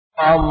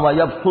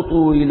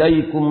وَيَبْسُطُوا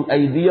إِلَيْكُمْ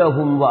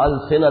أَيْدِيَهُمْ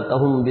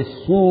وَأَلْسِنَتَهُمْ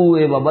بِالسُّوءِ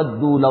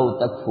وَوَدُّوا لَوْ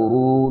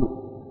تَكْفُرُونَ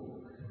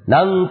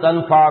لَن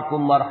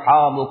تَنفَعَكُمْ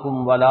أَرْحَامُكُمْ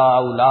وَلَا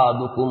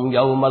أَوْلَادُكُمْ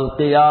يَوْمَ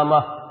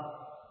الْقِيَامَةِ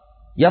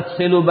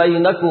يَفْصِلُ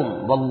بَيْنَكُمْ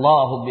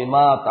وَاللَّهُ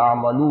بِمَا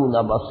تَعْمَلُونَ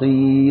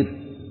بَصِيرٌ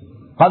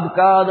قَدْ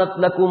كَانَتْ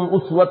لَكُمْ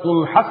أُسْوَةٌ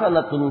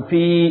حَسَنَةٌ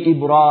فِي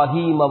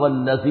إِبْرَاهِيمَ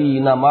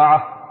وَالَّذِينَ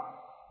مَعَهُ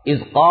إِذْ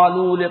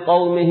قَالُوا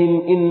لِقَوْمِهِمْ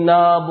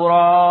إِنَّا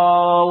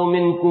بُرَاءُ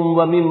مِنْكُمْ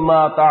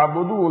وَمِمَّا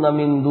تَعْبُدُونَ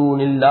مِنْ دُونِ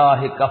اللَّهِ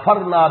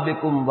كَفَرْنَا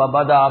بِكُمْ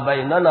وَبَدَا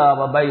بَيْنَنَا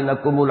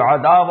وَبَيْنَكُمُ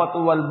الْعَدَاوَةُ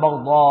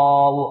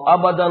وَالْبَغْضَاءُ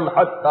أَبَدًا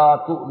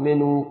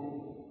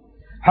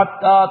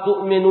حَتَّى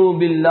تُؤْمِنُوا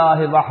بِاللَّهِ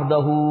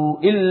وَحْدَهُ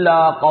إِلَّا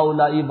قَوْلَ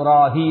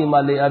إِبْرَاهِيمَ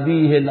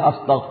لِأَبِيهِ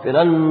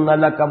لَأَسْتَغْفِرَنَّ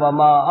لَكَ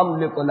وَمَا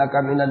أَمْلِكُ لَكَ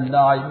مِنَ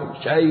اللَّهِ مِنْ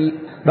شَيْءٍ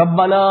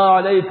رَبَّنَا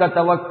عَلَيْكَ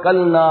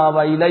تَوَكَّلْنَا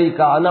وَإِلَيْكَ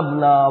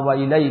أَنَبْنَا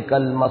وَإِلَيْكَ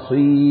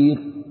الْمَصِيرُ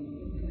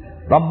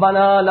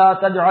رَبَّنَا لَا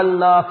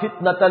تَجْعَلْنَا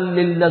فِتْنَةً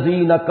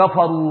لِلَّذِينَ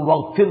كَفَرُوا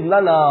وَاغْفِرْ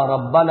لَنَا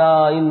رَبَّنَا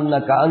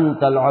إِنَّكَ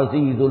أَنْتَ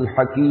الْعَزِيزُ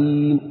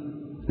الْحَكِيمُ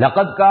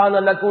لقد كان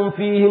لكم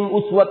فيهم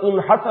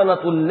أسوة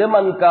حسنة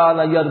لمن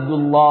كان يرجو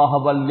الله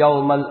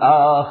واليوم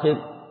الآخر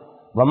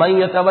ومن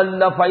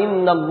يتول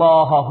فإن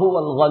الله هو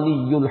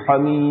الغني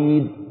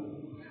الحميد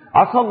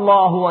عسى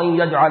الله أن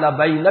يجعل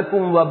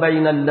بينكم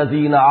وبين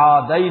الذين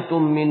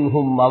عاديتم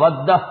منهم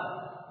مودة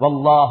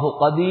والله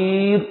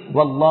قدير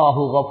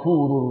والله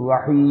غفور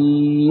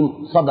رحيم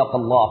صدق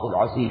الله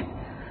العظيم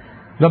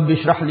رب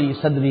اشرح لي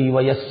صدري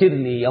ويسر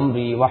لي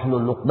أمري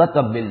واحلل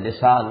عقدة من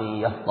لساني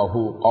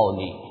يفقهوا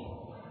قولي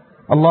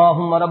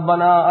اللهم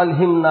ربنا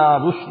ألهمنا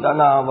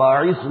رشدنا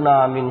واعصمنا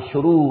من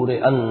شرور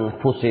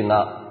أنفسنا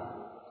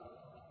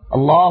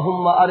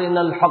اللهم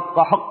أرنا الحق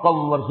حقا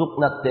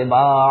وارزقنا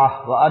اتباعه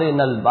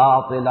وأرنا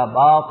الباطل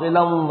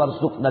باطلا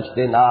وارزقنا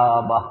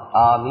اجتنابه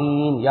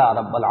آمین یا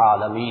رب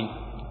العالمین۔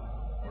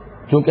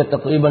 چونکہ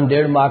تقریباً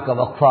 1.5 ماہ کا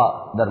وقفہ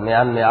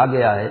درمیان میں آ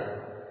گیا ہے،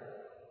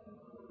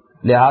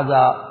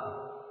 لہذا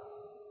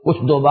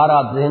کچھ دوبارہ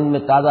ذہن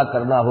میں تازہ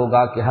کرنا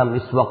ہوگا کہ ہم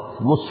اس وقت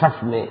مصحف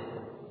میں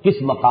کس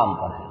مقام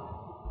پر ہیں۔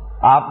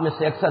 آپ میں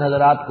سے اکثر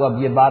حضرات کو اب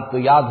یہ بات تو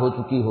یاد ہو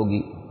چکی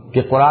ہوگی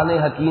کہ قرآن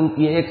حکیم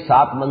کی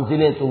 7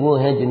 منزلیں تو وہ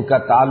ہیں جن کا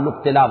تعلق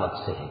تلاوت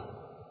سے ہے۔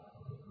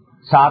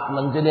 7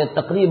 منزلیں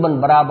تقریباً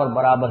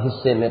برابر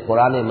حصے میں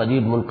قرآن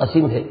مجید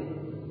منقسم ہے،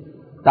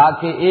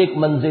 تاکہ ایک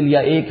منزل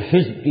یا ایک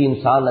حزب کی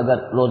انسان اگر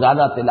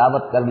روزانہ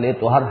تلاوت کر لے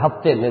تو ہر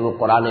ہفتے میں وہ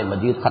قرآن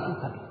مجید ختم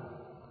کرے۔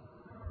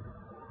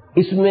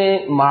 اس میں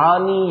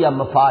معانی یا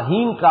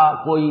مفاہیم کا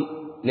کوئی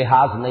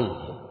لحاظ نہیں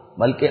ہے،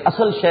 بلکہ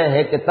اصل شے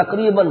ہے کہ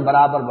تقریباً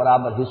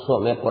برابر حصوں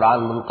میں قرآن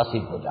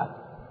منقسم ہو جائے۔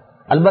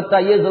 البتہ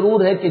یہ ضرور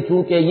ہے کہ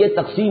چونکہ یہ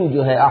تقسیم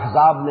جو ہے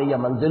احزاب میں یا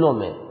منزلوں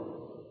میں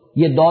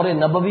یہ دور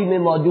نبوی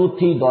میں موجود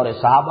تھی، دور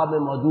صحابہ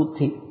میں موجود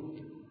تھی،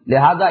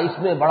 لہذا اس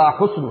میں بڑا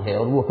حسن ہے،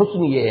 اور وہ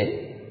حسن یہ ہے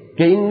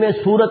کہ ان میں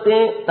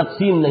صورتیں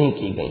تقسیم نہیں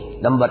کی گئیں۔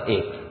 نمبر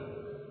 1،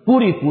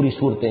 پوری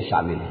صورتیں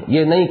شامل ہیں،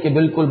 یہ نہیں کہ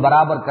بالکل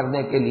برابر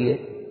کرنے کے لیے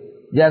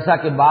جیسا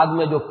کہ بعد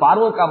میں جو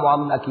پاروں کا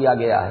معاملہ کیا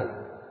گیا ہے،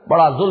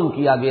 بڑا ظلم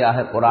کیا گیا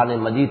ہے قرآن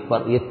مجید پر۔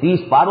 یہ 30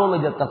 پاروں میں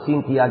جب تقسیم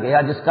کیا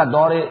گیا، جس کا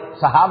دور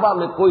صحابہ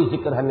میں کوئی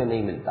ذکر ہمیں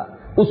نہیں ملتا،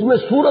 اس میں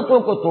صورتوں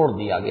کو توڑ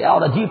دیا گیا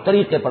اور عجیب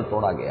طریقے پر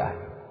توڑا گیا ہے۔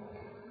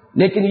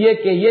 لیکن یہ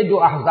کہ یہ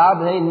جو احزاب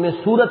ہیں ان میں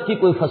صورت کی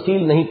کوئی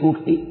فصیل نہیں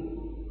ٹوٹتی،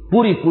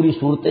 پوری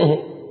صورتیں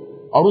ہیں،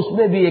 اور اس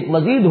میں بھی ایک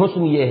مزید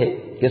حسن یہ ہے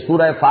کہ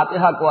سورہ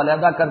فاتحہ کو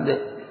علیحدہ کر دے،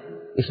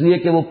 اس لیے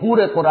کہ وہ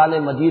پورے قرآن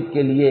مجید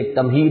کے لیے ایک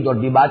تمہید اور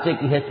ڈباچے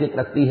کی حیثیت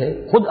رکھتی ہے،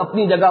 خود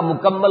اپنی جگہ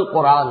مکمل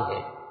قرآن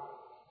ہے۔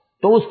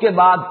 تو اس کے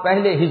بعد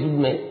پہلے حزب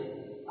میں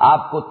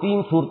آپ کو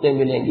 3 صورتیں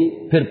ملیں گی،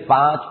 پھر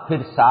 5، پھر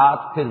 7،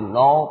 پھر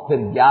 9، پھر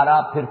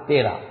 11، پھر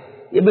 13۔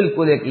 یہ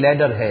بالکل ایک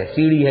لیڈر ہے،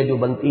 سیڑھی ہے جو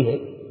بنتی ہے۔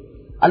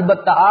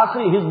 البتہ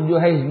آخری حزب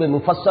جو ہے حزب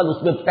مفصل، اس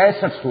میں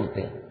 65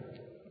 صورتیں ہیں۔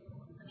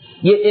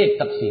 یہ ایک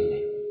تقسیم ہے۔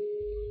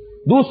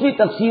 دوسری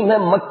تقسیم ہے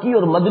مکی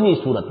اور مدنی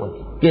صورتوں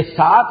کی، کہ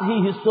 7 ہی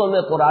حصوں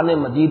میں قرآن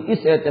مجید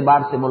اس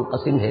اعتبار سے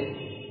منقسم ہے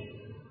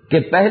کہ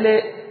پہلے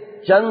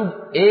چند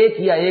 1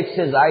 یا 1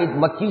 سے زائد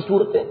مکی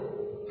صورتیں،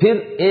 پھر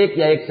 1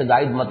 یا 1 سے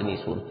زائد مدنی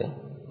صورتیں،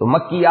 تو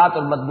مکیات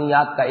اور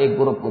مدنیات کا ایک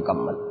گروپ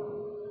مکمل،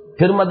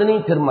 پھر مدنی،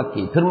 پھر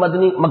مکی، پھر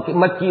مدنی،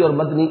 مکی اور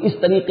مدنی، اس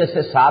طریقے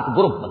سے 7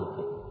 گروپ بنتے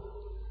ہیں۔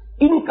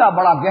 ان کا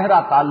بڑا گہرا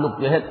تعلق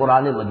جو ہے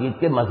قرآن مجید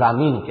کے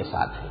مضامین کے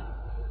ساتھ ہے۔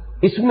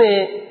 اس میں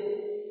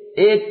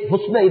ایک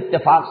حسن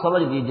اتفاق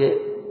سمجھ لیجئے،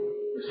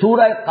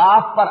 سورہ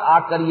قاف پر آ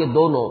کر یہ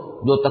دونوں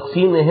جو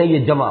تقسیمیں ہیں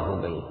یہ جمع ہو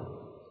گئی ہیں۔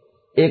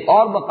 ایک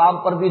اور مقام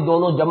پر بھی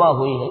دونوں جمع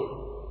ہوئی ہیں،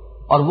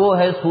 اور وہ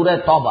ہے سورہ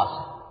توبہ سے۔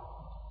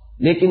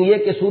 لیکن یہ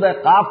کہ سورہ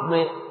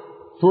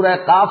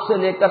قاف سے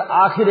لے کر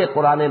آخر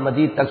قرآن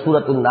مجید تک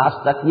سورۃ الناس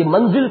تک یہ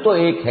منزل تو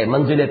ایک ہے،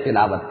 منزل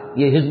تلاوت،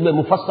 یہ حزب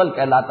مفصل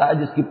کہلاتا ہے،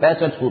 جس کی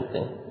 65 صورتیں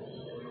ہیں۔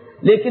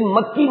 لیکن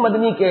مکی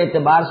مدنی کے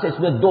اعتبار سے اس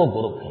میں 2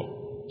 گروپ ہیں،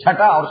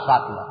 6واں اور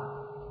 7واں۔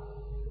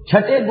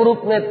 6 گروپ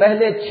میں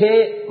پہلے 6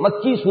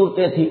 مکی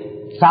صورتیں تھیں،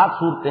 7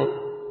 صورتیں،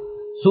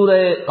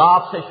 سورہ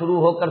قاف سے شروع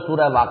ہو کر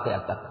سورہ واقعہ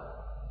تک،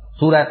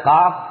 سورہ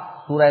قاف،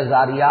 سورہ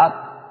ذاریات،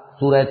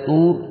 سورہ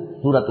طور،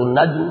 سورۃ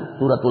النجم،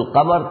 سورۃ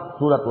القمر،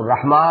 سورۃ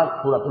الرحمن،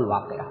 سورۃ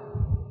الواقعہ۔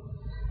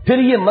 پھر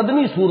یہ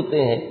مدنی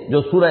صورتیں ہیں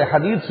جو سورہ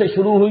حدید سے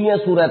شروع ہوئی ہیں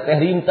سورہ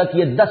تحریم تک،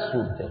 یہ 10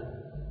 صورتیں،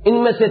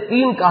 ان میں سے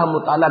 3 کا ہم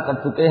مطالعہ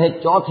کر چکے ہیں،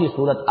 4تھی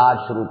صورت آج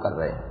شروع کر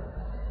رہے ہیں۔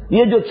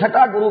 یہ جو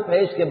چھٹا گروپ ہے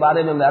اس کے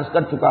بارے میں عرض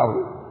کر چکا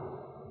ہوں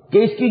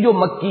کہ اس کی جو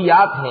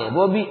مکیات ہیں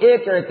وہ بھی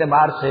ایک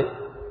اعتبار سے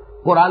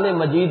قرآن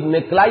مجید میں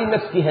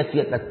کلائمیکس کی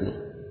حیثیت رکھتی ہیں۔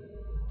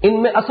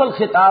 ان میں اصل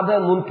خطاب ہے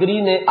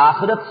منکرین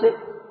آخرت سے،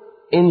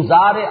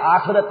 انذار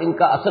آخرت ان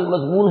کا اصل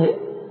مضمون ہے،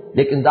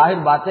 لیکن ظاہر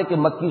بات ہے کہ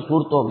مکی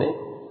صورتوں میں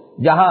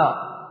جہاں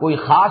کوئی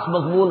خاص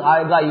مضمون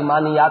آئے گا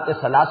ایمانیات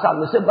ثلاثہ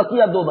میں سے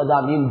بقیہ 2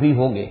 مضامین بھی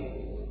ہوں گے،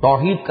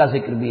 توحید کا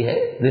ذکر بھی ہے،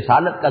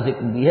 رسالت کا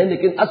ذکر بھی ہے،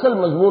 لیکن اصل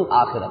مضمون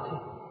آخرت ہے۔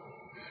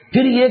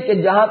 پھر یہ کہ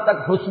جہاں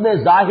تک حسن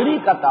ظاہری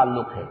کا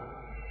تعلق ہے،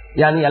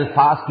 یعنی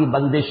الفاظ کی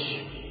بندش،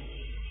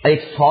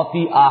 ایک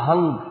صوتی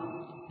آہنگ،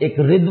 ایک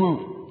ردم،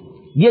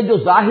 یہ جو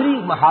ظاہری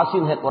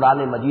محاسن ہے قرآن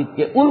مجید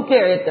کے، ان کے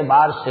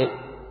اعتبار سے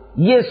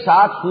یہ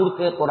 7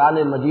 صورتیں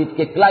قرآن مجید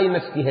کے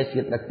کلائمیکس کی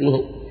حیثیت رکھتی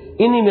ہیں۔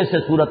 انہی میں سے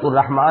سورۃ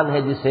الرحمن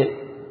ہے جسے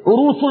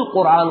عروس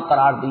القرآن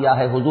قرار دیا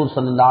ہے حضور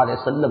صلی اللہ علیہ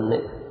وسلم نے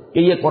کہ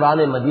یہ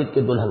قرآن مجید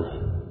کے دلہن ہے۔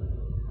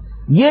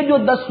 یہ جو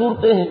 10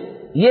 صورتیں ہیں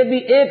یہ بھی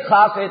ایک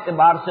خاص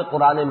اعتبار سے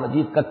قرآن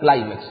مجید کا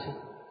کلائمیکس ہے،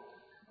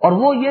 اور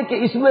وہ یہ کہ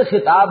اس میں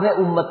خطاب ہے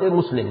امت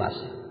مسلمہ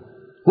سے،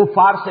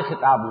 کفار سے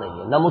خطاب نہیں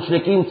ہے، نہ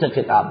مشرکین سے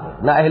خطاب ہے،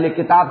 نہ اہل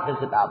کتاب سے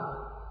خطاب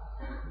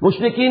ہے۔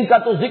 مشرکین کا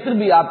تو ذکر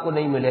بھی آپ کو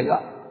نہیں ملے گا،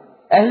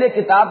 اہل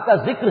کتاب کا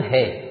ذکر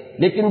ہے،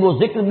 لیکن وہ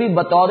ذکر بھی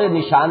بطور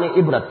نشان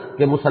عبرت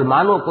کہ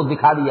مسلمانوں کو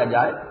دکھا دیا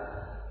جائے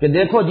کہ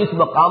دیکھو جس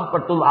مقام پر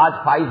تم آج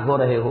فائز ہو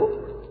رہے ہو،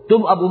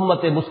 تم اب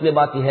امت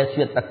مسلمہ کی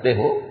حیثیت رکھتے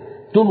ہو،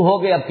 تم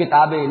ہوگے اب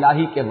کتاب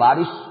الہی کے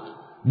وارث،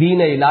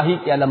 دین الہی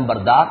کے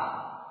علمبردار۔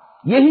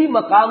 یہی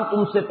مقام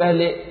تم سے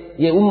پہلے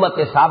یہ امت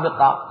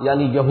سابقہ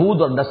یعنی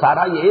یہود اور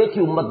نصارہ یہ ایک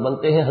ہی امت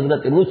بنتے ہیں،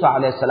 حضرت موسیٰ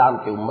علیہ السلام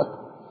کی امت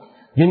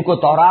جن کو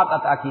تورات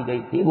عطا کی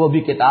گئی تھی، وہ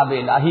بھی کتاب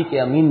الہی کے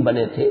امین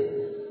بنے تھے،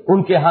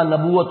 ان کے ہاں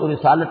نبوت اور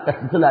رسالت کا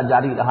سلسلہ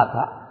جاری رہا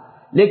تھا،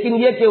 لیکن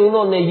یہ کہ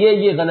انہوں نے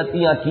یہ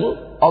غلطیاں کی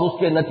اور اس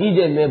کے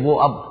نتیجے میں وہ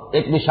اب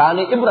ایک نشان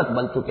عبرت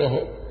بن چکے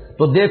ہیں۔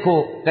 تو دیکھو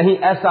کہیں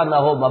ایسا نہ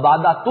ہو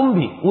مبادا تم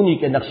بھی انہی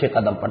کے نقش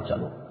قدم پر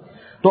چلو۔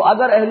 تو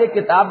اگر اہل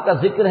کتاب کا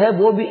ذکر ہے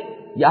وہ بھی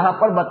یہاں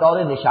پر بطور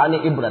نشان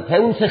عبرت ہے،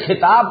 ان سے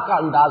خطاب کا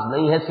انداز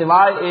نہیں ہے،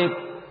 سوائے ایک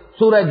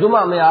سورہ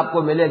جمعہ میں آپ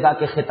کو ملے گا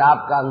کہ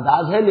خطاب کا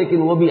انداز ہے،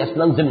 لیکن وہ بھی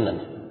اصلاً ضمناً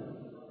ہے۔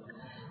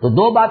 تو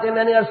 2 باتیں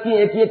میں نے عرض کی،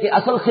 ایک یہ کہ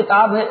اصل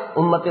خطاب ہے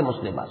امت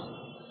مسلمہ سے،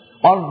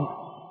 اور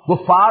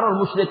کفار اور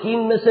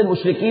مشرکین میں سے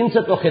مشرکین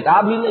سے تو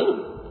خطاب ہی نہیں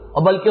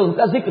اور بلکہ ان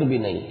کا ذکر بھی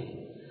نہیں ہے،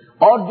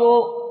 اور جو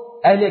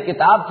اہل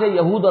کتاب سے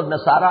یہود اور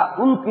نصارہ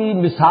ان کی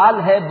مثال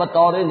ہے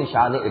بطور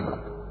نشان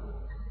عبرت۔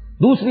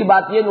 دوسری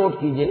بات یہ نوٹ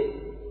کیجئے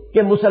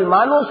کہ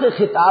مسلمانوں سے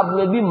خطاب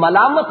میں بھی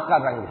ملامت کا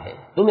رنگ ہے،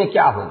 تمہیں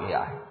کیا ہو گیا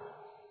ہے،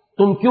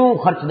 تم کیوں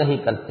خرچ نہیں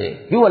کرتے،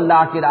 کیوں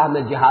اللہ کی راہ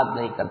میں جہاد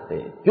نہیں کرتے،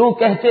 کیوں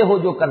کہتے ہو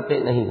جو کرتے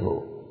نہیں ہو،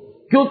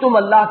 کیوں تم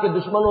اللہ کے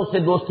دشمنوں سے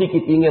دوستی کی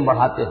پینگیں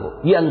بڑھاتے ہو۔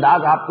 یہ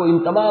انداز آپ کو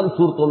ان تمام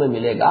صورتوں میں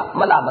ملے گا،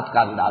 ملامت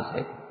کا انداز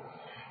ہے،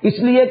 اس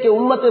لیے کہ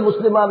امت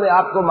مسلمہ میں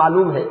آپ کو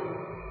معلوم ہے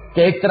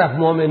کہ ایک طرف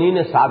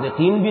مومنین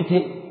صادقین بھی تھے،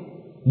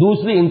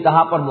 دوسری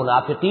انتہا پر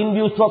منافقین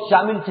بھی اس وقت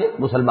شامل تھے،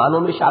 مسلمانوں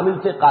میں شامل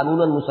تھے،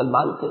 قانوناً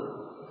مسلمان تھے۔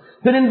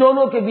 پھر ان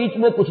دونوں کے بیچ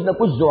میں کچھ نہ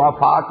کچھ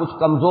ضعفاء، کچھ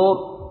کمزور،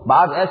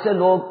 بعض ایسے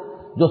لوگ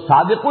جو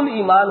صادق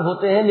الایمان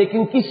ہوتے ہیں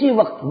لیکن کسی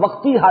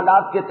وقتی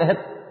حالات کے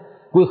تحت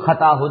کوئی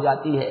خطا ہو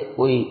جاتی ہے،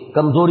 کوئی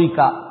کمزوری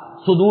کا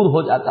صدور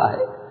ہو جاتا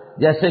ہے،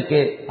 جیسے کہ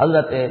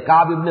حضرت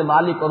کعب ابن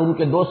مالک اور ان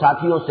کے 2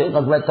 ساتھیوں سے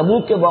غزوہ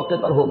تبوک کے موقع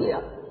پر ہو گیا۔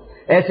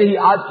 ایسے ہی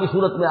آج کی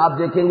صورت میں آپ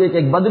دیکھیں گے کہ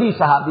ایک بدری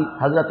صحابی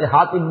حضرت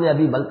حاتب بن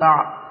ابی بلتع،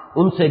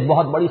 ان سے ایک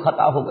بہت بڑی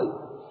خطا ہو گئی۔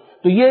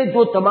 تو یہ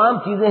جو تمام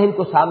چیزیں ہیں ان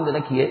کو سامنے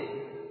رکھیے،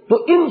 تو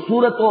ان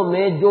صورتوں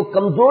میں جو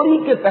کمزوری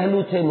کے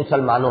پہلو تھے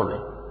مسلمانوں میں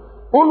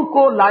ان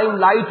کو لائم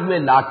لائٹ میں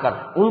لا کر،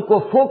 ان کو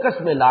فوکس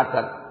میں لا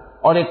کر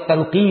اور ایک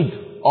تنقید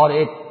اور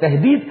ایک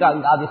تحدید کا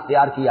انداز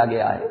اختیار کیا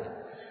گیا ہے۔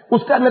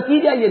 اس کا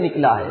نتیجہ یہ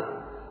نکلا ہے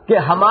کہ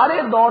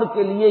ہمارے دور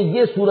کے لیے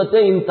یہ صورتیں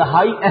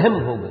انتہائی اہم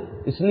ہو گئی،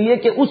 اس لیے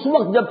کہ اس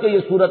وقت جب کہ یہ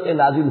صورتیں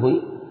نازل ہوئی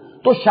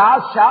تو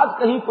شاذ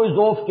کہیں کوئی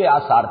ضعف کے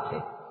آثار تھے۔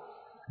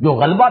 جو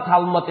غلبہ تھا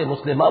امت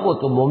مسلمہ وہ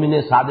تو مومن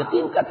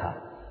صادقین کا تھا،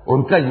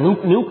 ان کا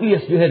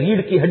نیوکلیس جو ہے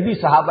ریڑھ کی ہڈی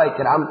صحابہ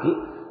کرام کی،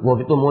 وہ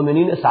بھی تو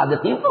مومنین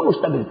صادقین پر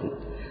مشتمل تھی،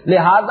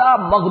 لہذا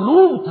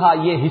مغلوب تھا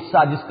یہ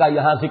حصہ جس کا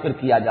یہاں ذکر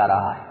کیا جا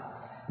رہا ہے،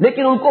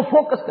 لیکن ان کو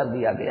فوکس کر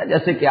دیا گیا۔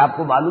 جیسے کہ آپ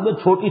کو معلوم ہے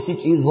چھوٹی سی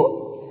چیز ہو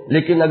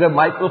لیکن اگر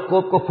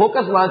مائکروسکوپ کو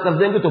فوکس وہاں کر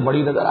دیں گے تو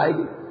بڑی نظر آئے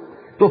گی،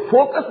 تو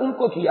فوکس ان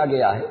کو کیا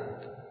گیا ہے،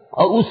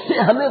 اور اس سے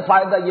ہمیں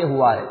فائدہ یہ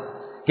ہوا ہے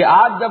کہ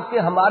آج جب کہ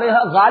ہمارے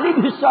ہاں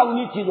غالب حصہ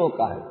انہی چیزوں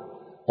کا ہے،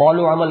 قول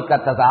و عمل کا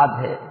تضاد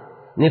ہے،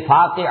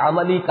 نفاق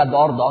عملی کا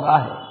دورہ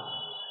ہے،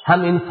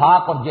 ہم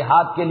انفاق اور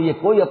جہاد کے لیے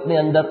کوئی اپنے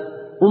اندر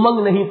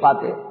امنگ نہیں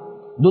پاتے،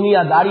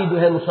 دنیا داری جو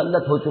ہے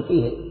مسلط ہو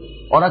چکی ہے،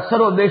 اور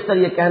اکثر و بیشتر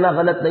یہ کہنا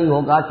غلط نہیں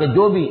ہوگا کہ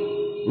جو بھی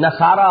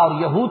نصارہ اور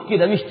یہود کی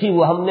روش تھی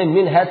وہ ہم نے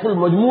من حیث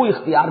المجموع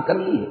اختیار کر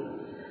لی ہے۔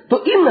 تو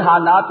ان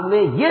حالات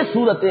میں یہ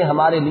صورتیں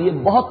ہمارے لیے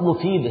بہت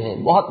مفید ہیں،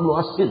 بہت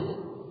مؤثر ہیں.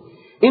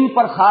 ان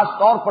پر خاص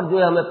طور پر جو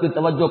ہے ہمیں اپنی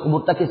توجہ کو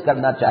مرتکز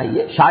کرنا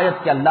چاہیے.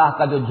 شاید کہ اللہ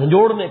کا جو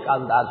جھنجھوڑنے کا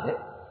انداز ہے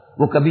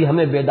وہ کبھی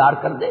ہمیں بیدار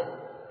کر دے،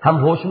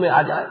 ہم ہوش میں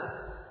آ جائیں،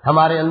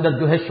 ہمارے اندر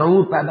جو ہے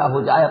شعور پیدا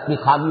ہو جائے اپنی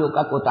خامیوں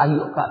کا،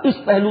 کوتاہیوں کا. اس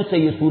پہلو سے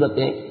یہ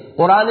صورتیں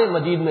قرآن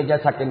مجید میں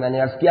جیسا کہ میں نے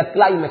عرض کیا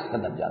کلائمیکس کا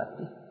درجہ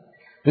رکھتی ہیں.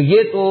 تو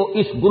یہ تو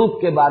اس گروپ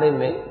کے بارے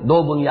میں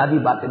دو بنیادی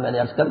باتیں میں نے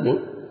عرض کر دیں.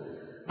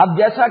 اب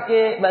جیسا کہ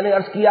میں نے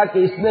عرض کیا کہ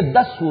اس میں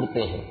 10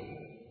 صورتیں ہیں،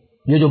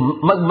 یہ جو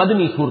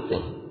مدنی صورتیں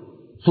ہیں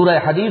سورہ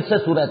حدید سے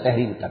سورہ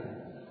تحریم تک.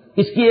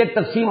 اس کی ایک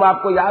تقسیم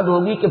آپ کو یاد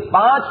ہوگی کہ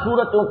 5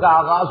 صورتوں کا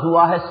آغاز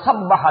ہوا ہے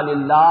سبح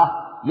للہ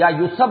یا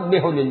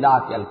یسبح للہ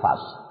کے الفاظ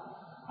سے.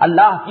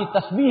 اللہ کی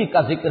تسبیح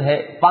کا ذکر ہے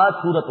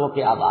 5 صورتوں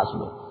کے آغاز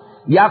میں،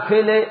 یا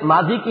فعل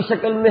ماضی کی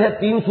شکل میں ہے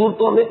 3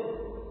 صورتوں میں،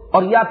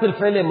 اور یا پھر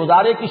فعل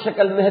مضارع کی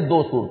شکل میں ہے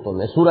 2 صورتوں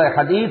میں. سورہ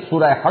حدید،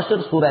 سورہ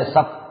حشر، سورہ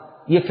صف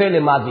یہ فعل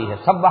ماضی ہے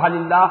سبح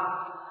للہ،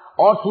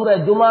 اور سورہ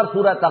جمعہ،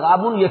 سورہ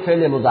تغابن یہ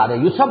فعل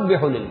مضارع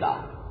یسبح للہ.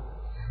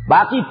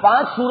 باقی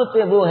 5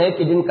 صورتیں وہ ہیں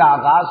کہ جن کا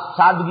آغاز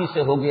سادگی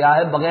سے ہو گیا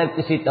ہے، بغیر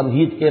کسی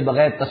تمہید کے،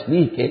 بغیر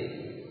تسبیح کے.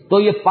 تو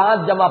یہ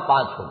 5 جمع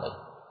 5 ہو گئی.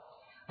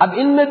 اب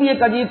ان میں بھی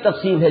ایک عجیب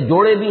تقسیم ہے،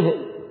 جوڑے بھی ہیں.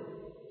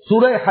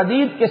 سورہ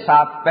حدید کے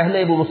ساتھ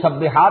پہلے وہ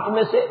مسبحات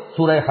میں سے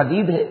سورہ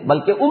حدید ہے،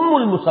 بلکہ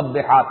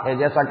المسبحات ہے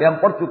جیسا کہ ہم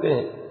پڑھ چکے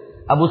ہیں.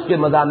 اب اس کے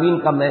مضامین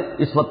کا میں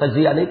اس وقت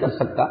تجزیہ نہیں کر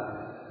سکتا.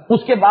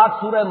 اس کے بعد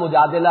سورہ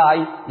مجادلہ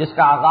آئی جس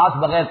کا آغاز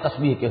بغیر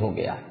تسبیح کے ہو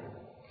گیا ہے.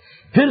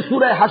 پھر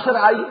سورہ حشر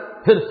آئی،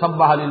 پھر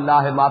سبح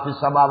للہ ما فی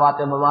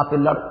السماوات و ما فی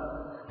الارض.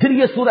 پھر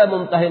یہ سورہ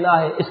ممتحنہ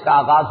ہے، اس کا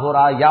آغاز ہو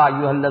رہا ہے یا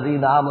ایھا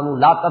الذین آمنوا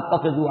لا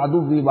تتخذوا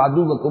عدوی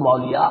وعدوکم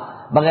اولیاء،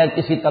 بغیر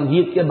کسی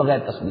تمہید کے، بغیر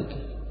تسبیح کے.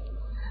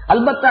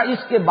 البتہ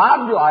اس کے بعد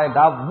جو آئے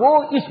گا وہ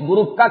اس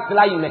گروپ کا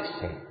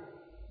کلائمیکس ہے،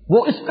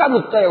 وہ اس کا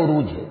نقطۂ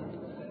عروج ہے.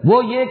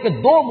 وہ یہ کہ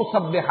 2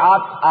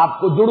 مسبحات آپ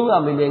کو جڑواں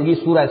ملیں گی،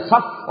 سورہ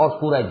صف اور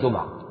سورہ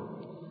جمعہ.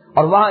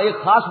 اور وہاں ایک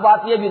خاص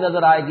بات یہ بھی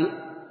نظر آئے گی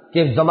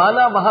کہ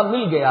زمانہ وہاں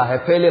مل گیا ہے،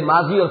 فعل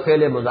ماضی اور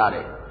فعل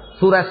مضارع.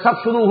 سورہ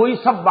صف شروع ہوئی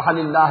سبح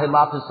للہ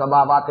ما فی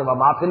السماوات و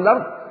ما فی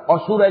الارض، اور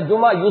سورہ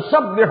جمعہ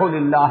یسبح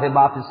للہ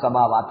ما فی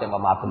السماوات و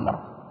ما فی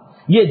الارض.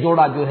 یہ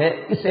جوڑا جو ہے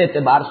اس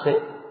اعتبار سے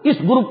اس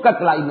گروپ کا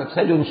کلائمیکس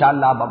ہے جو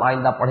انشاءاللہ اب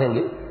آئندہ پڑھیں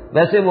گے.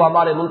 ویسے وہ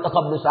ہمارے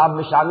منتخب نصاب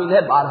میں شامل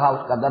ہے، بارہا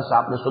اس کا درس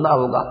آپ نے سنا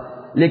ہوگا،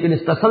 لیکن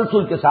اس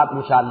تسلسل کے ساتھ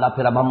انشاءاللہ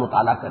پھر اب ہم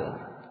مطالعہ کریں گے.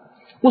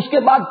 اس کے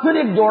بعد پھر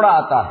ایک جوڑا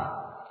آتا ہے،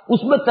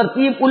 اس میں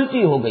ترتیب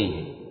الٹی ہو گئی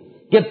ہے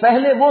کہ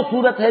پہلے وہ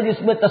صورت ہے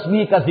جس میں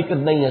تسبیح کا ذکر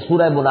نہیں ہے،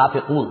 سورہ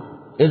منافقون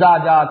اذا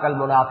جاءک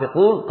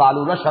المنافقون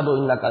قالوا نشهد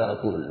انک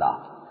لرسول اللہ.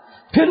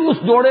 پھر اس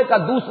جوڑے کا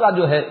دوسرا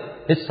جو ہے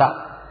حصہ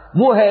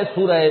وہ ہے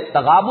سورہ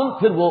تغابن،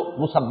 پھر وہ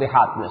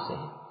مسبحات میں سے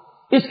ہے.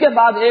 اس کے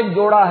بعد ایک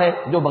جوڑا ہے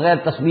جو بغیر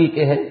تسبیح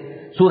کے ہے،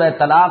 سورہ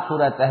طلاق،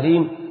 سورہ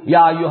تحریم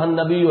یا ایھا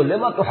النبی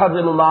لم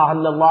تحرم ما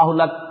احل اللہ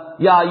لک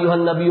یا ایھا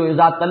النبی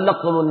اذا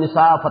طلقتم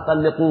النساء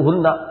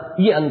فطلقوہن.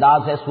 یہ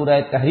انداز ہے سورہ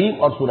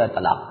تحریم اور سورہ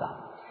طلاق کا.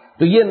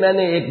 تو یہ میں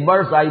نے ایک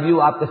برڈز آئی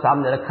ویو آپ کے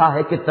سامنے رکھا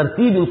ہے کہ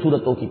ترتیب ان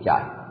صورتوں کی کیا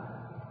ہے.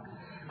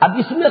 اب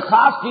اس میں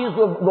خاص چیز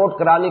جو نوٹ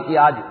کرانے کی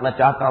آج میں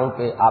چاہتا ہوں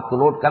کہ آپ کو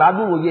نوٹ کرا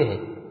دوں وہ یہ ہے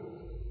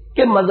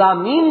کہ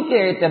مضامین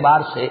کے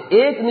اعتبار سے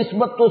ایک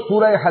نسبت تو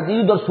سورہ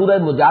حدید اور سورہ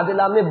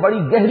مجادلہ میں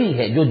بڑی گہری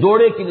ہے جو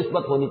جوڑے کی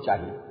نسبت ہونی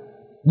چاہیے.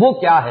 وہ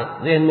کیا ہے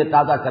ذہن میں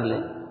تازہ کر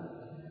لیں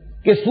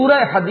کہ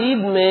سورہ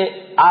حدید میں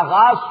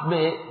آغاز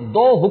میں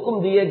 2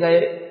 حکم دیے گئے،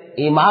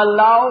 ایمان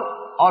لاؤ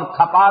اور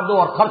کھپا دو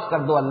اور خرچ کر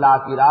دو اللہ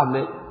کی راہ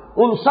میں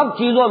ان سب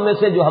چیزوں میں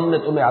سے جو ہم نے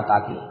تمہیں عطا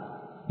کی،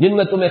 جن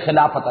میں تمہیں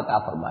خلافت عطا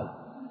فرمائی.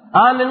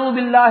 آمنوا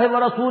باللہ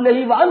ورسولہ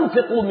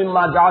وانفقوا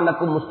مما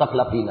جعلکم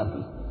مستخلفین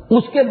فیہ.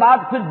 اس کے بعد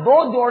پھر 2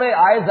 جوڑے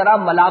آئے ذرا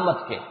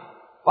ملامت کے،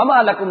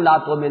 وما لکم لا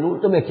تؤمنون،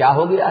 تمہیں کیا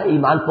ہو گیا ہے،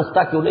 ایمان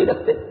پختہ کیوں نہیں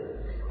رکھتے.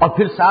 اور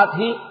پھر ساتھ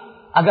ہی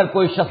اگر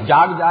کوئی شخص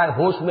جاگ جائے،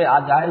 ہوش میں آ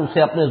جائے،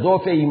 اسے اپنے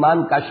ذوق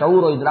ایمان کا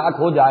شعور و ادراک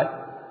ہو جائے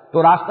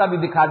تو راستہ بھی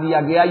دکھا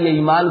دیا گیا یہ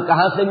ایمان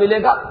کہاں سے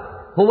ملے گا.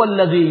 هو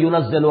الذی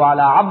ينزل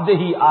على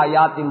عبده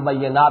آیات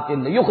بینات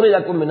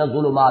لیخرجکم من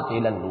الظلمات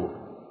الی النور.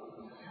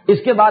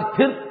 اس کے بعد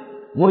پھر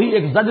وہی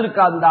ایک زجر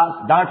کا انداز،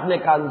 ڈانٹنے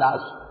کا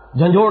انداز،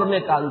 جھنجھوڑنے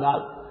کا انداز.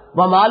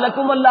 وما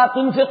لکم الا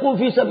تنفقوا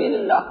فی سبیل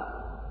اللہ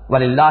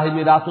وللہ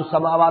میراث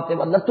السماوات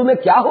والارض.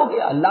 تمہیں کیا ہو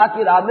گیا، اللہ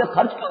کی راہ میں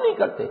خرچ کیوں نہیں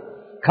کرتے،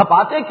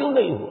 کھپاتے کیوں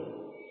نہیں ہو.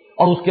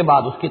 اور اس کے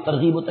بعد اس کی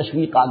ترغیب و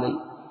تشویق آ گئی.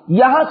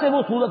 یہاں سے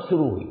وہ صورت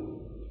شروع ہوئی.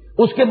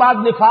 اس کے بعد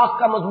نفاق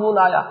کا مضمون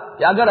آیا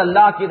کہ اگر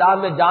اللہ کی راہ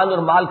میں جان اور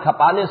مال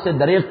کھپانے سے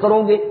دریغ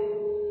کرو گے،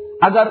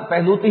 اگر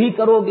پہلوتی ہی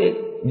کرو گے،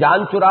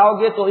 جان چراؤ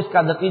گے تو اس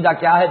کا نتیجہ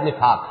کیا ہے،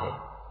 نفاق ہے.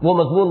 وہ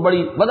مضمون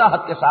بڑی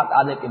وضاحت کے ساتھ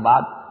آنے کے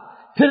بعد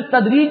پھر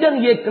تدریجاً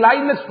یہ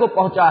کلائمیکس کو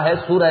پہنچا ہے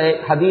سورہ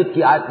حدید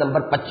کی آیت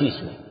نمبر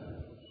 25 میں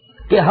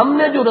کہ ہم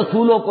نے جو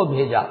رسولوں کو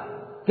بھیجا،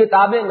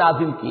 کتابیں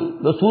نازل کی،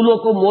 رسولوں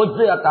کو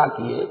معجزے عطا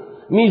کیے،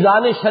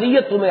 میزان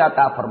شریعت تمہیں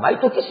عطا فرمائی،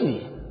 تو کس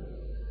لیے؟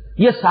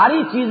 یہ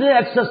ساری چیزیں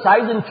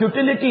ایکسرسائز ان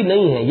فیوٹیلٹی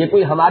نہیں ہے، یہ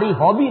کوئی ہماری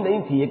ہابی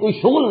نہیں تھی، یہ کوئی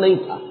شغل نہیں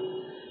تھا،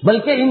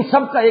 بلکہ ان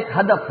سب کا ایک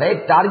ہدف ہے،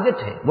 ایک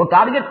ٹارگٹ ہے. وہ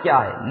ٹارگٹ کیا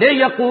ہے،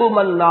 لِیَقُومَ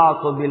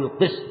النَّاسُ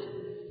بِالْقِسْطِ،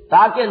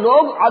 تاکہ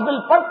لوگ عدل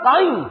پر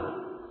قائم ہوں۔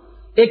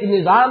 ایک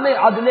نظام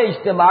عدل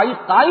اجتماعی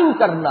قائم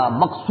کرنا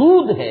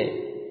مقصود ہے۔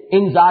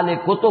 انزال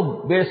کتب،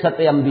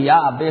 بعثت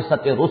انبیاء،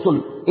 بعثت رسل،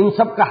 ان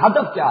سب کا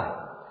ہدف کیا ہے؟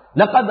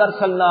 لقد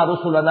ارسلنا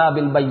رسلنا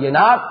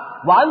بالبینات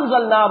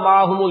وانزلنا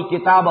معهم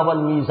الکتاب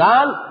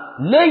والمیزان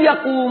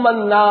لیقوم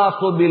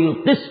الناس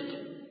بالقسط،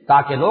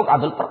 تاکہ لوگ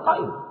عدل پر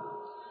قائم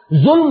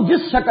ہوں۔ ظلم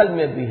جس شکل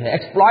میں بھی ہے،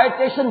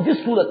 ایکسپلائٹیشن جس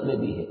صورت میں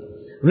بھی ہے،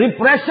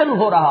 ریپریشن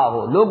ہو رہا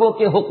ہو، لوگوں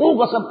کے حقوق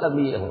غصب کر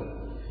لیے ہوں،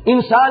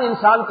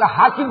 انسان کا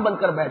حاکم بن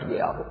کر بیٹھ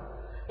گیا ہو،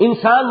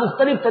 انسان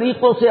مختلف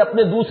طریقوں سے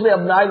اپنے دوسرے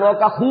ابنائے نوع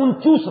کا خون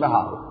چوس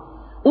رہا ہو،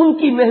 ان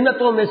کی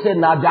محنتوں میں سے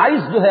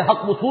ناجائز جو ہے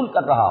حق وصول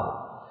کر رہا ہو،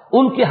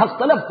 ان کے حق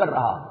طلب کر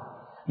رہا ہو،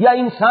 یا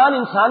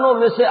انسانوں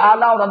میں سے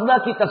اعلیٰ اور ادنیٰ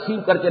کی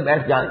تقسیم کر کے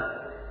بیٹھ جائیں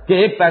کہ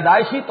ایک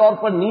پیدائشی طور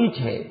پر نیچ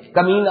ہے،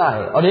 کمینہ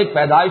ہے، اور ایک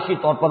پیدائشی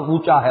طور پر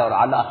اونچا ہے اور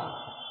اعلیٰ ہے،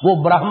 وہ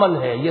برہمن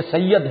ہے، یہ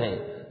سید ہیں،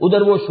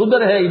 ادھر وہ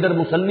شودر ہے، ادھر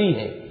مصلی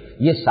ہے۔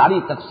 یہ ساری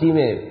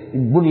تقسیمیں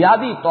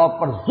بنیادی طور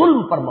پر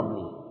ظلم پر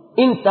مبنی ہیں۔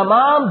 ان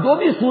تمام جو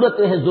بھی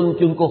صورتیں ہیں ظلم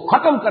کی، ان کو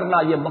ختم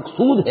کرنا یہ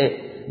مقصود ہے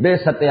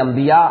بعثت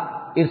انبیاء،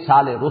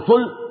 ارسال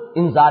رسل،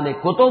 انزال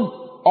کتب،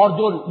 اور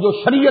جو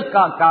شریعت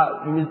کا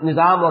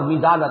نظام اور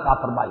میزان عطا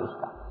فرمائی اس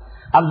کا۔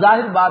 اب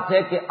ظاہر بات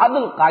ہے کہ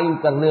عدل قائم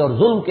کرنے اور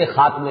ظلم کے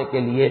خاتمے کے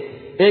لیے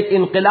ایک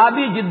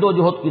انقلابی جد و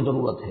جہد کی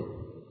ضرورت ہے۔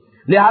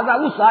 لہذا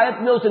اس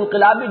آیت میں اس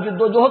انقلابی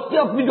جد و جہد کی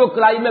اپنی جو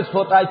کلائمیکس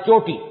ہوتا ہے،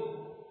 چوٹی،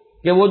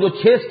 کہ وہ جو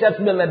 6 سٹیپس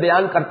میں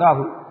بیان کرتا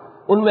ہوں،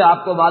 ان میں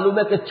آپ کو معلوم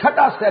ہے کہ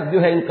 6واں سٹیپ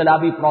جو ہے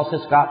انقلابی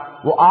پروسیس کا،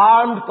 وہ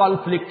آرمڈ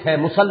کانفلکٹ ہے،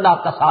 مسلح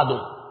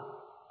تصادم۔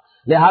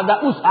 لہذا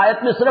اس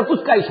آیت میں صرف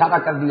اس کا اشارہ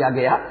کر دیا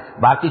گیا،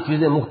 باقی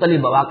چیزیں مختلف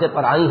مواقع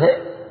پر آئی ہیں۔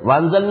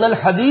 وَأَنزَلْنَا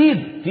الْحَدِيدَ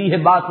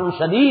فِيهِ بَأْسٌ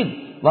شَدِيدٌ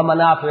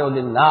وَمَنَافِعُ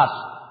لِلنَّاسِ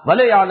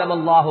وَلِيَعْلَمَ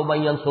اللَّهُ مَن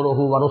يَنصُرُهُ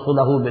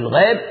وَرُسُلَهُ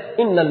بِالْغَيْبِ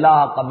إِنَّ اللَّهَ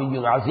قَوِيٌّ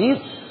عَزِيزٌ۔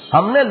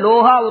 ہم نے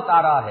لوہا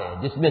اتارا ہے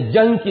جس میں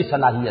جنگ کی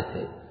صلاحیت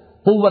ہے،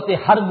 قوت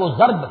حرب و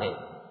ضرب ہے،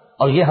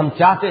 اور یہ ہم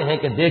چاہتے ہیں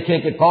کہ دیکھیں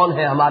کہ کون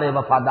ہے ہمارے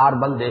وفادار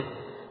بندے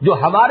جو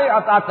ہمارے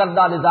عطا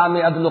کردہ نظام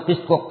عدل و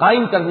قسط کو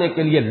قائم کرنے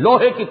کے لیے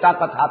لوہے کی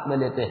طاقت ہاتھ میں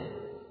لیتے ہیں،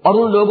 اور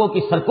ان لوگوں کی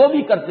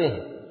سرکوبی کرتے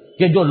ہیں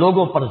کہ جو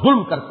لوگوں پر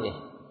ظلم کرتے ہیں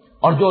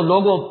اور جو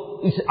لوگوں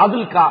اس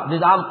عدل کا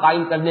نظام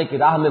قائم کرنے کی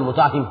راہ میں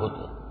مزاحم ہوتے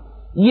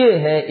ہیں۔ یہ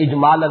ہے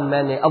اجمالاً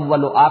میں نے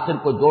اول و آخر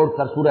کو جوڑ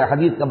کر سورہ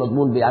حدید کا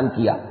مضمون بیان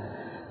کیا۔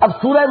 اب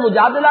سورہ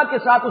مجادلہ کے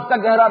ساتھ اس کا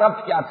گہرا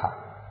ربط کیا تھا؟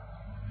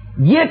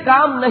 یہ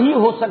کام نہیں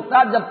ہو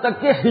سکتا جب تک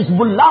کہ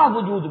حزب اللہ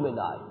وجود میں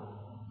نہ آئے،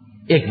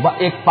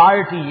 ایک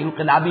پارٹی،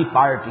 انقلابی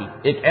پارٹی،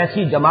 ایک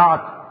ایسی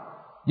جماعت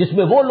جس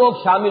میں وہ لوگ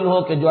شامل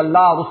ہوں کہ جو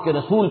اللہ اور اس کے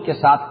رسول کے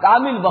ساتھ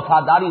کامل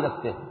وفاداری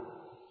رکھتے ہیں،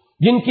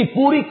 جن کی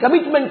پوری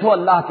کمٹمنٹ ہو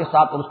اللہ کے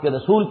ساتھ اور اس کے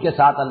رسول کے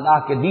ساتھ، اللہ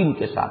کے دین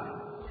کے ساتھ۔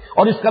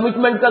 اور اس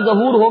کمٹمنٹ کا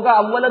ظہور ہوگا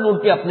اولاً ان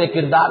کے اپنے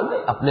کردار میں،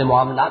 اپنے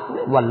معاملات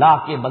میں، وہ اللہ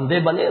کے بندے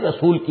بنے،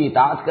 رسول کی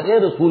اطاعت کریں،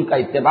 رسول کا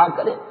اتباع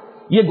کریں۔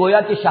 یہ گویا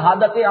کہ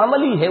شہادت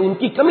عملی ہے ان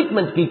کی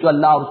کمٹمنٹ کی کہ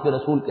اللہ اور اس کے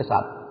رسول کے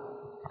ساتھ۔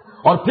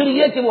 اور پھر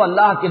یہ کہ وہ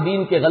اللہ کے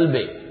دین کے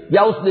غلبے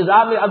یا اس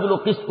نظام عدل و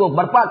قسط کو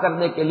برپا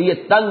کرنے کے لیے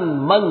تن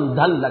من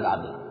دھن لگا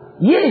دیں۔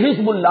 یہ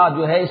حزب اللہ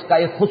جو ہے، اس کا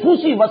ایک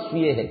خصوصی وصف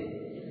یہ ہے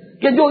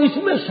کہ جو اس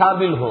میں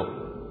شامل ہو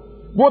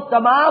وہ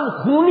تمام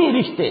خونی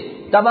رشتے،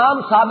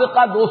 تمام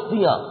سابقہ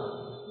دوستیاں،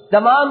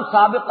 تمام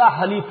سابقہ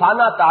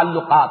حلیفانہ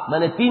تعلقات، میں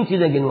نے 3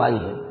 چیزیں گنوائی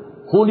ہیں۔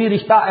 خونی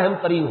رشتہ اہم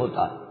ترین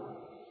ہوتا ہے،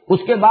 اس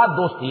کے بعد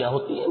دوستیاں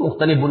ہوتی ہیں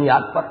مختلف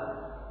بنیاد پر،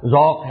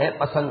 ذوق ہے،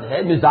 پسند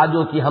ہے،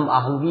 مزاجوں کی ہم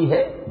آہنگی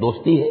ہے،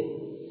 دوستی ہے،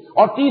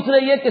 اور تیسرے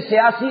یہ کہ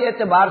سیاسی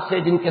اعتبار سے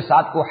جن کے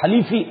ساتھ کو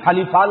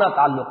حلیفانہ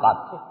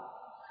تعلقات تھے،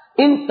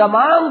 ان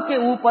تمام کے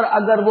اوپر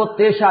اگر وہ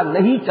تیشہ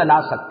نہیں چلا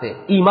سکتے،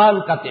 ایمان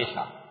کا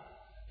تیشہ،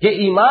 کہ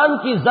ایمان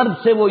کی ضرب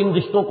سے وہ ان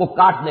رشتوں کو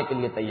کاٹنے کے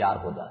لیے تیار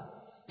ہو جائے،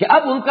 کہ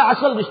اب ان کا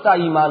اصل رشتہ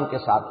ایمان کے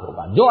ساتھ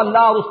ہوگا، جو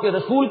اللہ اور اس کے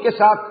رسول کے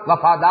ساتھ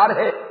وفادار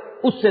ہے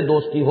اس سے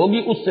دوستی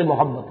ہوگی، اس سے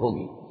محبت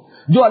ہوگی،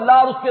 جو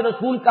اللہ اور اس کے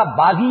رسول کا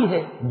باغی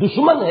ہے،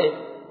 دشمن ہے،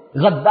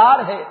 غدار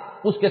ہے،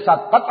 اس کے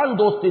ساتھ قطعاً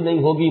دوستی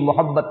نہیں ہوگی،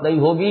 محبت نہیں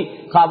ہوگی،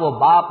 خواہ وہ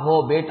باپ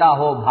ہو، بیٹا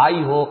ہو،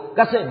 بھائی ہو،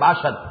 کسے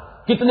باشد،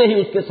 کتنے ہی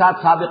اس کے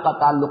ساتھ سابقہ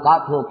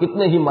تعلقات ہو،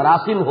 کتنے ہی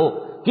مراسم ہو،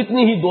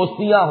 کتنی ہی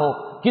دوستیاں ہو،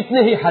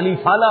 کتنے ہی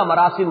حلیفانہ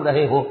مراسم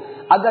رہے ہو،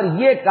 اگر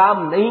یہ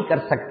کام نہیں کر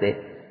سکتے،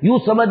 یوں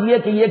سمجھیے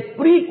کہ یہ ایک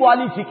پری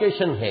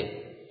کوالیفیکیشن ہے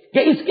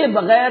کہ اس کے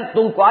بغیر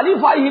تم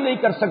کوالیفائی ہی نہیں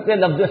کر سکتے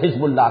لفظ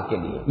حزب اللہ کے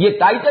لیے، یہ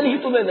ٹائٹل ہی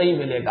تمہیں نہیں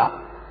ملے گا۔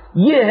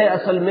 یہ ہے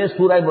اصل میں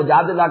سورہ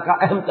مجادلہ کا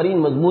اہم ترین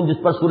مضمون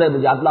جس پر سورہ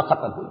مجادلہ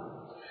ختم ہوئی۔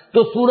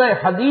 تو سورہ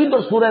حدید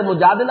اور سورہ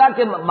مجادلہ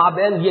کے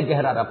مابین یہ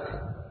گہرا ربط ہے،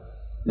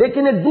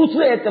 لیکن ایک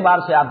دوسرے اعتبار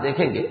سے آپ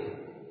دیکھیں گے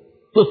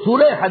تو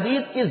سورہ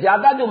حدید کی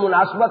زیادہ جو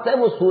مناسبت ہے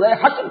وہ سورہ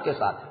حشر کے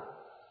ساتھ ہے،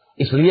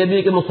 اس لیے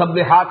بھی کہ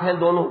مسبحات ہیں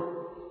دونوں،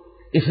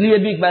 اس لیے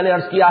بھی میں نے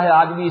عرض کیا ہے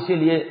آج بھی، اسی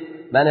لیے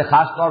میں نے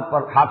خاص طور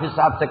پر حافظ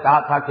صاحب سے کہا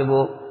تھا کہ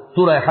وہ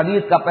سورہ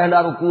حدید کا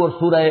پہلا رکوع اور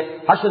سورہ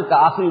حشر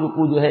کا آخری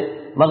رکوع جو ہے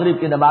مغرب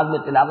کی نماز میں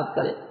تلاوت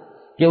کریں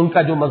کہ ان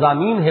کا جو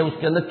مضامین ہے اس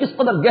کے اندر کس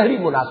قدر گہری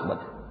مناسبت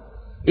ہے۔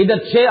 ادھر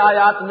 6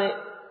 آیات میں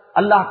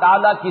اللہ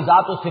تعالیٰ کی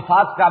ذات و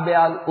صفات کا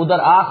بیان، ادھر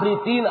آخری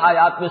 3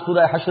 آیات میں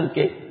سورہ حشر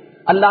کے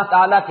اللہ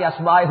تعالیٰ کے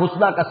اسماء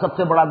حسنہ کا سب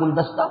سے بڑا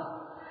گلدستہ،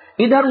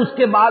 ادھر اس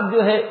کے بعد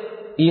جو ہے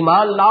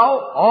ایمان لاؤ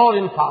اور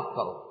انفاق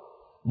کرو،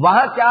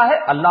 وہاں کیا ہے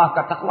اللہ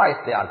کا تقوی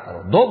اختیار کرو،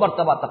 2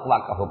 مرتبہ تقوی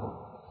کا حکم۔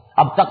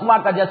 اب تقوی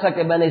کا جیسا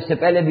کہ میں نے اس سے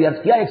پہلے بھی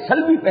عرض کیا ایک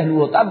سلبی پہلو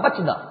ہوتا ہے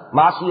بچنا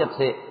معصیت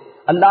سے،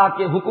 اللہ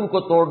کے حکم کو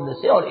توڑنے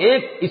سے، اور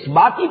ایک اس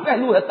باقی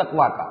پہلو ہے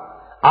تقوی کا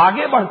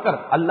آگے بڑھ کر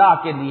اللہ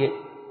کے لیے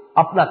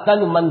اپنا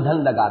تن من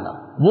دھن لگانا،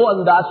 وہ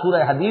انداز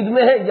سورہ حدید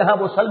میں ہے، یہاں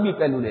وہ سلبی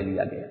پہلو لے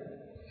لیا گیا۔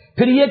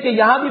 پھر یہ کہ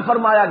یہاں بھی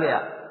فرمایا گیا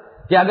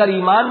کہ اگر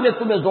ایمان میں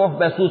تمہیں ذوق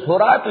محسوس ہو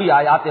رہا ہے تو یہ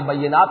آیات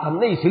بینات ہم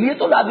نے اس لیے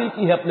تو نازل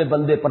کی ہے اپنے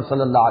بندے پر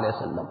صلی اللہ علیہ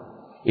وسلم،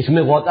 اس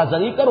میں غوطہ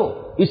زنی کرو،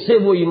 اس سے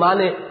وہ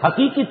ایمان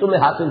حقیقی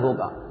تمہیں حاصل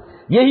ہوگا۔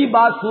 یہی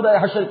بات سورہ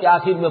حشر کے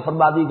آخر میں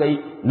فرما دی گئی،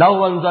 لو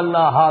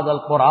انزلنا هذا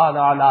القرآن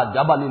على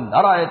جبل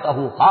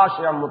لرأيته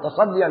خاشعا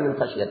متصدعا من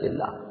خشیۃ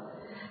اللہ۔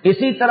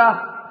 اسی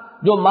طرح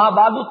جو ما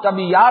بعد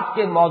الطبیعیات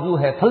کے موضوع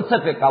ہے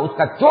فلسفے کا، اس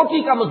کا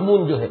چوٹی کا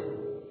مضمون جو ہے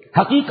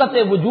حقیقت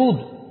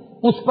وجود،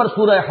 اس پر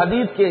سورہ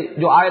حدید کے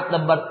جو آیت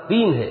نمبر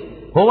 3 ہے،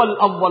 هو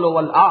الاول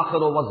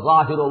والآخر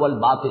والظاہر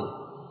والباطن،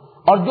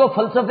 اور جو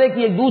فلسفے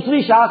کی ایک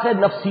دوسری شاخ ہے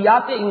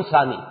نفسیات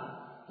انسانی،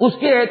 اس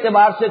کے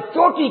اعتبار سے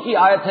چوٹی کی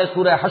آیت ہے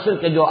سورہ حشر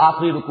کے جو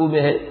آخری رکوع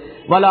میں ہے،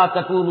 وَلَا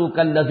تَكُونُوا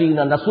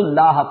كَالَّذِينَ نَسُوا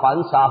اللَّهَ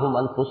فَأَنسَاهُمْ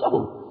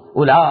أَنفُسَهُمْ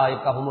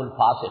أُولَٰئِكَ هُمُ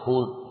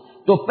الْفَاسِقُونَ۔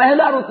 تو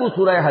پہلا رکوع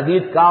سورہ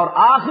حدید کا اور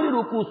آخری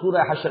رکوع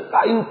سورہ حشر کا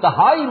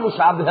انتہائی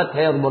مشابہت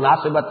ہے اور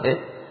مناسبت ہے،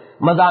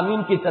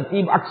 مضامین کی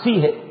ترتیب عکسی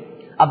ہے۔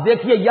 اب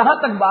دیکھیے یہاں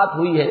تک بات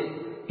ہوئی ہے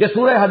کہ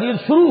سورہ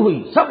حدید شروع ہوئی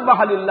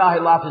سبح للہ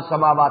ما فی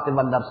السماوات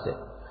والارض سے،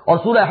 اور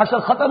سورہ حشر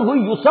ختم ہوئی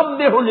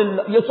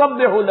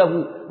یسبح لہ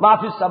ما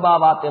فی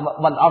السماوات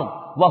والارض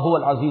وہو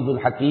العزیز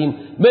الحکیم۔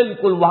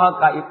 بالکل وہاں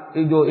کا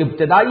جو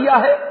ابتدائیہ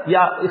ہے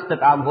یا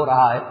اختتام ہو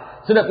رہا ہے،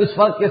 صرف اس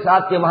فرق کے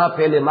ساتھ کہ وہاں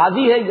فعل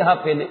ماضی ہے، یہاں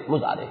فعل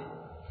مضارع ہے۔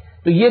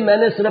 تو یہ میں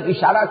نے صرف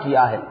اشارہ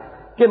کیا ہے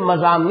کہ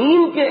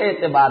مضامین کے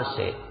اعتبار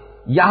سے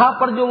یہاں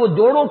پر جو وہ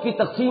جوڑوں کی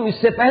تقسیم اس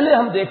سے پہلے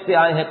ہم دیکھتے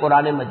آئے ہیں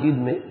قرآن مجید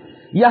میں،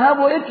 یہاں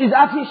وہ ایک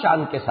اضافی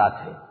شان کے ساتھ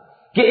ہے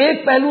کہ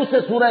ایک پہلو سے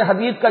سورہ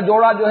حدید کا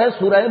جوڑا جو ہے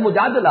سورہ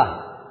مجادلہ ہے،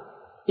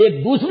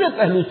 ایک دوسرے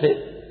پہلو سے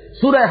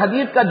سورہ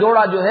حدید کا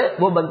جوڑا جو ہے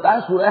وہ بنتا ہے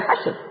سورہ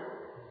حشر،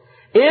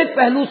 ایک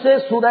پہلو سے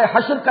سورہ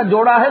حشر کا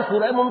جوڑا ہے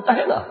سورہ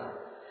ممتحنہ،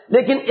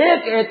 لیکن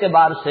ایک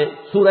اعتبار سے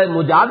سورہ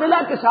مجادلہ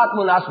کے ساتھ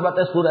مناسبت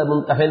ہے سورہ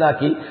ممتحنہ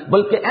کی،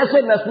 بلکہ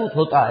ایسے محسوس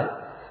ہوتا ہے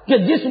کہ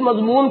جس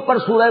مضمون پر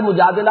سورہ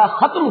مجادلہ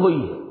ختم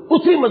ہوئی ہے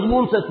اسی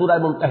مضمون سے سورہ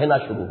ممتحنہ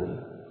شروع ہوئی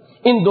ہے،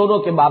 ان دونوں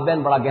کے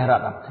مابین بڑا گہرا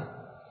ربط ہے۔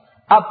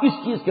 اب اس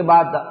چیز کے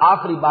بعد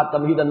آخری بات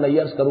تمہیداً میں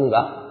عرض کروں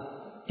گا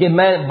کہ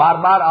میں بار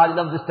بار آج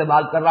لفظ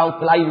استعمال کر رہا ہوں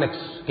کلائمیکس،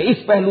 کہ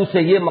اس پہلو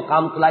سے یہ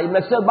مقام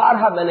کلائمیکس ہے،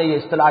 بارہا میں نے یہ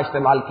اصطلاح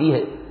استعمال کی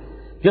ہے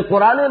کہ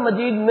قرآن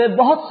مجید میں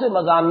بہت سے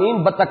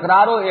مضامین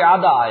بتکرار و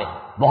اعادہ آئے ہیں،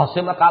 بہت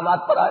سے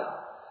مقامات پر آئے،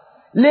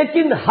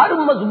 لیکن ہر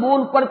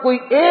مضمون پر کوئی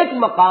ایک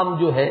مقام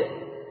جو ہے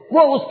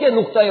وہ اس کے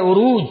نقطۂ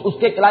عروج، اس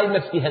کے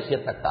کلائمیکس کی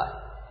حیثیت رکھتا ہے۔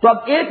 تو اب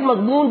ایک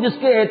مضمون جس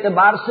کے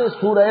اعتبار سے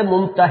سورہ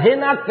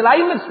ممتحنہ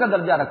کلائمیکس کا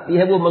درجہ رکھتی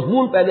ہے، وہ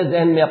مضمون پہلے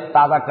ذہن میں اب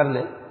تازہ کر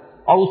لیں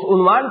اور اس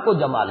عنوان کو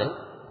جما لیں۔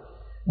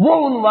 وہ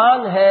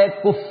عنوان ہے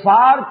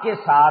کفار کے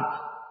ساتھ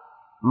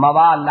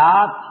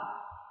موالات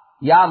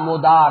یا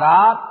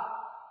مدارات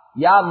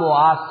یا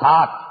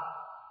مواسات،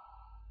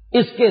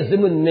 اس کے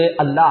ضمن میں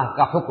اللہ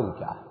کا حکم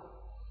کیا ہے۔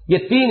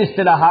 یہ 3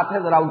 اصطلاحات ہیں،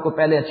 ذرا ان کو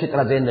پہلے اچھی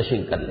طرح ذہن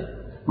نشین کر لیں۔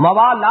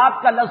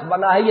 موالات کا لفظ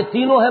بنا ہے، یہ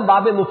تینوں ہیں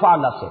باب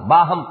مفاعلہ سے،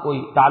 باہم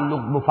کوئی تعلق،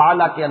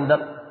 مفاعلہ کے اندر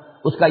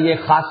اس کا یہ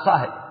خاصہ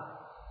ہے۔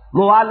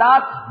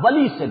 موالات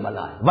ولی سے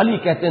بنا ہے، ولی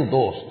کہتے ہیں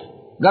دوست،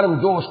 گرم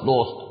جوش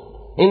دوست،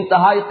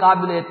 انتہائی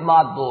قابل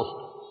اعتماد دوست،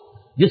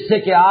 جس سے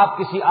کہ آپ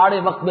کسی آڑے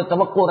وقت میں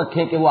توقع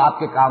رکھیں کہ وہ آپ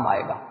کے کام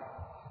آئے گا،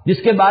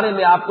 جس کے بارے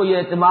میں آپ کو یہ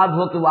اعتماد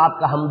ہو کہ وہ آپ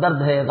کا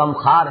ہمدرد ہے،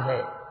 غمخوار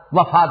ہے،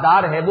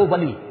 وفادار ہے، وہ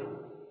ولی ہے۔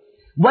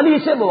 ولی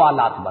سے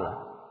موالات بنا۔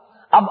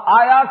 اب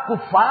آیا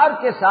کفار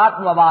کے ساتھ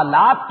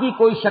موالات کی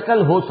کوئی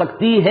شکل ہو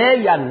سکتی ہے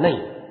یا نہیں؟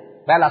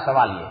 پہلا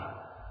سوال یہ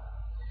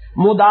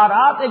ہے۔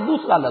 مدارات ایک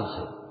دوسرا لفظ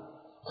ہے،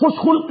 خوش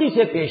خلقی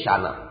سے پیش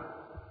آنا،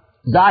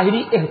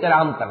 ظاہری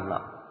احترام کرنا،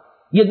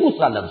 یہ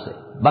دوسرا لفظ ہے۔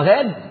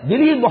 بغیر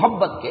دلی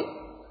محبت کے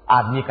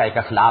آدمی کا ایک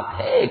اخلاق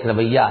ہے، ایک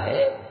رویہ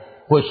ہے،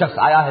 کوئی شخص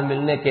آیا ہے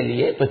ملنے کے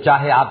لیے تو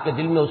چاہے آپ کے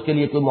دل میں اس کے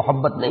لیے کوئی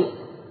محبت نہیں،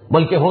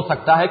 بلکہ ہو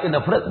سکتا ہے کہ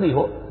نفرت بھی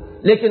ہو،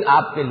 لیکن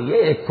آپ کے لیے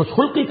ایک خوش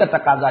خلقی کا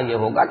تقاضا یہ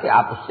ہوگا کہ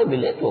آپ اس سے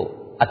ملیں تو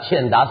اچھے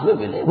انداز میں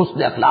ملیں،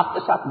 حسن اخلاق کے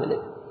ساتھ ملیں۔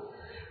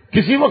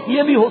 کسی وقت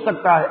یہ بھی ہو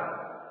سکتا ہے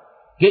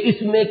کہ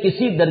اس میں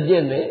کسی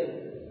درجے میں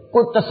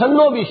کوئی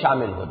تصنع بھی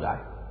شامل ہو جائے،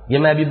 یہ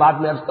میں بھی بعد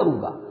میں عرض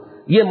کروں گا،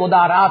 یہ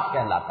مدارات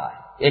کہلاتا ہے۔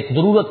 ایک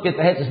ضرورت کے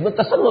تحت اس میں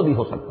تصنع بھی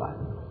ہو سکتا ہے۔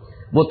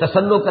 وہ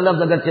تصنع کا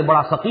لفظ اگرچہ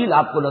بڑا ثقیل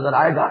آپ کو نظر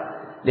آئے گا،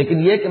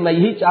 لیکن یہ کہ میں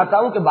یہی چاہتا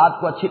ہوں کہ بات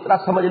کو اچھی طرح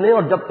سمجھ لیں،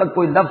 اور جب تک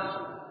کوئی لفظ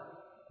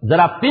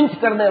ذرا پنچ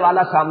کرنے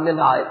والا سامنے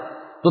نہ آئے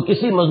تو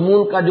کسی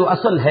مضمون کا جو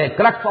اصل ہے،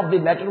 کریکٹس آف دی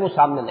میٹر، وہ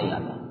سامنے نہیں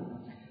آتا۔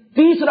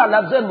 تیسرا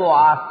لفظ ہے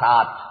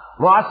مواسات۔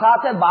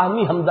 مواسات ہے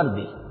باہمی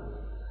ہمدردی،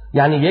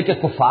 یعنی یہ کہ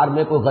کفار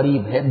میں کوئی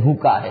غریب ہے،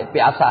 بھوکا ہے،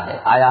 پیاسا ہے،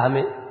 آیا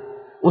ہمیں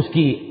اس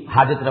کی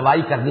حاجت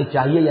روائی کرنی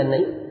چاہیے یا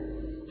نہیں۔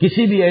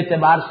 کسی بھی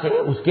اعتبار سے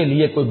اس کے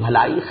لیے کوئی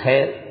بھلائی،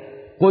 خیر،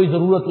 کوئی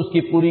ضرورت اس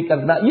کی پوری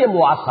کرنا، یہ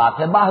مواسات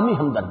ہے، باہمی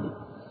ہمدردی۔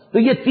 تو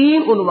یہ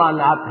تین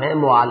عنوانات ہیں،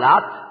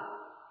 موالات،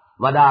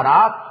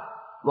 مدارات،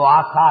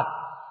 مواسات۔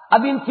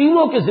 اب ان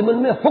تینوں کے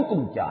ضمن میں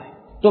حکم کیا ہے؟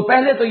 تو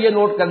پہلے تو یہ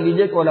نوٹ کر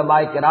لیجئے کہ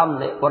علماء کرام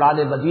نے قرآن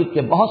مجید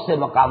کے بہت سے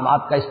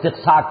مقامات کا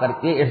استقصاء کر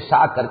کے،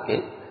 احصاء کر کے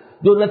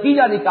جو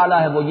نتیجہ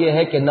نکالا ہے وہ یہ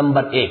ہے کہ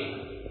نمبر 1،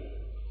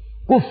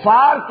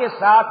 کفار کے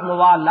ساتھ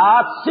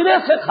موالات سرے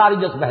سے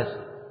خارج از بحث،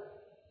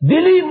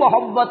 دلی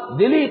محبت،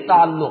 دلی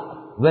تعلق،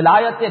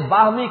 ولایت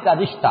باہمی کا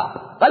رشتہ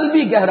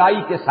قلبی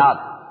گہرائی کے ساتھ،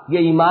 یہ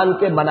ایمان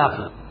کے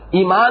منافی،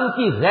 ایمان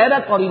کی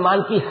غیرت اور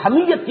ایمان کی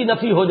حمیت کی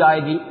نفی ہو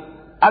جائے گی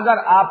اگر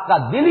آپ کا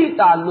دلی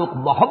تعلق،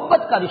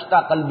 محبت کا رشتہ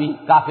قلبی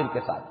کافر کے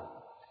ساتھ،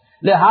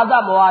 لہذا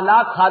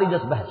موالات خارج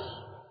از بحث۔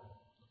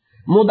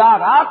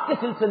 مدارات کے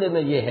سلسلے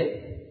میں یہ ہے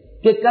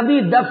کہ کبھی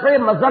دفع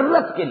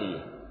مضرت کے لیے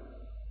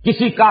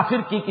کسی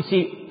کافر کی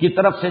کسی کی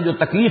طرف سے جو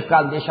تکلیف کا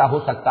اندیشہ ہو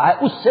سکتا ہے،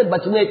 اس سے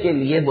بچنے کے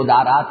لیے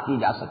مدارات کی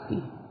جا سکتی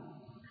ہے،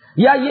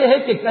 یا یہ ہے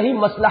کہ کہیں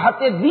مصلحت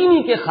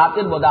دینی کے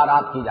خاطر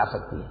مدارات کی جا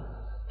سکتی ہے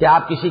کہ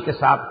آپ کسی کے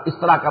ساتھ اس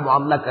طرح کا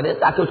معاملہ کریں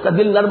تاکہ اس کا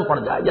دل نرم پڑ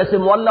جائے، جیسے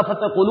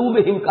مؤلفۃ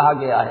قلوبہم کہا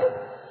گیا ہے،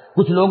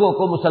 کچھ لوگوں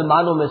کو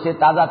مسلمانوں میں سے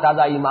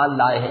تازہ ایمان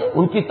لائے ہیں،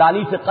 ان کی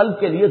تالیف قلب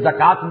کے لیے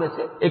زکوٰۃ میں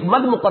سے ایک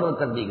مد مقرر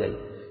کر دی گئی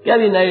کہ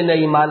ابھی نئے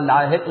ایمان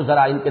لائے ہیں تو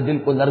ذرا ان کے دل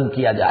کو نرم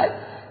کیا جائے،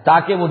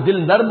 تاکہ وہ دل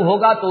نرم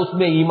ہوگا تو اس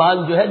میں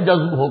ایمان جو ہے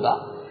جذب ہوگا۔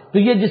 تو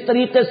یہ جس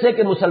طریقے سے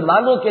کہ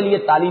مسلمانوں کے لیے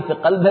تالیف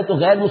قلب ہے تو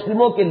غیر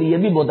مسلموں کے لیے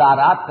بھی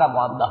مدارات کا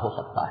معاملہ ہو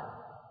سکتا ہے۔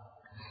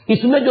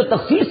 اس میں جو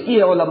تخصیص کی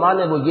ہے علماء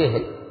نے وہ یہ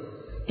ہے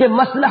کہ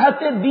مصلحت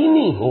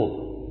دینی ہو،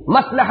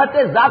 مصلحت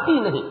ذاتی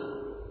نہیں۔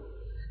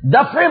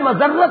 دفع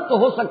مضرت تو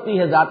ہو سکتی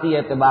ہے ذاتی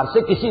اعتبار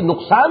سے، کسی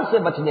نقصان سے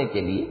بچنے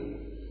کے لیے،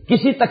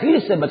 کسی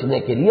تکلیف سے بچنے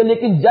کے لیے،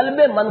 لیکن جلب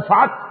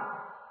منفعت،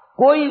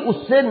 کوئی اس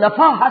سے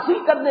نفع حاصل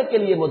کرنے کے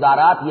لیے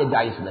مدارات، یہ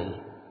جائز نہیں ہے۔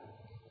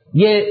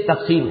 یہ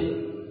تقسیم ہے۔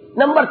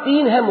 نمبر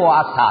 3 ہے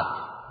مواسات۔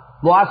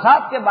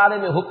 مواسات کے بارے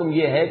میں حکم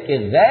یہ ہے کہ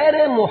غیر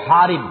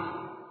محارب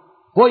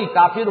کوئی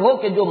کافر ہو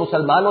کہ جو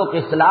مسلمانوں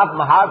کے خلاف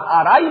محاذ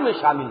آرائی میں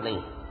شامل نہیں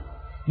ہے،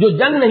 جو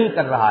جنگ نہیں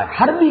کر رہا ہے،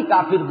 حربی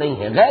کافر نہیں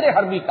ہے، غیر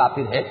حربی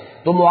کافر ہے،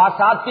 تو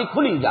مواسات کی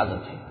کھلی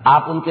اجازت ہے۔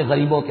 آپ ان کے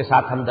غریبوں کے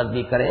ساتھ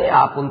ہمدردی کریں،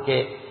 آپ ان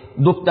کے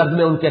دکھ درد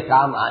میں ان کے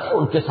کام آئیں،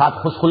 ان کے ساتھ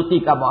خوش خلقی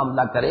کا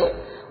معاملہ کریں،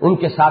 ان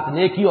کے ساتھ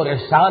نیکی اور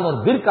احسان اور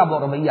بر کا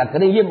رویہ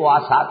کریں، یہ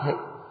مواسات ہے۔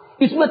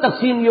 اس میں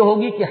تقسیم یہ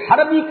ہوگی کہ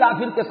حربی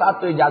کافر کے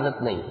ساتھ تو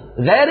اجازت نہیں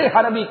ہے، غیر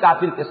حربی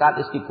کافر کے ساتھ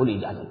اس کی کھلی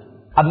اجازت ہے۔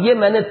 اب یہ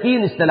میں نے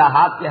 3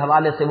 اصطلاحات کے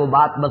حوالے سے وہ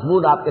بات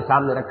مضمون آپ کے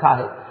سامنے رکھا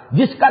ہے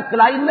جس کا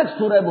کلائمیکس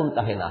سورہ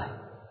ممتحنہ ہے۔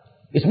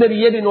 اس میں بھی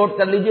یہ بھی نوٹ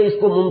کر لیجئے، اس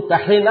کو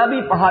ممتحنہ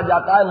بھی پڑھا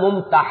جاتا ہے،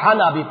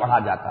 ممتحنہ بھی پڑھا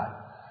جاتا ہے۔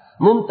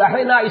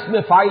 ممتحنہ اس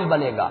میں فاعل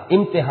بنے گا،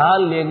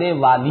 امتحان لینے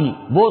والی،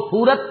 وہ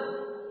صورت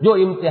جو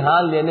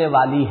امتحان لینے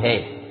والی ہے،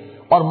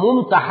 اور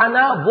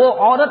ممتحنہ وہ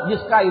عورت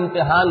جس کا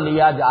امتحان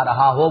لیا جا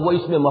رہا ہو، وہ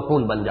اس میں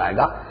مفعول بن جائے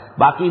گا۔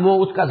 باقی وہ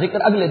اس کا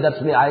ذکر اگلے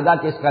درس میں آئے گا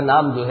کہ اس کا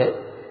نام جو ہے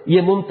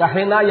یہ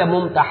ممتحنہ یا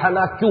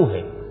ممتحنہ کیوں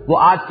ہے، وہ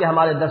آج کے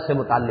ہمارے درس سے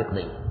متعلق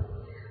نہیں ہے۔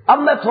 اب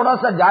میں تھوڑا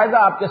سا جائزہ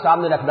آپ کے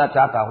سامنے رکھنا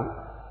چاہتا ہوں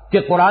کہ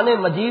قرآن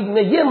مجید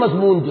میں یہ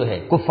مضمون جو ہے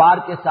کفار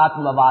کے ساتھ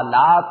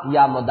موالات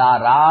یا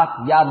مدارات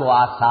یا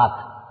مواسات،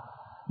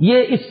 یہ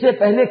اس سے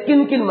پہلے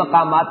کن کن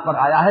مقامات پر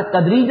آیا ہے،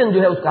 تدریجاً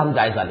جو ہے اس کا ہم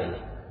جائزہ لے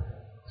لیں۔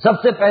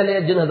 سب سے پہلے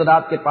جن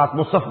حضرات کے پاس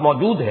مصحف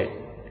موجود ہے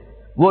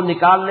وہ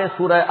نکال لیں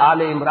سورہ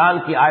آل عمران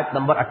کی آیت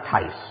نمبر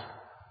 28۔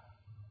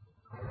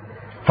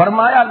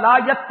 فرمایا لا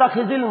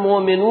يتخذ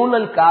المؤمنون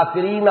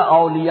الکافرین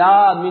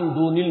اولیاء من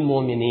دون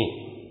المؤمنین،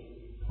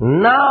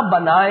 نہ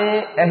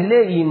بنائیں اہل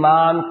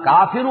ایمان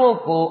کافروں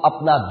کو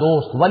اپنا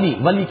دوست،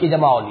 ولی کی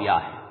جمع اولیاء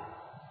ہے،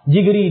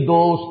 جگری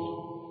دوست،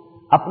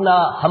 اپنا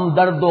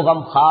ہمدرد و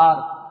غمخوار،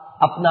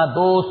 اپنا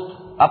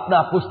دوست،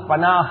 اپنا پشت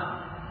پناہ،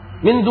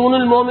 من دون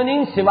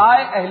المومنین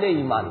سوائے اہل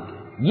ایمان کے۔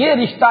 یہ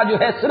رشتہ جو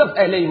ہے صرف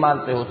اہل ایمان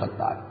سے ہو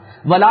سکتا ہے،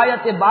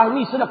 ولایت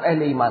باہمی صرف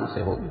اہل ایمان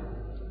سے ہوگی۔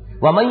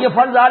 ومن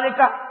یفعل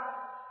ذلک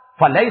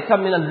فلیس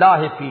من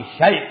اللہ فی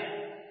شیء،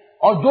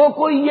 اور جو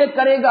کوئی یہ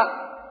کرے گا،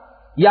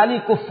 یعنی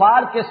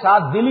کفار کے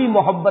ساتھ دلی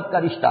محبت کا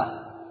رشتہ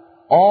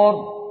اور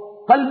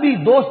قلبی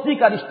دوستی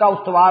کا رشتہ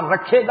استوار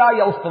رکھے گا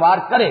یا استوار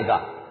کرے گا،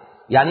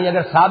 یعنی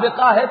اگر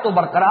سابقہ ہے تو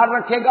برقرار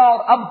رکھے گا اور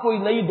اب کوئی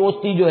نئی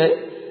دوستی جو ہے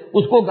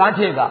اس کو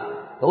گانٹھے گا،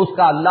 تو اس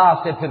کا اللہ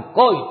سے پھر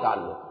کوئی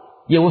تعلق۔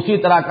 یہ اسی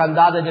طرح کا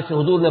انداز ہے جیسے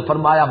حضور نے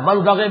فرمایا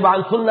من رغب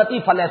عن سنتی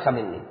فلیس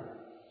منی،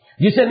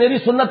 جسے میری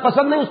سنت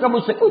پسند نہیں اس کا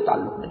مجھ سے کوئی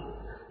تعلق نہیں۔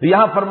 تو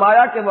یہاں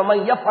فرمایا کہ ومن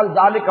یفعل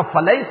ذلک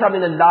فلیس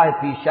من اللہ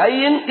فی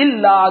شیء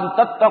الا ان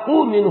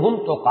تتقوا منہم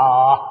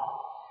تقاۃ،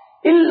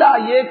 الا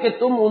یہ کہ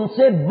تم ان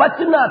سے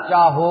بچنا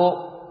چاہو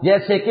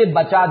جیسے کہ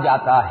بچا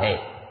جاتا ہے۔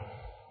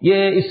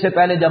 یہ اس سے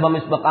پہلے جب ہم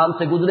اس مقام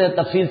سے گزرے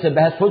تفصیل سے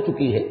بحث ہو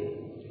چکی ہے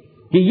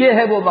کہ یہ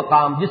ہے وہ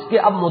مقام جس کے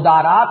اب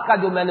مدارات کا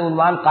جو میں نے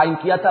عنوان قائم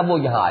کیا تھا وہ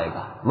یہاں آئے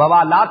گا۔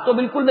 موالات تو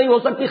بالکل نہیں ہو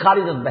سکتی،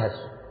 خارج از بحث۔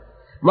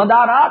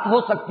 مدارات ہو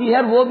سکتی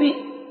ہے، وہ بھی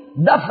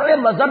دفع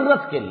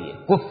مضرت کے لیے،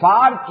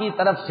 کفار کی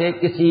طرف سے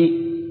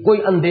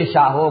کوئی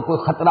اندیشہ ہو، کوئی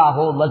خطرہ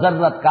ہو،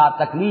 مضرت کا،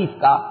 تکلیف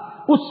کا،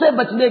 اس سے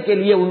بچنے کے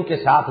لیے ان کے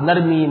ساتھ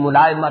نرمی،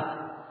 ملائمت،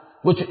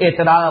 کچھ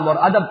احترام اور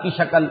ادب کی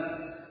شکل،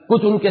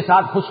 کچھ ان کے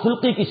ساتھ خوش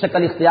خلقی کی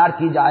شکل اختیار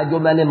کی جائے، جو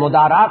میں نے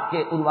مدارات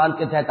کے عنوان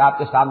کے تحت آپ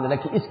کے سامنے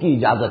رکھی، اس کی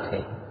اجازت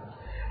ہے۔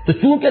 تو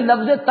چونکہ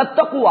لفظ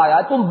تتقوا آیا،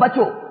 تم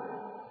بچو،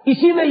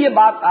 اسی میں یہ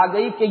بات آ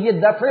گئی کہ یہ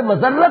دفع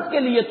مضرت کے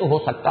لیے تو ہو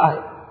سکتا ہے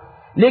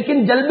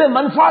لیکن جلب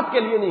منفعت کے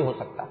لیے نہیں ہو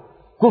سکتا۔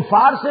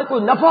 کفار سے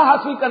کوئی نفع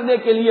حاصل کرنے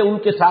کے لیے ان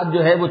کے ساتھ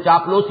جو ہے وہ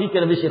چاپلوسی کے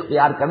روش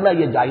اختیار کرنا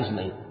یہ جائز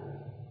نہیں۔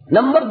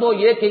 نمبر 2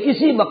 یہ کہ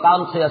اسی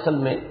مقام سے اصل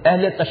میں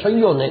اہل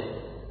تشیع نے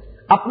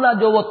اپنا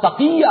جو وہ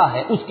تقیہ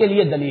ہے اس کے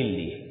لیے دلیل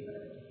لی ہے۔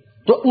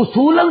 تو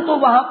اصولاً تو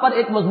وہاں پر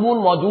ایک مضمون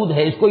موجود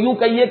ہے، اس کو یوں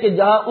کہیے کہ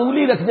جہاں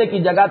انگلی رکھنے کی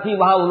جگہ تھی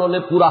وہاں انہوں نے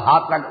پورا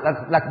ہاتھ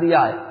رکھ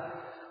دیا ہے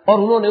اور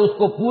انہوں نے اس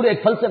کو پورے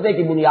ایک فلسفے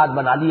کی بنیاد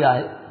بنا لیا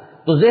ہے۔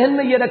 تو ذہن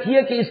میں یہ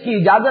رکھیے کہ اس کی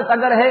اجازت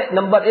اگر ہے،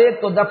 نمبر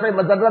 1 تو دفع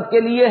مضرت کے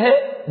لیے ہے،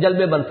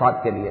 جلب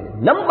منفعت کے لیے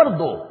نہیں۔ نمبر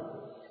 2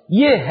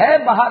 یہ ہے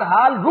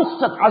بہرحال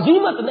رخصت،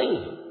 عزیمت نہیں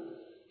ہے،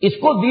 اس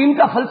کو دین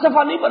کا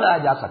فلسفہ نہیں بنایا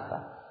جا سکتا،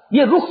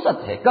 یہ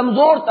رخصت ہے،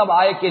 کمزور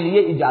طبقے کے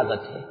لیے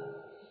اجازت ہے۔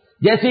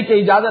 جیسی کہ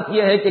اجازت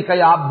یہ ہے کہ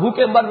کہیں آپ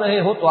بھوکے مر رہے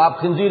ہو تو آپ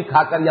خنزیر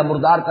کھا کر یا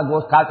مردار کا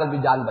گوشت کھا کر بھی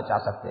جان بچا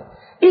سکتے ہیں۔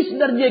 اس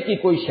درجے کی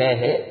کوئی شے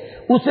ہے،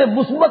 اسے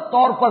مثبت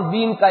طور پر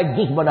دین کا ایک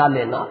جز بنا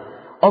لینا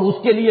اور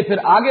اس کے لیے پھر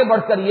آگے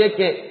بڑھ کر یہ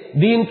کہ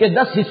دین کے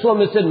 10 حصوں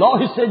میں سے 9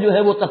 حصے جو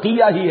ہے وہ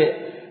تقیہ ہی ہے،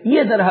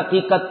 یہ در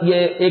حقیقت یہ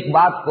ایک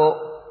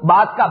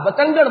بات کا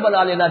بتنگڑ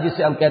بنا لینا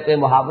جسے ہم کہتے ہیں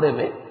محاورے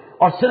میں،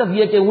 اور صرف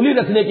یہ کہ انگلی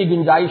رکھنے کی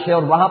گنجائش ہے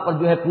اور وہاں پر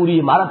جو ہے پوری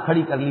عمارت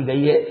کھڑی کر لی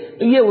گئی ہے،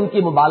 تو یہ ان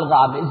کی مبالغہ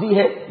آمیزی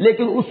ہے۔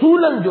 لیکن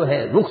اصولاً جو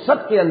ہے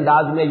رخصت کے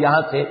انداز میں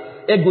یہاں سے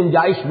ایک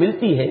گنجائش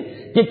ملتی ہے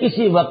کہ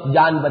کسی وقت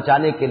جان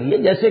بچانے کے لیے،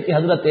 جیسے کہ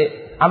حضرت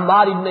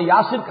عمار ابن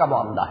یاسر کا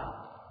معاملہ ہے۔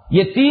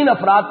 یہ 3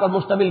 افراد پر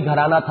مشتمل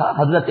گھرانہ تھا،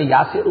 حضرت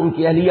یاسر، ان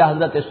کی اہلیہ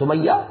حضرت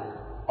سمیہ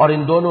اور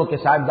ان دونوں کے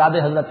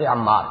صاحبزادے حضرت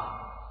عمار۔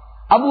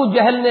 ابو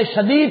جہل نے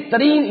شدید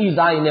ترین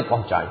ایذاء انہیں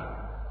پہنچائی۔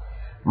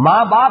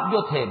 ماں باپ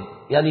جو تھے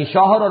یعنی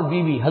شوہر اور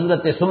بیوی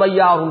حضرت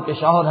سمیہ اور ان کے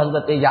شوہر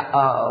حضرت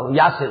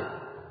یاسر،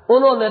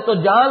 انہوں نے تو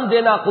جان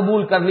دینا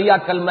قبول کر لیا،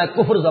 کلمہ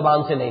کفر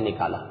زبان سے نہیں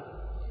نکالا،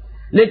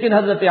 لیکن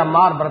حضرت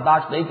عمار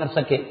برداشت نہیں کر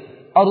سکے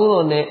اور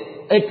انہوں نے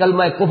ایک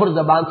کلمہ کفر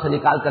زبان سے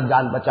نکال کر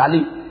جان بچا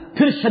لی۔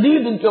 پھر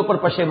شدید ان کے اوپر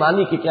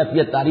پشیمانی کی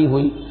کیفیت طاری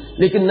ہوئی،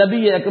 لیکن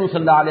نبی اکرم صلی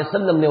اللہ علیہ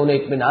وسلم نے انہیں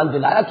اطمینان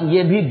دلایا کہ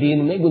یہ بھی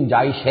دین میں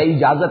گنجائش ہے،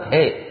 اجازت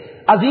ہے۔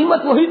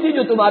 عزیمت وہی تھی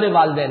جو تمہارے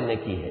والدین نے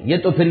کی ہے، یہ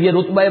تو پھر یہ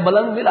رتبہ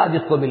بلند ملا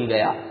جس کو مل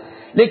گیا،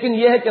 لیکن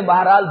یہ ہے کہ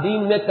بہرحال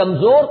دین میں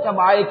کمزور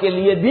طبقے کے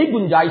لیے بھی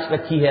گنجائش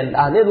رکھی ہے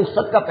اللہ نے،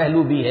 رخصت کا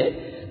پہلو بھی ہے،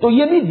 تو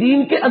یہ بھی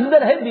دین کے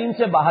اندر ہے، دین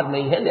سے باہر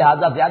نہیں ہے،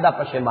 لہذا زیادہ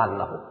پشیمان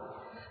نہ ہو۔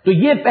 تو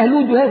یہ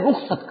پہلو جو ہے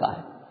رخصت کا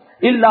ہے۔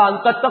 الا ان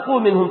تتقوا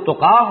منهم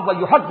تقاه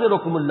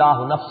ويحذركم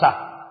الله نفسه،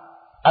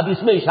 اب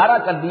اس میں اشارہ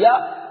کر دیا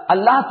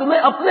اللہ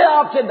تمہیں اپنے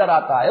آپ سے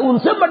ڈراتا ہے، ان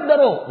سے مت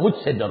ڈرو، مجھ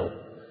سے ڈرو،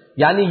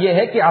 یعنی یہ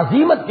ہے کہ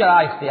عزیمت کا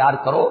اختیار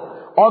کرو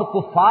اور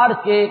کفار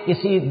کے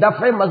کسی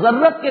دفع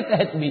مضرت کے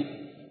تحت بھی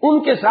ان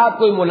کے ساتھ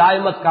کوئی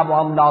ملائمت کا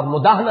معاملہ اور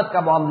مداہنت کا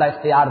معاملہ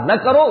اختیار نہ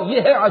کرو،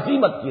 یہ ہے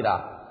عزیمت کی راہ۔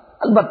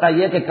 البتہ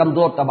یہ کہ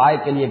کمزور طبقے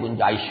کے لیے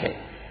گنجائش ہے۔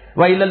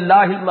 وَإِلَى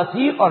اللَّهِ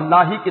الْمَصِيرُ، اور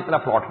اللہ کی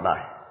طرف لوٹنا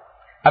ہے۔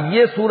 اب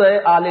یہ سورہ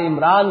آل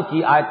عمران کی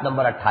آیت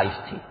نمبر 28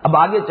 تھی۔ اب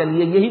آگے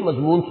چلیے، یہی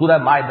مضمون سورہ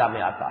مائدہ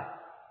میں آتا ہے۔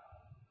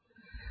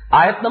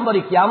 آیت نمبر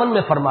 51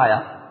 میں فرمایا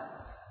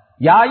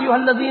یا ایھا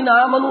الذین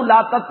آمنوا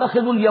لا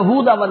تتخذوا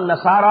اليہود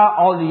والنصارى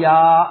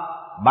اولیاء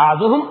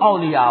بعضهم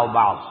اولیاء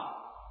بعض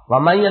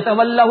ومن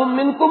يتولهم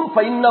منکم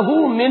فإنه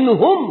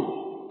منهم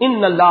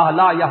ان اللہ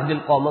لا يهدي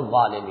القوم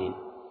الظالمین۔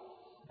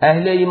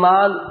 اہل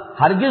ایمان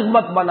ہرگز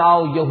مت بناؤ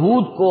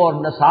یہود کو اور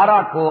نصارہ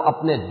کو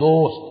اپنے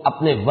دوست،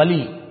 اپنے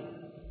ولی۔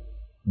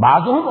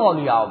 بعضهم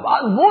اولیاء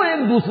بعض، وہ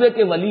ایک دوسرے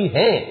کے ولی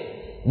ہیں،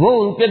 وہ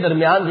ان کے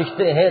درمیان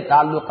رشتے ہیں،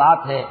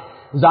 تعلقات ہیں،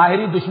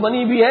 ظاہری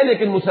دشمنی بھی ہے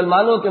لیکن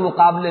مسلمانوں کے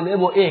مقابلے میں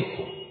وہ ایک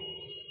ہے۔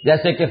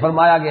 جیسے کہ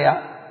فرمایا گیا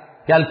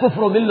کہ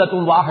الکفر ملت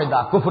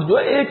واحدہ، کفر جو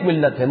ایک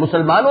ملت ہے،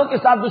 مسلمانوں کے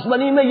ساتھ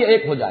دشمنی میں یہ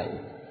ایک ہو جائے گی،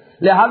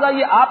 لہذا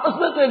یہ آپس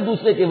میں تو ایک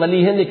دوسرے کے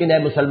ولی ہیں لیکن اے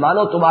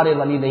مسلمانوں تمہارے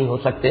ولی نہیں ہو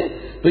سکتے۔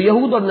 تو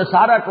یہود اور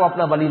نصارہ کو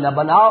اپنا ولی نہ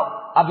بناؤ۔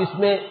 اب اس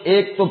میں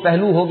ایک تو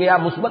پہلو ہو گیا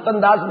مثبت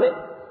انداز میں،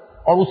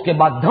 اور اس کے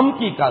بعد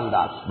دھمکی کا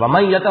انداز،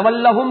 وَمَن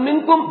يَتَوَلَّهُم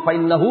مِّنكُمْ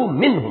فَإِنَّهُ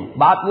مِنْهُمْ،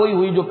 بات وہی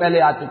ہوئی جو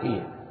پہلے آ چکی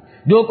ہے،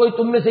 جو کوئی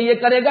تم میں سے یہ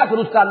کرے گا پھر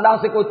اس کا اللہ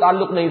سے کوئی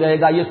تعلق نہیں رہے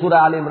گا۔ یہ سورہ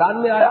آل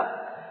عمران میں آیا۔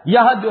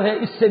 یہاں جو ہے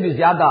اس سے بھی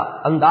زیادہ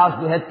انداز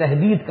جو ہے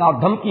تہدید کا اور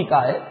دھمکی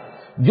کا ہے،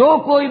 جو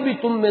کوئی بھی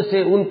تم میں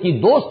سے ان کی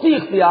دوستی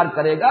اختیار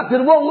کرے گا پھر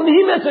وہ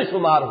انہی میں سے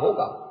شمار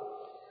ہوگا۔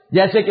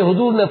 جیسے کہ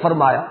حضور نے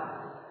فرمایا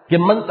کہ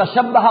من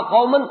تشبہ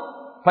قوما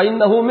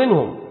فإنہ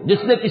منہم،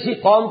 جس نے کسی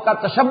قوم کا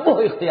تشبہ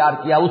اختیار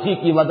کیا، اسی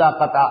کی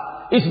وضاحت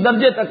اس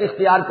درجے تک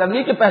اختیار کر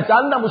لی کہ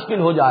پہچاننا مشکل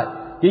ہو جائے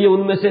کہ یہ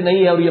ان میں سے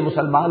نہیں ہے اور یہ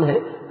مسلمان ہے،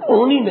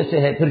 انہی میں سے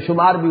ہے، پھر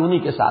شمار بھی انہی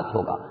کے ساتھ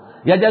ہوگا۔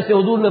 یا جیسے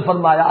حضور نے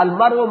فرمایا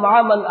المرء مع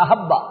من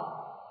احب،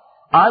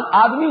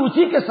 آدمی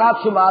اسی کے ساتھ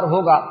شمار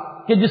ہوگا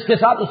کہ جس کے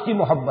ساتھ اس کی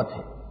محبت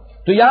ہے۔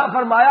 تو یہاں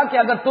فرمایا کہ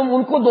اگر تم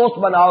ان کو دوست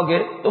بناؤ گے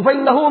تو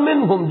فَإِنَّهُ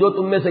مِنْهُمْ، جو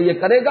تم میں سے یہ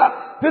کرے گا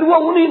پھر وہ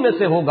انہی میں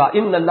سے ہوگا.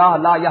 إِنَّ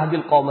اللَّهَ لَا يَهْدِي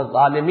الْقَوْمَ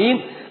الظَّالِمِينَ،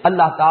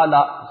 اللہ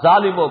تعالیٰ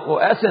ظالموں کو،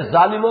 ایسے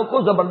ظالموں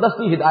کو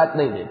زبردستی ہدایت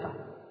نہیں دیتا.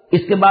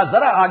 اس کے بعد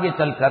ذرا آگے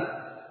چل کر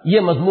یہ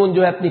مضمون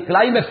جو ہے اپنی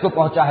کلائمیکس کو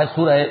پہنچا ہے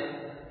سورہ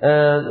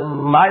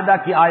مائدہ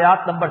کی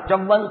آیات نمبر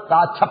 54 تا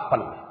 56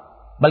 میں،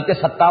 بلکہ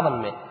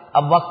 57 میں.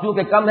 اب وقت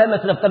کیونکہ کم ہے میں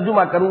صرف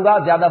ترجمہ کروں گا،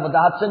 زیادہ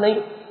وضاحت سے نہیں.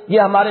 یہ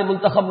ہمارے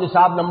منتخب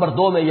نصاب نمبر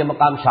 2 میں یہ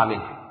مقام شامل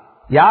ہے.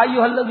 یا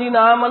ایھا الذین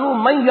آمنوا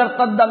من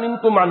یرتد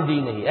منکم عن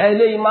دینہ،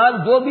 اہل ایمان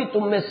جو بھی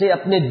تم میں سے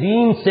اپنے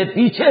دین سے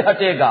پیچھے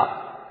ہٹے گا،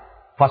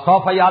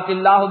 فسوف یأتی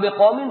اللہ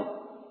بقوم،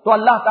 تو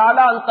اللہ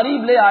تعالیٰ ان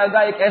قریب لے آئے گا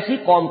ایک ایسی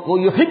قوم کو،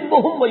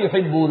 یحبہم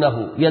ویحبونہ.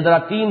 یہ ذرا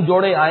 3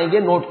 جوڑے آئیں گے،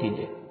 نوٹ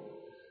کیجئے.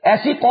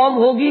 ایسی قوم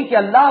ہوگی کہ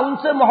اللہ ان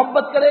سے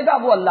محبت کرے گا،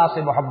 وہ اللہ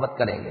سے محبت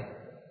کریں گے.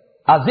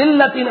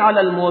 اذلۃ علی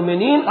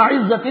المؤمنین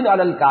اعزۃ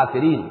علی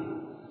الکافرین،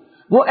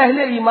 وہ اہل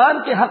ایمان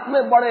کے حق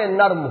میں بڑے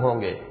نرم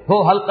ہوں گے،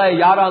 ہو حلقہ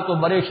یاراں تو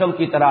بریشم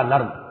کی طرح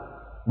نرم.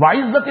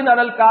 وعزت علی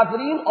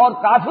الکافرین، اور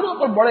کافروں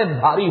پر بڑے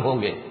بھاری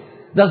ہوں گے.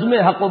 رزم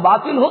حق و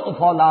باطل ہو تو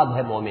فولاد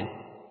ہے مومن.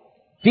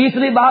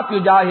 تیسری بات،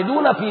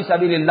 یجاہدون فی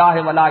سبیل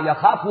اللہ ولا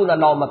یخافون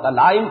لومۃ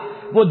لائم،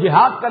 وہ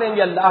جہاد کریں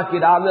گے اللہ کی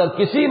راہ میں اور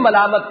کسی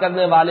ملامت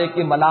کرنے والے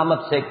کی ملامت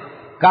سے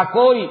کا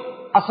کوئی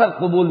اثر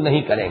قبول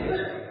نہیں کریں گے.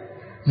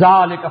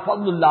 ذالک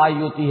فضل اللہ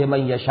یؤتیہ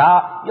من یشاء،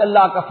 یہ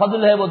اللہ کا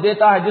فضل ہے، وہ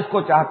دیتا ہے جس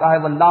کو چاہتا ہے.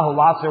 واللہ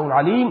واسع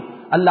علیم،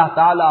 اللہ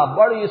تعالیٰ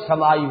بڑی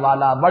سمائی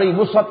والا، بڑی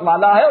وسعت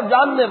والا ہے اور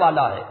جاننے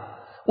والا ہے.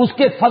 اس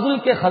کے فضل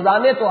کے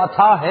خزانے تو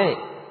عطا ہیں،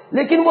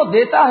 لیکن وہ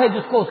دیتا ہے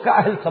جس کو اس کا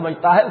اہل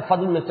سمجھتا ہے،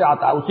 فضل میں سے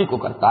آتا ہے اسی کو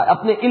کرتا ہے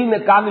اپنے علم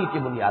کامل کی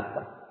بنیاد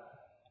پر.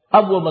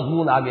 اب وہ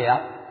مضمون آ گیا،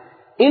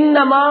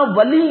 انما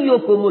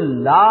ولیکم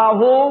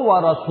اللہ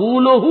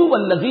ورسولہ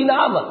والذین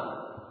آمنوا.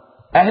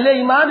 اہل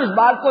ایمان اس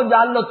بات کو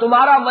جان لو،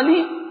 تمہارا ولی،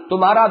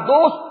 تمہارا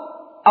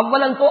دوست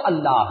اولاً تو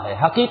اللہ ہے،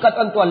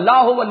 حقیقتاً تو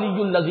اللہ ولی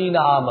الذین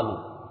آمنوا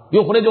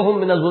یخرجہم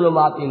من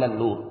الظلمات الی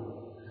النور.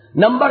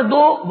 نمبر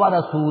 2،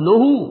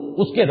 ورسولہ،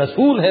 اس کے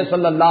رسول ہیں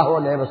صلی اللہ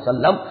علیہ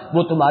وسلم،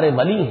 وہ تمہارے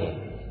ولی ہیں،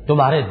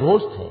 تمہارے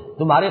دوست ہیں،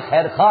 تمہارے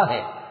خیر خواہ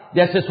ہیں.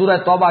 جیسے سورہ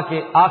توبہ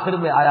کے آخر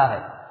میں آیا ہے،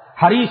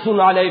 حریص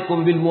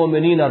علیکم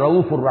بالمؤمنین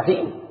رؤوف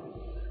الرحیم.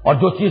 اور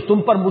جو چیز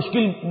تم پر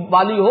مشکل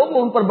والی ہو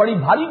وہ ان پر بڑی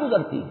بھاری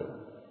گزرتی ہے،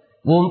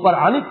 وہ ان پر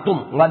عنتم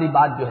والی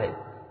بات جو ہے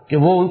کہ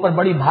وہ ان پر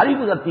بڑی بھاری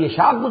گزرتی ہے،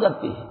 شاق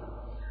گزرتی ہے.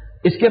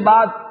 اس کے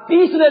بعد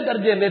تیسرے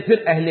درجے میں پھر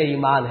اہل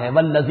ایمان ہے،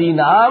 والذین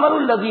آمنوا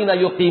الذین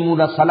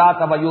یقیمون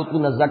الصلاۃ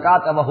ویؤتون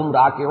الزکاۃ وہم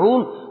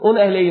راکعون. ان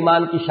اہل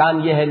ایمان کی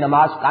شان یہ ہے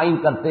نماز قائم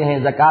کرتے ہیں،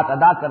 زکوٰۃ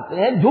ادا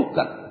کرتے ہیں جھک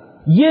کر.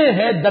 یہ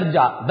ہے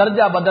درجہ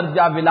درجہ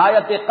بدرجہ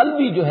ولایت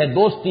قلبی جو ہے،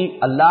 دوستی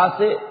اللہ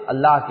سے،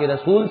 اللہ کے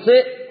رسول سے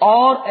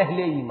اور اہل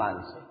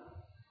ایمان سے.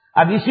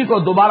 اب اسی کو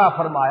دوبارہ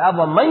فرمایا،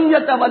 وَمَن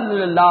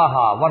يَتَوَلَّ اللَّهَ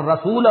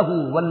وَالرَّسُولَهُ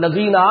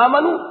وَالَّذِينَ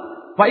آمَنُوا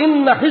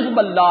فَإِنَّ حِزْبَ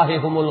اللَّهِ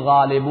هُمُ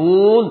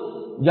الْغَالِبُونَ.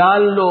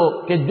 جان لو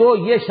کہ جو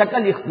یہ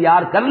شکل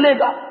اختیار کر لے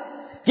گا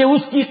کہ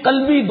اس کی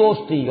قلبی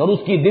دوستی اور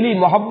اس کی دلی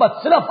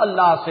محبت صرف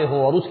اللہ سے ہو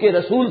اور اس کے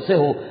رسول سے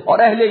ہو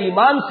اور اہل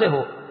ایمان سے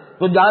ہو،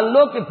 تو جان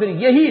لو کہ پھر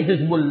یہی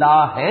حزب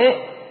اللہ ہے.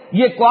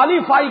 یہ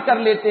کوالیفائی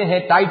کر لیتے ہیں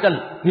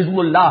ٹائٹل حزب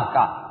اللہ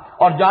کا،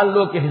 اور جان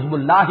لو کہ حزب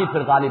اللہ ہی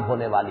پھر غالب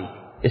ہونے والی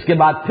ہے. اس کے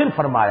بعد پھر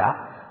فرمایا،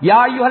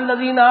 یا ایھا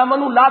الذین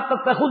آمنوا لا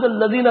تتخذوا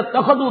الذین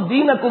اتخذوا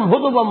دینکم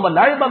ہزوا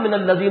ولعبا من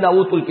الذین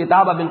اوتوا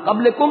الکتاب من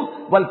قبلکم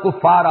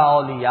والکفار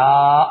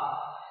اولیاء.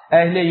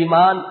 اہل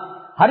ایمان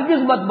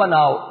ہرگز مت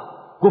بناؤ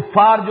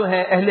کفار جو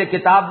ہیں اہل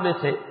کتاب میں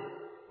سے،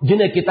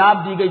 جنہیں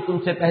کتاب دی گئی تم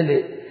سے پہلے،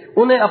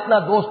 انہیں اپنا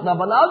دوست نہ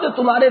بناؤ جو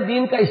تمہارے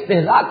دین کا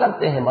استہزاء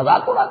کرتے ہیں،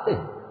 مذاق اڑاتے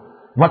ہیں.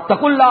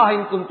 واتقوا اللہ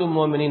ان کنتم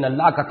مؤمنین،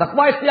 اللہ کا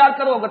تقوی اختیار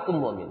کرو اگر تم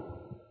مومن.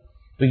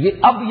 تو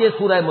اب یہ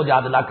سورہ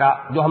مجادلہ کا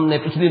جو ہم نے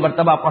پچھلی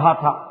مرتبہ پڑھا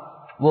تھا،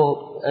 وہ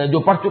جو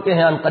پڑھ چکے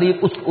ہیں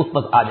عنقریب اس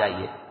پر آ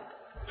جائیے.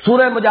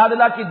 سورہ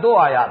مجادلہ کی 2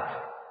 آیات.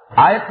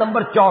 آیت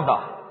نمبر 14،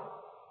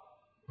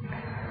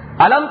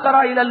 الم تر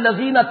الی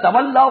الذین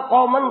تولوا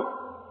قوما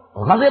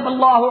غضب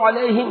اللہ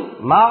علیہم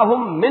ما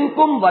هم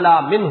منکم ولا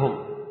منہم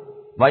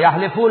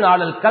ویحلفون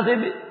علی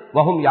الکذب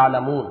وہم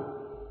یعلمون.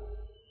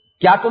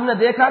 کیا تم نے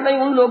دیکھا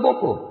نہیں ان لوگوں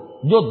کو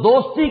جو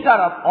دوستی کا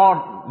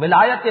اور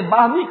ولایت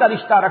باہمی کا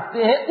رشتہ رکھتے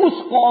ہیں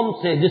اس قوم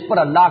سے جس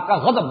پر اللہ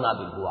کا غضب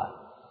نازل ہوا ہے.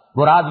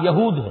 مراد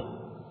یہود ہے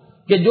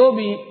کہ جو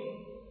بھی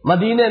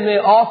مدینے میں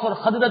اوس اور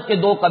خزرج کے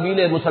 2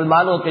 قبیلے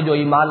مسلمانوں کے جو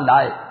ایمان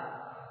لائے،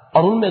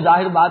 اور ان میں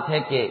ظاہر بات ہے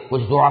کہ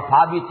کچھ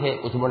ضعفاء بھی تھے،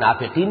 کچھ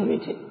منافقین بھی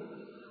تھے.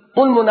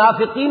 ان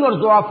منافقین اور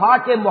ضعفاء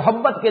کے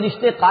محبت کے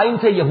رشتے قائم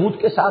تھے یہود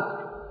کے ساتھ،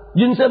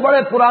 جن سے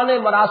بڑے پرانے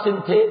مراسم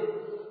تھے،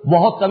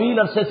 بہت طویل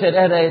عرصے سے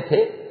رہ رہے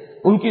تھے،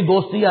 ان کی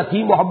دوستیاں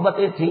تھیں،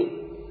 محبتیں تھیں.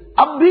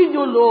 اب بھی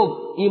جو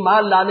لوگ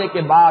ایمان لانے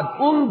کے بعد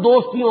ان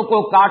دوستیوں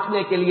کو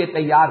کاٹنے کے لیے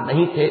تیار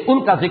نہیں تھے،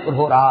 ان کا ذکر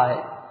ہو رہا ہے.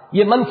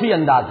 یہ منفی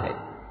انداز ہے.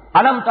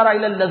 الم تر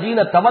الی الذین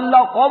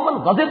تولوا قوما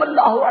غضب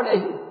اللہ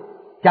علیہم،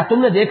 کیا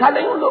تم نے دیکھا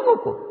نہیں ان لوگوں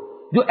کو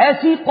جو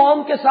ایسی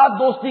قوم کے ساتھ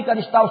دوستی کا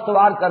رشتہ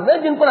استوار کر رہے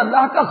ہیں جن پر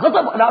اللہ کا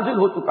غضب نازل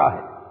ہو چکا ہے.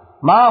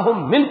 ما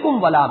هم منکم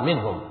ولا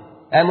منہم.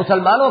 اے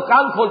مسلمانوں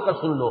کان کھول کر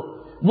سن لو،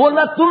 وہ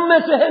نہ تم میں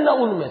سے ہے نہ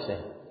ان میں سے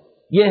ہے۔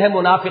 یہ ہے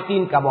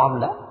منافقین کا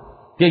معاملہ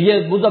کہ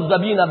یہ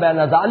مذبذبین بین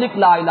ذالک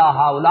لا الہ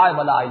الا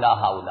ولا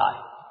الہ الا۔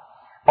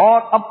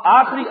 اور اب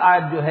آخری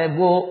آیت جو ہے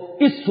وہ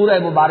اس سورہ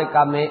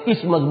مبارکہ میں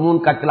اس مضمون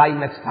کا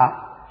کلائمیکس تھا۔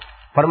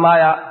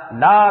 فرمایا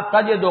لا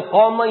تجد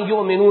قوما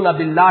یؤمنون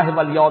باللہ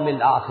والیوم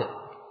الآخر،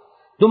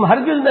 تم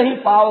ہرگز نہیں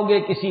پاؤ گے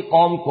کسی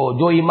قوم کو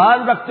جو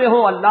ایمان رکھتے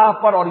ہوں اللہ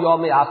پر اور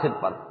یوم آخر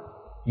پر،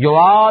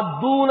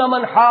 یوادون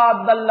من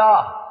حاد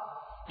اللہ،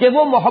 کہ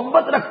وہ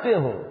محبت رکھتے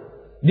ہوں،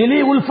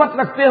 دلی الفت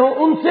رکھتے ہوں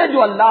ان سے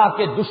جو اللہ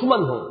کے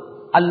دشمن ہوں،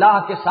 اللہ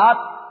کے ساتھ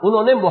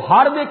انہوں نے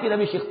محاربے کی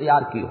روش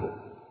اختیار کی ہو،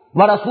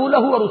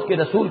 ورسولہ، اور اس کے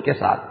رسول کے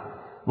ساتھ،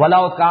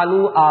 ولو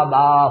کانوا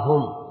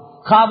آباہم،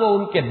 خواہ وہ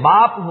ان کے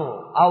باپ ہوں،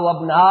 او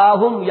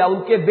ابناہم یا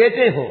ان کے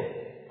بیٹے ہوں،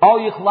 او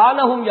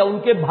اخوانہم یا ان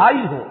کے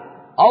بھائی ہوں،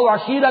 او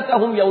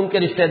عشیرتہم یا ان کے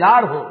رشتہ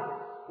دار ہوں،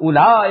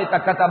 اولئک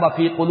کتب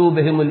فی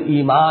قلوبہم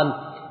الایمان،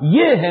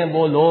 یہ ہیں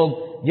وہ لوگ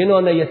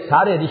جنہوں نے یہ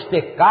سارے رشتے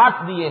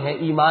کاٹ دیے ہیں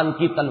ایمان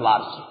کی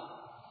تلوار سے،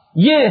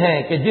 یہ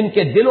ہیں کہ جن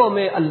کے دلوں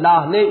میں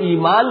اللہ نے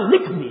ایمان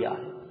لکھ دیا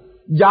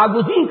ہے،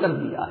 جاگزین کر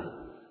دیا ہے،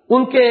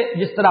 ان کے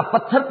جس طرح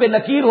پتھر پہ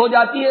لکیر ہو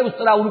جاتی ہے اس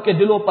طرح ان کے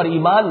دلوں پر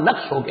ایمان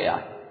نقش ہو گیا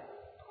ہے۔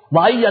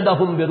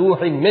 وَأَيَّدَهُم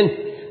بِرُوحٍ مِّنْهُ،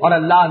 اور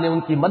اللہ نے ان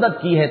کی مدد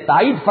کی ہے،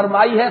 تائید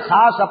فرمائی ہے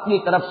خاص اپنی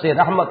طرف سے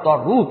رحمت اور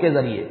روح کے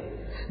ذریعے۔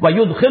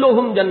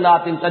 وَيُدْخِلُهُمْ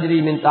جَنَّاتٍ تَجْرِي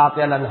مِن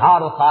تَحْتِهَا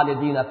الْأَنْهَارُ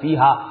خَالِدِينَ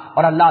فِيهَا،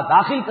 اور اللہ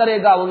داخل کرے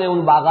گا انہیں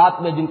ان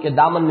باغات میں جن کے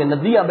دامن میں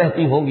ندیاں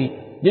بہتی ہوں گی،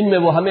 جن میں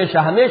وہ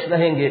ہمیشہ ہمیش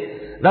رہیں گے۔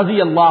 رضی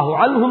اللہ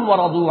عنہم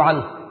ورضوا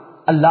عنہ،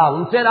 اللہ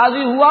ان سے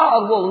راضی ہوا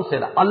اور وہ ان سے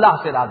اللہ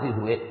سے راضی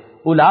ہوئے۔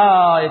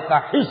 اولئک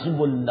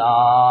حزب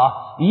اللہ،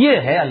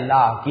 یہ ہے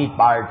اللہ کی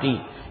پارٹی،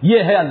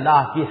 یہ ہے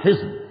اللہ کی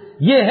حزب،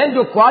 یہ ہیں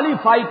جو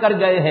کوالیفائی کر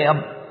گئے ہیں، اب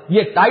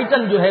یہ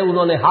ٹائٹل جو ہے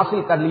انہوں نے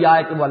حاصل کر لیا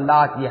ہے کہ وہ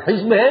اللہ کی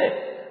حزب ہے۔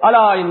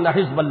 الا ان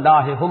حزب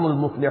اللہ هم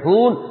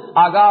المفلحون،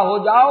 آگاہ ہو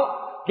جاؤ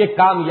کہ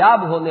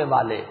کامیاب ہونے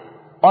والے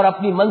اور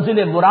اپنی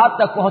منزل مراد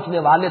تک پہنچنے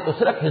والے تو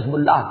صرف حزب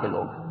اللہ کے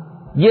لوگ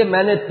ہیں۔ یہ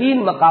میں نے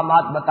 3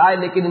 مقامات بتائے،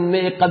 لیکن ان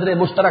میں ایک قدر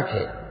مشترک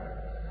ہے،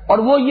 اور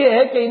وہ یہ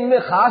ہے کہ ان میں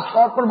خاص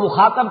طور پر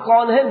مخاطب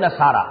کون ہے؟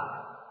 نصارہ،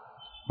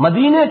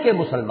 مدینے کے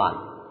مسلمان،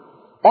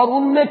 اور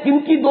ان میں کن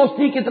کی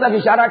دوستی کی طرف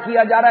اشارہ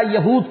کیا جا رہا ہے؟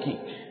 یہود کی،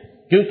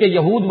 کیونکہ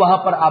یہود وہاں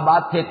پر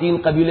آباد تھے، 3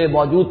 قبیلے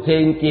موجود تھے،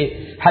 ان کے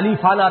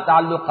حلیفانہ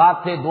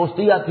تعلقات تھے،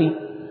 دوستیاں تھیں۔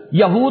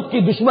 یہود کی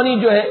دشمنی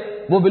جو ہے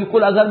وہ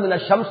بالکل ازہر من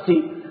الشمس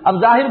تھی۔ اب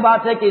ظاہر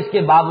بات ہے کہ اس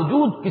کے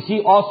باوجود کسی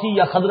اوسی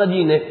یا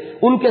خزرجی نے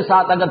ان کے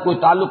ساتھ اگر کوئی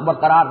تعلق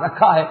برقرار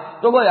رکھا ہے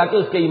تو گویا کہ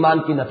اس کے ایمان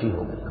کی نفی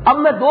ہو گئی۔ اب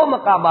میں 2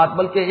 مقامات،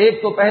 بلکہ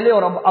ایک تو پہلے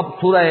اور اب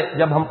سورہ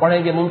جب ہم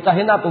پڑھیں گے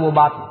ممتحنہ تو وہ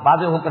بات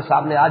واضح ہو کر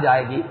سامنے آ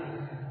جائے گی۔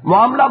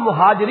 معاملہ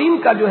مہاجرین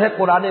کا جو ہے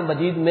قرآن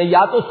مجید میں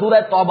یا تو سورہ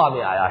توبہ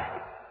میں آیا ہے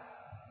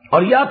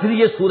اور یا پھر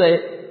یہ سورہ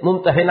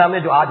ممتحنہ میں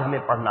جو آج ہمیں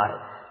پڑھنا ہے۔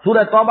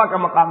 سورہ توبہ کا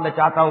مقام میں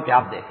چاہتا ہوں کہ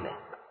آپ دیکھ لیں۔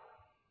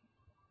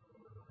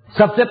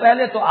 سب سے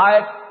پہلے تو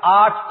آیت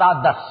 8 تا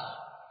 10،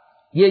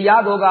 یہ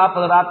یاد ہوگا آپ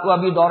حضرات کو،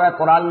 ابھی دورہ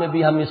قرآن میں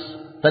بھی ہم اس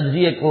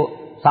تجزیے کو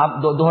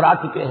دہرا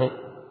چکے ہیں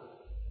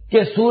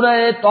کہ سورہ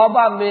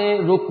توبہ میں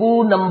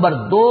رکوع نمبر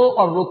 2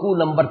 اور رکوع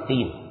نمبر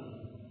 3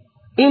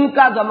 ان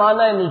کا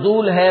زمانہ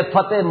نزول ہے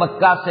فتح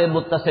مکہ سے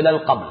متصل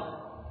قبل،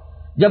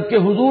 جبکہ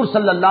حضور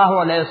صلی اللہ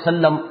علیہ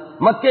وسلم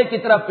مکے کی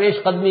طرف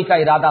پیش قدمی کا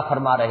ارادہ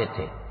فرما رہے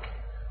تھے،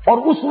 اور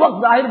اس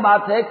وقت ظاہر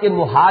بات ہے کہ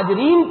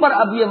مہاجرین پر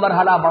اب یہ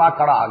مرحلہ بڑا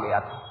کڑا آ گیا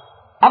تھا۔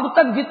 اب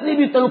تک جتنی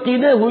بھی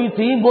تنقیدیں ہوئی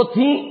تھیں وہ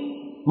تھیں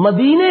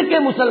مدینے کے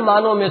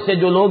مسلمانوں میں سے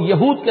جو لوگ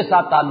یہود کے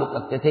ساتھ تعلق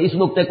رکھتے تھے۔ اس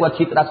نقطے کو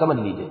اچھی طرح سمجھ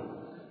لیجئے۔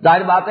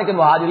 ظاہر بات ہے کہ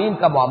مہاجرین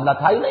کا معاملہ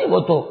تھا ہی نہیں، وہ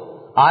تو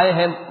آئے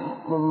ہیں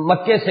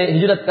مکے سے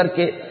ہجرت کر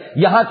کے،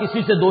 یہاں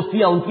کسی سے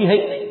دوستیاں ان کی ہیں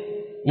ہی نہیں،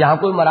 یہاں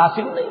کوئی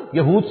مراسم نہیں،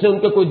 یہود سے ان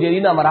کے کوئی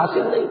دیرینہ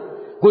مراسم نہیں،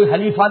 کوئی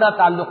حلیفانہ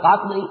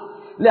تعلقات نہیں۔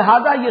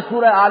 لہذا یہ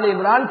سورہ آل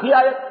عمران کی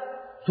آیت،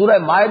 سورہ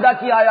مائدہ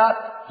کی آیات،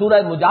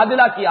 سورہ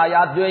مجادلہ کی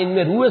آیات جو ہے ان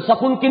میں روح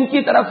سخن کن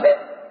کی طرف ہے؟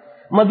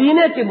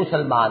 مدینے کے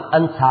مسلمان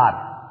انصار،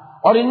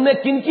 اور ان میں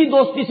کن کی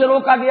دوستی سے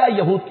روکا گیا؟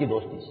 یہود کی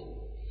دوستی سے۔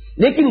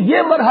 لیکن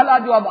یہ مرحلہ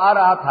جو اب آ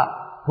رہا تھا،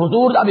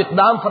 حضور اب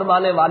اقدام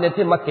فرمانے والے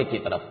تھے مکے کی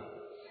طرف۔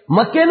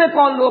 مکے میں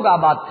کون لوگ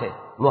آباد تھے؟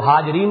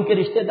 مہاجرین کے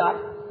رشتہ دار،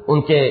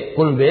 ان کے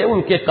کنبے،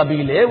 ان کے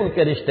قبیلے، ان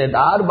کے رشتہ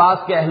دار، بعض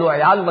کے اہل و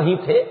عیال وہیں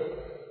تھے،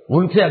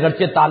 ان سے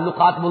اگرچہ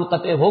تعلقات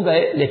منقطع ہو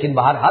گئے لیکن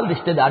بہرحال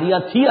رشتہ داریاں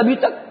تھیں ابھی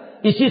تک۔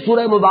 اسی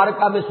سورہ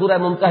مبارکہ میں سورہ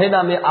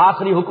ممتحنہ میں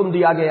آخری حکم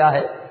دیا گیا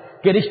ہے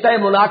کہ رشتہ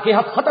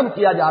مناکحت ختم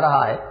کیا جا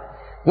رہا ہے،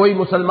 کوئی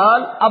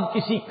مسلمان اب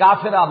کسی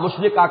کافرہ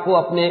مشرکہ کو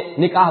اپنے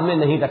نکاح میں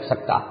نہیں رکھ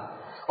سکتا،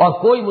 اور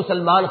کوئی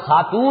مسلمان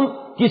خاتون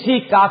کسی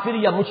کافر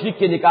یا مشرک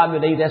کے نکاح میں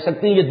نہیں رہ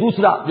سکتی۔ یہ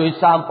دوسرا جو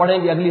حصہ ہم پڑھیں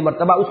گے اگلی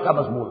مرتبہ اس کا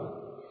مضمون ہے۔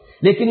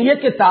 لیکن یہ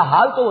کہ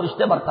تاحال تو وہ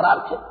رشتے برقرار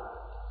تھے،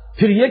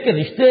 پھر یہ کہ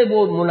رشتے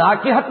وہ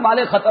مناکحت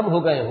والے ختم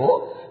ہو گئے ہوں،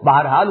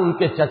 بہرحال ان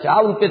کے چچا،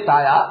 ان کے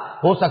تایا،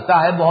 ہو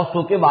سکتا ہے بہت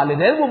سو کے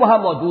والدین وہ وہاں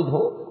موجود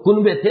ہوں،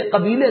 کنبے تھے،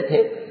 قبیلے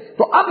تھے۔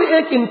 تو اب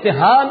ایک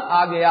امتحان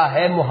آ گیا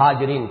ہے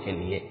مہاجرین کے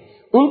لیے۔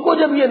 ان کو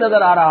جب یہ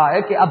نظر آ رہا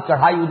ہے کہ اب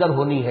چڑھائی ادھر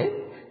ہونی ہے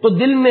تو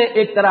دل میں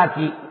ایک طرح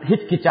کی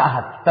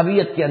ہچکچاہٹ،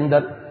 طبیعت کے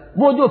اندر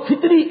وہ جو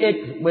فطری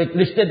ایک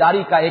رشتہ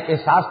داری کا ایک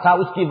احساس تھا،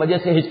 اس کی وجہ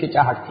سے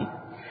ہچکچاہٹ تھی.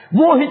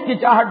 وہ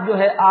ہچکچاہٹ جو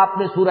ہے آپ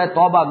نے سورہ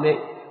توبہ میں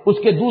اس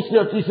کے دوسرے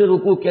اور تیسرے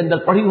رکوع کے اندر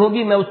پڑھی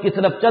ہوگی. میں اس کی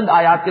طرف چند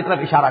آیات کی طرف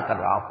اشارہ کر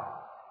رہا ہوں.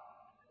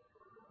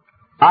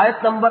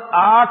 آیت نمبر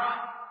 8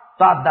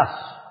 تا 10.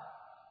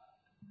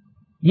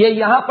 یہ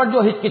یہاں پر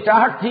جو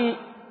ہچکچاہٹ تھی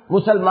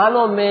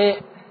مسلمانوں میں،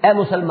 اے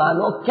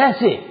مسلمانوں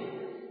کیسے،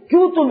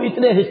 کیوں تم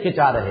اتنے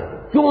ہچکچا رہے ہو،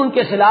 کیوں ان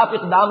کے خلاف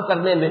اقدام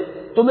کرنے میں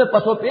تمہیں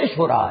پس و پیش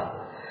ہو رہا ہے؟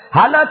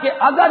 حالانکہ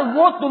اگر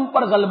وہ تم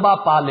پر غلبہ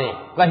پالیں،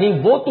 کہیں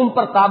وہ تم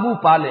پر قابو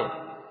پالیں،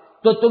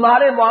 تو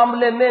تمہارے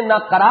معاملے میں نہ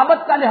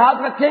قرابت کا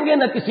لحاظ رکھیں گے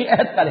نہ کسی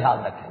عہد کا لحاظ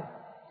رکھیں گے.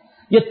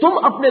 یہ تم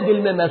اپنے دل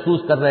میں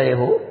محسوس کر رہے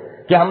ہو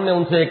کہ ہم نے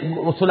ان سے ایک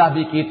صلح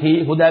بھی کی تھی،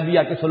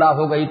 حدیبیہ کی صلح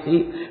ہو گئی تھی،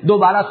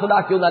 دوبارہ صلح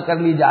کیوں نہ کر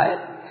لی جائے،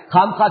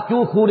 خامخواہ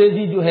کیوں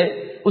خوریزی جو ہے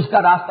اس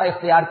کا راستہ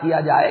اختیار کیا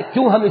جائے،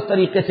 کیوں ہم اس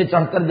طریقے سے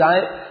چڑھ کر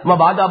جائیں،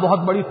 مبادا بہت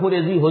بڑی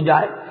خوریزی ہو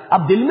جائے.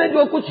 اب دل میں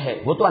جو کچھ ہے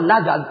وہ تو اللہ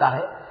جانتا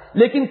ہے،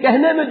 لیکن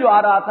کہنے میں جو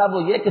آ رہا تھا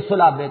وہ یہ کہ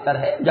صلح بہتر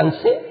ہے جنگ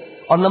سے.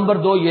 اور نمبر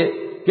 2 یہ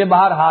کہ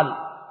بہرحال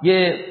یہ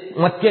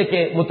مکے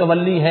کے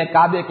متولی ہیں،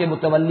 کعبے کے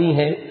متولی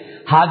ہیں،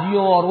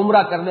 حاجیوں اور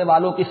عمرہ کرنے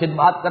والوں کی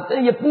خدمات کرتے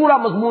ہیں. یہ پورا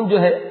مضمون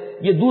جو ہے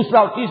یہ دوسرا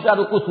اور تیسرا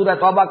رکوع سورہ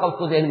توبہ کا اس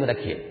کو ذہن میں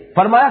رکھیے.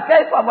 فرمایا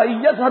کیف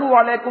وَيَظْهَرُ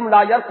عَلَيْكُمْ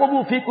لَا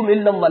يَرْقُبُوا فِيكُمْ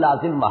إِلًّا وَلَا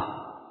ذِمَّةً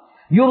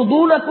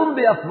يُرْضُونَكُمْ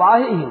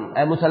بِأَفْوَاهِهِمْ.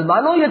 اے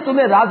مسلمانوں یہ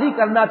تمہیں راضی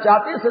کرنا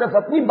چاہتے صرف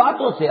اپنی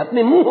باتوں سے،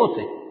 اپنے منہوں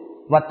سے.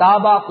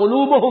 وَتَابَ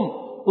قُلُوبُهُمْ،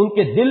 ان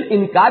کے دل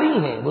انکاری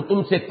ہیں، وہ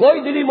تم سے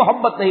کوئی دلی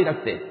محبت نہیں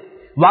رکھتے.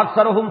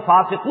 وَأَكْثَرُهُمْ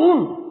فَاسِقُونَ،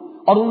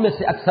 اور ان میں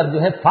سے اکثر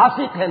جو ہے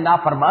فاسق ہے،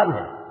 نافرمان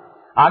ہے.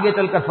 آگے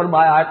چل کر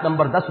فرمایا آیت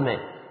نمبر 10 میں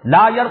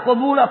لا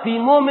يرقبون فی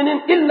مومن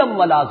الا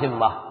ولا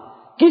ذمہ.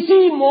 کسی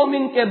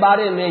مومن کے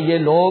بارے میں یہ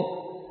لوگ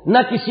نہ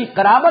کسی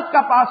قرابت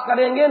کا پاس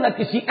کریں گے نہ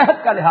کسی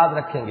عہد کا لحاظ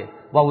رکھیں گے.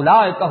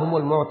 وَأُولَٰئِكَ هُمُ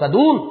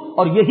الْمُعْتَدُونَ،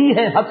 اور یہی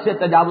ہیں حد سے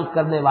تجاوز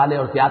کرنے والے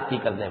اور زیادتی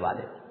کرنے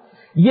والے.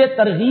 یہ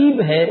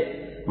ترغیب ہے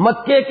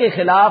مکے کے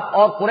خلاف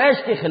اور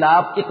قریش کے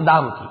خلاف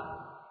اقدام کی.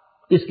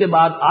 اس کے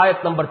بعد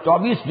آیت نمبر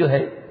 24 جو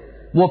ہے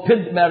وہ پھر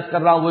میں عرض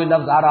کر رہا ہوں وہی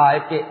لفظ آ رہا ہے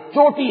کہ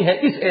چوٹی ہے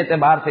اس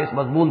اعتبار سے اس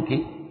مضمون کی.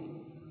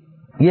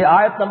 یہ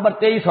آیت نمبر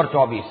 23 اور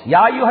 24.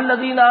 یا ایھا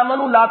الذین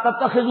آمنوا لا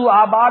تتخذوا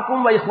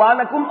آباءکم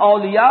واخوانکم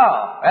اولیاء.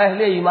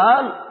 اہل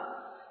ایمان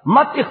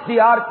مت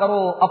اختیار کرو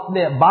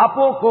اپنے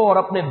باپوں کو اور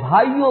اپنے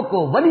بھائیوں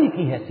کو ولی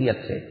کی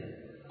حیثیت سے.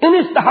 ان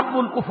استحبوا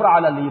الکفر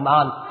علی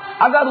الایمان،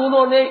 اگر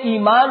انہوں نے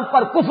ایمان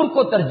پر کفر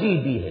کو ترجیح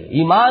دی ہے،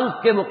 ایمان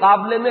کے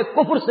مقابلے میں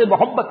کفر سے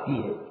محبت کی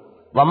ہے.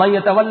 ومن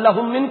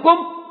یتولہم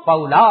منکم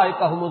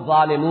فاولئک هم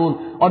الظالمون،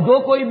 اور جو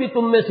کوئی بھی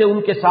تم میں سے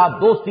ان کے ساتھ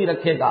دوستی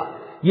رکھے گا،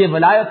 یہ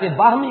ولایت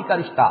باہمی کا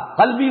رشتہ،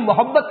 قلبی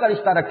محبت کا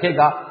رشتہ رکھے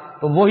گا،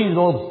 تو وہی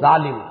لوگ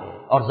ظالم ہیں.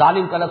 اور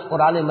ظالم کا لفظ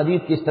قرآن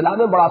مجید کی اصطلاح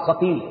میں بڑا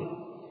ثقیل ہے.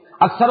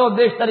 اکثر و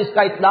بیشتر اس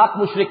کا اطلاق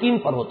مشرکین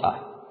پر ہوتا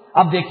ہے.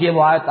 اب دیکھیے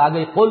وہ آیت آ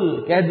گئی، قل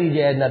کہہ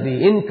دیجئے اے نبی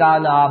ان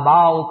کان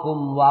آباؤکم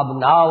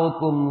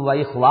وابناؤکم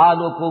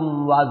واخوانکم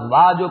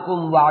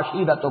وازواجکم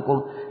وعشیرتکم.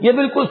 یہ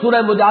بالکل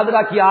سورہ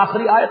مجادلہ کی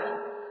آخری آیت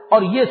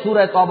اور یہ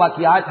سورہ توبہ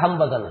کی آیت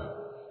ہم وزن ہے.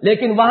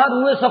 لیکن وہاں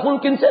روح سخن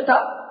کن سے تھا؟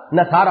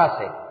 نصارہ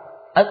سے،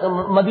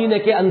 مدینے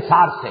کے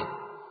انصار سے،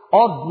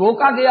 اور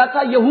روکا گیا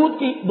تھا یہود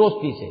کی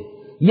دوستی سے.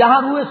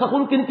 یہاں روح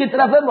سخن کن کی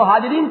طرف ہے؟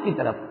 مہاجرین کی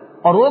طرف،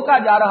 اور روکا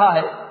جا رہا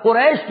ہے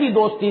قریش کی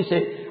دوستی سے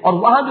اور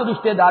وہاں جو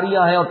رشتہ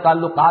داریاں ہیں اور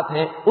تعلقات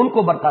ہیں ان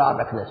کو برقرار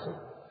رکھنے سے.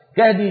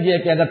 کہہ دیجئے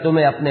کہ اگر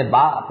تمہیں اپنے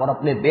باپ اور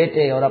اپنے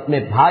بیٹے اور اپنے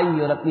بھائی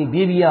اور اپنی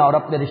بیویاں اور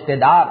اپنے رشتہ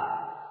دار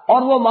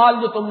اور وہ مال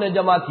جو تم نے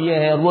جمع کیے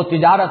ہیں اور وہ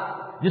تجارت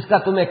جس کا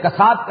تمہیں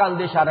کساد کا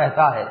اندیشہ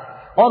رہتا ہے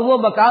اور وہ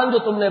مکان جو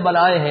تم نے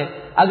بنائے ہیں،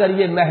 اگر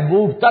یہ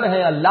محبوب تر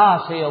ہیں اللہ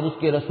سے اور اس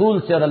کے رسول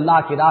سے اور اللہ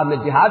کی راہ میں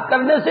جہاد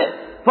کرنے سے،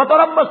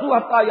 فَتَرَبَّصُوا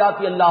حَتَّىٰ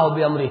يَأْتِيَ اللَّهُ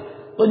بِأَمْرِهِ،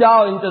 تو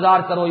جاؤ انتظار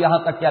کرو یہاں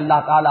تک کہ اللہ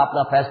تعالیٰ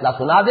اپنا فیصلہ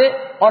سنا دے.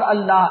 اور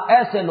اللہ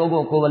ایسے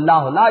لوگوں کو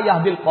واللہ لا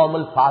یہدی القوم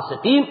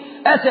الفاسقین،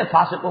 ایسے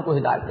فاسقوں کو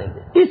ہدایت نہیں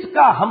دے. اس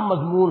کا ہم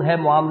مضمون ہے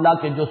معاملہ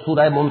کہ جو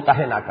سورہ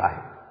ممتحنہ کا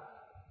ہے،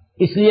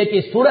 اس لیے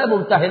کہ سورہ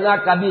ممتحنہ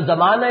کا بھی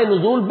زمانہ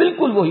نزول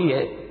بالکل وہی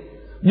ہے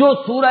جو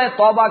سورہ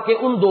توبہ کے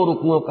ان 2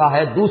 رکوعوں کا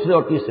ہے، دوسرے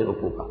اور تیسرے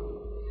رکوع کا.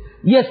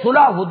 یہ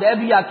صلح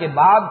حدیبیہ کے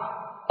بعد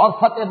اور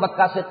فتح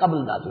مکہ سے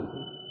قبل نازل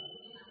ہوئی.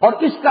 اور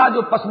اس کا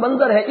جو پس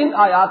منظر ہے ان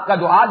آیات کا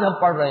جو آج ہم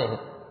پڑھ رہے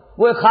ہیں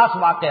وہ ایک خاص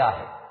واقعہ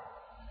ہے.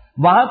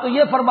 وہاں تو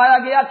یہ فرمایا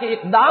گیا کہ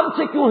اقدام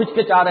سے کیوں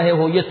ہچکچا رہے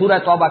ہو، یہ سورہ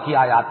توبہ کی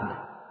آیات میں.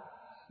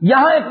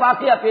 یہاں ایک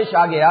واقعہ پیش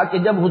آ گیا کہ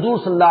جب حضور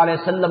صلی اللہ علیہ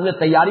وسلم نے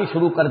تیاری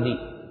شروع کر دی،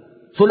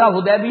 صلح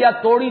حدیبیہ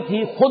توڑی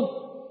تھی خود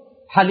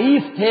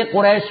حلیف تھے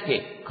قریش کے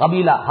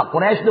قبیلہ،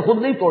 قریش نے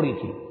خود نہیں توڑی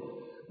تھی،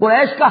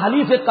 قریش کا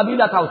حلیف ایک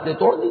قبیلہ تھا اس نے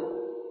توڑ دی.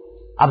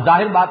 اب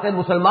ظاہر بات ہے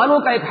مسلمانوں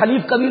کا ایک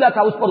حلیف قبیلہ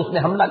تھا، اس پر اس نے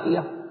حملہ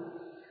کیا.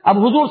 اب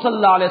حضور صلی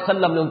اللہ علیہ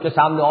وسلم نے ان کے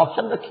سامنے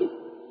آپشن رکھی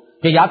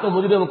کہ یا تو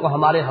مجرم کو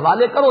ہمارے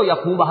حوالے کرو یا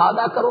خون بہا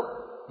ادا کرو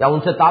یا ان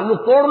سے تعلق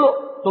توڑ لو،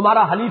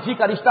 تمہارا حلیفی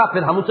کا رشتہ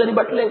پھر ہم اسے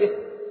نبٹ لیں گے.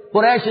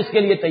 قریش اس کے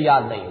لیے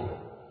تیار نہیں ہوئے،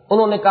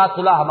 انہوں نے کہا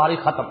صلح ہماری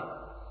ختم.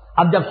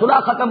 اب جب صلح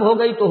ختم ہو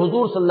گئی تو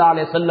حضور صلی اللہ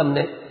علیہ وسلم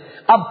نے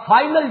اب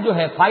فائنل جو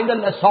ہے،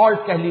 فائنل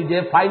اسالٹ کہہ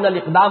لیجئے، فائنل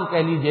اقدام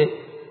کہہ لیجئے،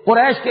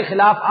 قریش کے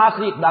خلاف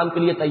آخری اقدام کے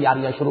لیے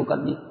تیاریاں شروع کر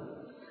دی۔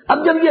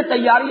 اب جب یہ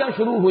تیاریاں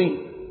شروع ہوئی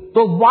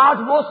تو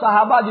بعض وہ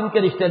صحابہ جن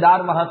کے رشتہ دار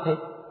وہاں تھے،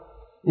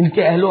 ان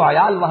کے اہل و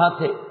عیال وہاں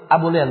تھے،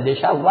 اب انہیں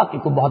اندیشہ ہوا کہ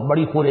کوئی بہت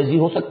بڑی خوریزی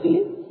ہو سکتی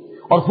ہے،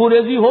 اور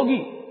خوریزی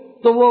ہوگی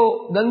تو وہ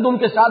گندم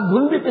کے ساتھ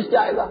گھن بھی پس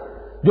جائے گا۔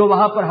 جو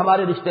وہاں پر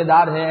ہمارے رشتہ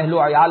دار ہیں، اہل و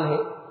عیال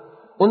ہیں،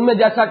 ان میں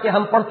جیسا کہ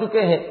ہم پڑھ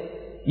چکے ہیں،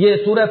 یہ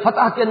سورہ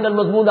فتح کے اندر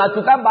مضمون آ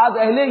چکا، بعض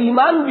اہل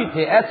ایمان بھی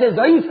تھے، ایسے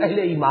ضعیف اہل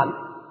ایمان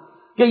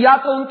کہ یا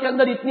تو ان کے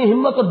اندر اتنی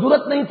ہمت اور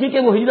جرأت نہیں تھی کہ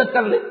وہ ہجرت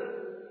کر لیں،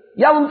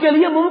 یا ان کے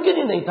لیے ممکن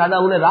ہی نہیں تھا، نہ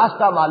انہیں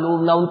راستہ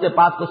معلوم، نہ ان کے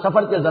پاس کوئی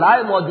سفر کے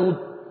ذرائع موجود،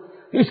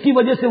 اس کی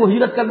وجہ سے وہ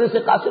ہجرت کرنے سے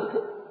قاصر تھے۔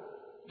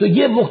 تو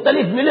یہ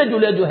مختلف ملے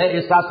جلے جو ہے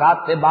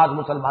احساسات تھے بعض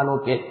مسلمانوں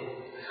کے۔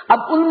 اب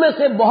ان میں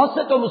سے بہت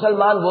سے تو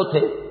مسلمان وہ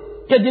تھے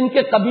کہ جن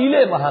کے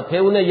قبیلے وہاں تھے،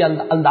 انہیں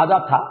یہ اندازہ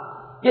تھا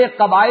کہ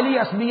قبائلی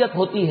عصبیت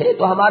ہوتی ہے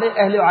تو ہمارے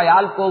اہل و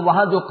عیال کو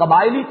وہاں جو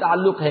قبائلی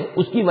تعلق ہے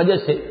اس کی وجہ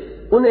سے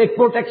انہیں ایک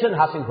پروٹیکشن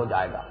حاصل ہو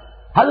جائے گا۔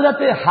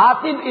 حضرت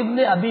حاتب ابن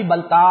ابی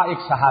بلتع ایک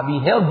صحابی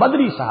ہے اور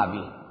بدری صحابی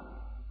ہے۔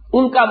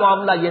 ان کا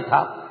معاملہ یہ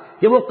تھا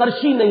کہ وہ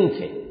قرشی نہیں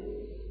تھے،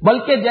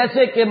 بلکہ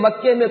جیسے کہ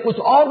مکے میں کچھ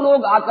اور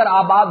لوگ آ کر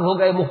آباد ہو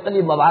گئے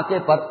مختلف مواقع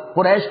پر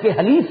قریش کے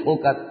حلیف ہو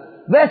کر،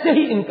 ویسے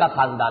ہی ان کا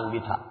خاندان بھی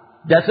تھا۔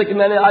 جیسے کہ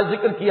میں نے آج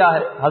ذکر کیا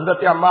ہے،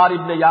 حضرت عمار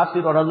ابن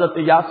یاسر اور حضرت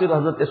یاسر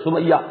حضرت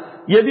سمیہ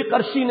یہ بھی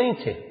قرشی نہیں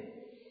تھے،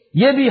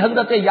 یہ بھی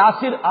حضرت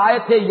یاسر آئے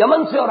تھے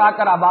یمن سے اور آ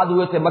کر آباد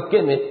ہوئے تھے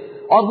مکے میں،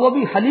 اور وہ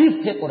بھی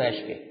حلیف تھے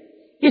قریش کے۔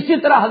 اسی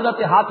طرح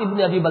حضرت حاتب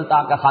ابن ابی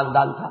بلتع کا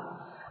خاندان تھا۔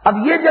 اب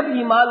یہ جب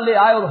ایمان لے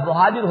آئے اور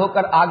مہاجر ہو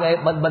کر آ گئے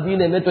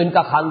مدینے میں تو ان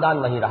کا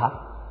خاندان نہیں رہا۔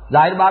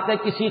 ظاہر بات ہے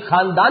کسی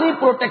خاندانی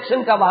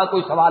پروٹیکشن کا وہاں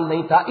کوئی سوال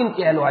نہیں تھا ان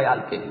کے اہل و عیال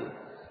کے لیے۔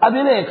 اب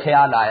انہیں ایک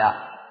خیال آیا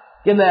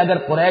کہ میں اگر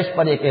قریش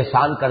پر ایک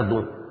احسان کر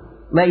دوں،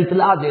 میں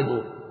اطلاع دے دوں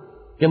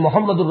کہ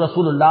محمد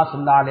الرسول اللہ صلی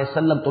اللہ علیہ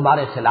وسلم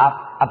تمہارے خلاف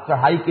اب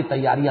چڑھائی کی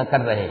تیاریاں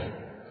کر رہے ہیں،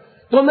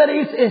 تو میرے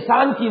اس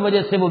احسان کی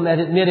وجہ سے وہ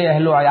میرے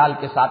اہل و عیال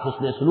کے ساتھ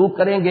حسن سلوک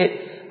کریں گے،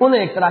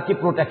 انہیں ایک طرح کی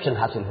پروٹیکشن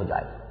حاصل ہو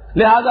جائے۔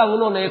 لہذا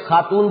انہوں نے ایک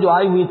خاتون جو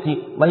آئی ہوئی تھی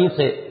وہیں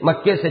سے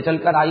مکے سے چل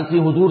کر آئی تھی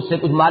حضور سے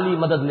کچھ مالی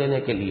مدد لینے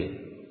کے لیے،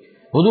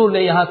 حضور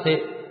نے یہاں سے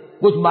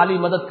کچھ مالی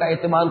مدد کا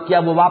اہتمام کیا،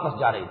 وہ واپس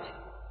جا رہی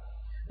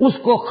تھی، اس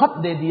کو خط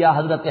دے دیا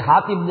حضرت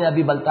حاتب نے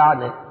ابی بلتع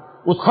نے۔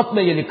 اس خط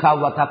میں یہ لکھا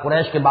ہوا تھا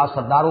قریش کے بعض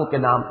سرداروں کے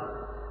نام،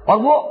 اور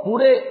وہ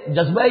پورے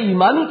جذبہ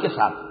ایمانی کے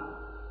ساتھ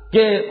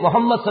کہ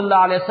محمد صلی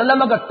اللہ علیہ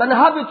وسلم اگر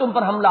تنہا بھی تم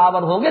پر حملہ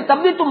آور ہوں گے تب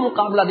بھی تم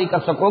مقابلہ نہیں کر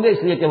سکو گے،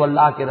 اس لیے کہ وہ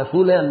اللہ کے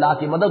رسول ہیں، اللہ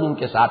کی مدد ان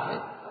کے ساتھ ہے۔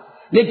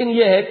 لیکن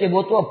یہ ہے کہ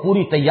وہ تو اب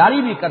پوری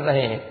تیاری بھی کر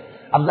رہے ہیں۔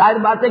 اب ظاہر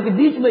بات ہے کہ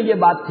بیچ میں یہ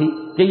بات تھی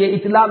کہ یہ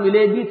اطلاع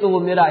ملے گی تو وہ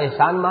میرا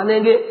احسان مانیں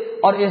گے،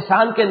 اور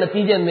احسان کے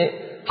نتیجے میں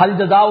حل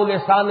جزاء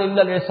الاحسان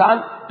الا الاحسان،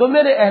 تو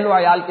میرے اہل و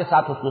عیال کے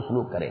ساتھ حسن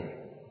سلوک کریں گے۔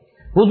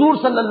 حضور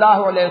صلی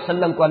اللہ علیہ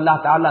وسلم کو اللہ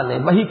تعالیٰ نے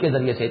وحی کے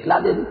ذریعے سے اطلاع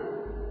دے دی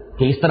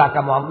کہ اس طرح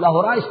کا معاملہ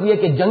ہو رہا ہے، اس لیے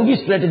کہ جنگی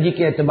اسٹریٹجی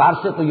کے اعتبار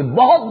سے تو یہ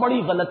بہت بڑی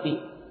غلطی،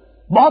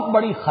 بہت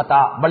بڑی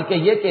خطا،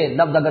 بلکہ یہ کہ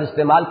لفظ اگر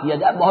استعمال کیا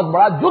جائے بہت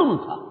بڑا جرم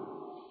تھا،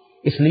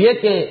 اس لیے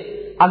کہ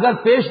اگر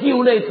پیشگی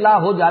انہیں اطلاع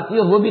ہو جاتی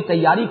اور وہ بھی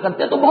تیاری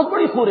کرتے تو بہت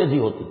بڑی خوریزی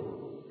ہوتی۔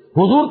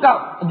 حضور کا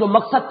جو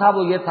مقصد تھا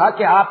وہ یہ تھا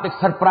کہ آپ ایک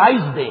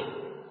سرپرائز دیں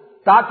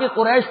تاکہ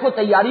قریش کو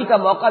تیاری کا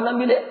موقع نہ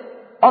ملے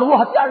اور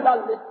وہ ہتھیار ڈال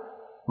دیں،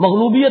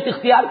 مغلوبیت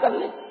اختیار کر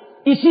لیں۔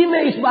 اسی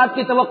میں اس بات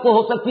کی توقع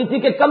ہو سکتی تھی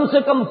کہ کم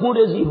سے کم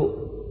خوریزی ہو۔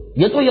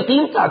 یہ تو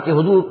یقین تھا کہ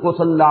حضور کو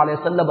صلی اللہ علیہ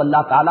وسلم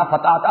اللہ تعالیٰ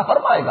فتح عطا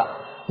فرمائے گا،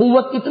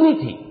 قوت اتنی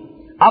تھی۔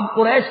 اب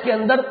قریش کے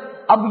اندر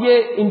اب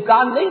یہ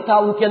امکان نہیں تھا،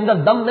 ان کے اندر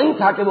دم نہیں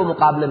تھا کہ وہ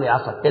مقابلے میں آ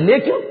سکتے،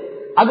 لیکن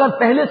اگر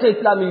پہلے سے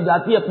اطلاع مل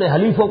جاتی اپنے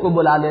حلیفوں کو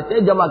بلا لیتے،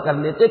 جمع کر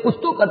لیتے، کچھ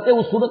تو کرتے،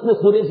 اس صورت میں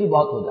خوریزی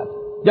بہت ہو جاتی۔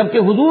 جبکہ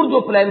حضور جو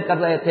پلان کر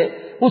رہے تھے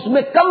اس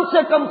میں کم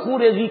سے کم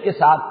خوریزی کے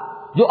ساتھ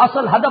جو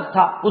اصل ہدف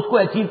تھا اس کو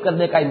اچیو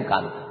کرنے کا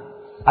امکان تھا۔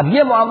 اب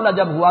یہ معاملہ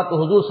جب ہوا تو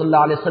حضور صلی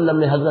اللہ علیہ وسلم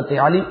نے حضرت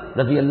علی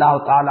رضی اللہ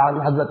تعالیٰ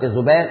عنہ، حضرت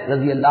زبیر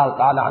رضی اللہ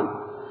تعالیٰ عنہ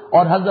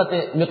اور حضرت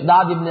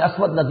مقداد ابن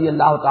اسود رضی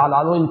اللہ تعالیٰ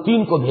عنہ، ان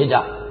تین کو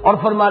بھیجا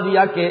اور فرما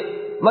دیا کہ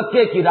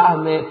مکے کی راہ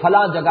میں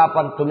فلاں جگہ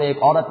پر تمہیں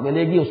ایک عورت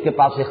ملے گی، اس کے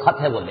پاس ایک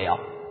خط ہے، وہ لے آؤ۔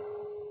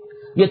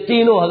 یہ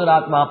تینوں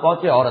حضرات وہاں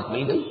پہنچے، عورت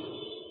مل گئی۔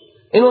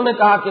 انہوں نے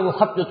کہا کہ وہ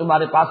خط جو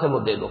تمہارے پاس ہے وہ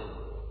دے دو۔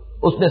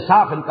 اس نے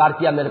صاف انکار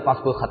کیا، میرے پاس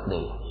کوئی خط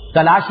نہیں ہے۔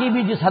 تلاشی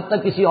بھی جس حد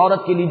تک کسی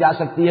عورت کی لی جا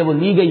سکتی ہے وہ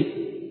لی گئی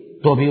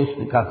تو بھی اس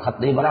کا خط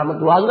نہیں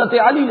برآمد ہوا۔ حضرت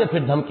علی نے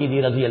پھر دھمکی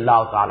دی رضی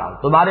اللہ تعالیٰ عنہ،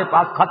 تمہارے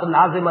پاس خط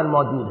لازماً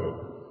موجود ہے،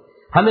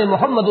 ہمیں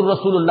محمد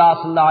الرسول اللہ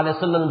صلی اللہ علیہ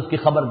وسلم نے اس کی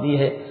خبر دی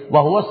ہے،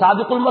 وہ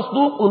صادق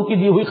المصدوق، ان کی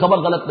دی ہوئی خبر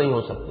غلط نہیں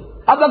ہو سکتی۔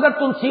 اب اگر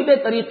تم سیدھے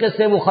طریقے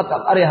سے وہ خط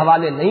ہمارے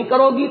حوالے نہیں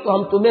کرو گی تو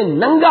ہم تمہیں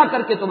ننگا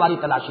کر کے تمہاری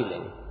تلاشی لیں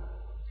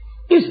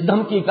گے۔ اس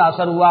دھمکی کا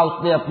اثر ہوا،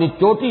 اس نے اپنی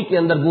چوٹی کے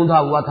اندر گوندا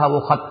ہوا تھا وہ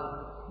خط،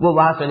 وہ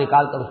وہاں سے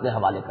نکال کر اس نے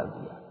حوالے کر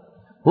دیا۔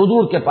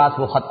 حضور کے پاس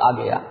وہ خط آ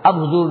گیا۔ اب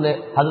حضور نے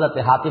حضرت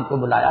حاتب کو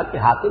بلایا کہ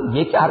حاتب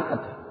یہ کیا حرکت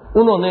ہے؟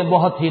 انہوں نے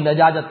بہت ہی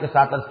لجاجت کے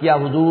ساتھ عرض کیا،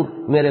 حضور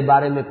میرے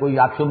بارے میں کوئی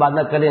آپ شبہ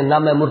نہ کریں، نہ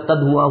میں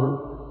مرتد ہوا ہوں،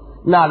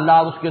 نہ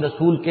اللہ اس کے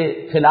رسول کے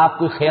خلاف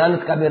کوئی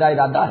خیانت کا میرا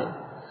ارادہ ہے۔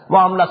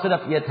 معاملہ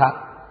صرف یہ تھا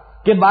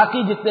کہ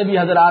باقی جتنے بھی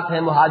حضرات ہیں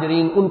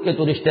مہاجرین ان کے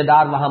تو رشتہ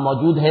دار وہاں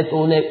موجود ہیں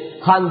تو انہیں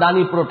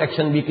خاندانی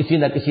پروٹیکشن بھی کسی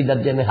نہ کسی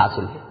درجے میں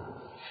حاصل ہے،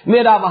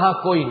 میرا وہاں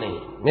کوئی نہیں،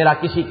 میرا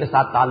کسی کے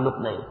ساتھ تعلق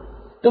نہیں،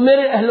 تو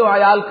میرے اہل و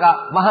عیال کا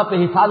وہاں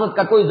پہ حفاظت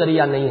کا کوئی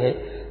ذریعہ نہیں ہے،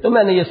 تو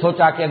میں نے یہ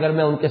سوچا کہ اگر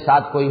میں ان کے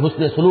ساتھ کوئی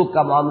حسن سلوک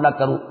کا معاملہ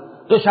کروں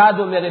تو شاید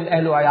وہ میرے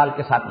اہل و عیال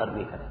کے ساتھ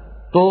نرمی کریں۔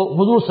 تو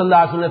حضور صلی اللہ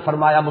علیہ وسلم نے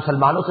فرمایا،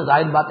 مسلمانوں سے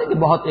ظاہر بات ہے کہ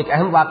بہت ایک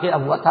اہم واقعہ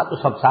ہوا تھا تو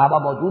سب صحابہ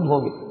موجود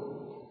ہوں گے،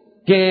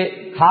 کہ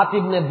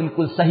خاطب نے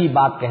بالکل صحیح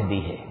بات کہہ دی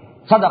ہے،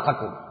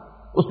 صدقکم،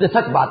 اس نے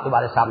سچ بات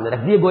تمہارے سامنے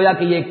رکھ دی، گویا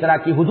کہ یہ ایک طرح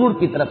کی حضور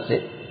کی طرف سے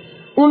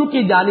ان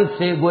کی جانب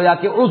سے گویا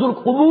کہ عذر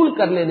قبول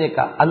کر لینے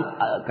کا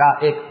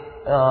ایک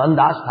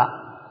انداز تھا۔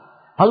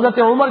 حضرت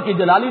عمر کی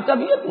جلالی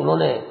طبیعت، انہوں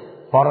نے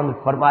فوراً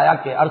فرمایا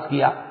کہ عرض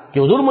کیا کہ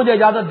حضور مجھے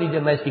اجازت دیجیے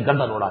میں اس کی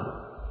گردن اڑا دوں،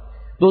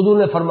 تو حضور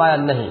نے فرمایا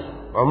نہیں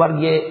عمر،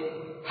 یہ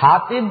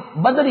حاطب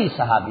بدری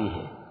صحابی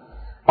ہے،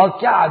 اور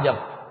کیا عجب،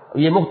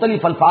 یہ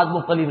مختلف الفاظ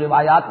مختلف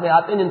روایات میں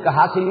آتے ہیں جن کا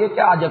حاصل یہ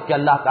کیا عجب کہ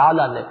اللہ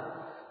تعالیٰ نے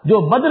جو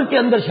بدر کے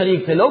اندر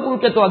شریک تھے لوگ ان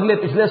کے تو اگلے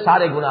پچھلے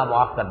سارے گناہ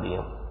معاف کر دیے۔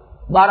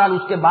 بہرحال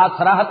اس کے بعد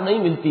صراحت نہیں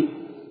ملتی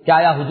کہ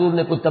آیا حضور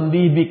نے کوئی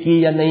تنبیہ بھی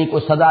کی یا نہیں،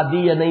 کوئی سزا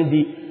دی یا نہیں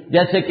دی،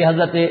 جیسے کہ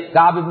حضرت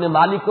کعب ابن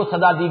مالک کو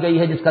سزا دی گئی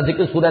ہے جس کا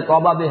ذکر سورہ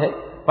توبہ میں ہے،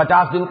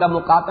 50 دن کا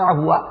مقاطعہ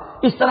ہوا،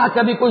 اس طرح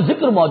کا بھی کوئی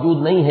ذکر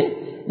موجود نہیں ہے،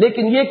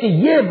 لیکن یہ کہ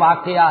یہ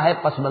واقعہ ہے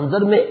پس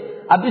منظر میں۔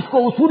 اب اس کو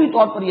اصولی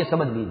طور پر یہ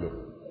سمجھ لیجیے،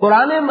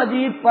 قرآن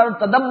مجید پر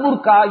تدبر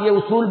کا یہ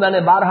اصول میں نے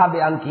بارہا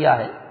بیان کیا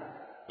ہے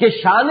کہ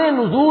شان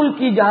نزول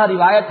کی جہاں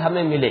روایت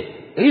ہمیں ملے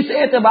اس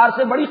اعتبار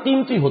سے بڑی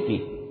قیمتی ہوتی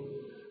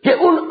کہ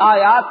ان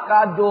آیات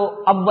کا جو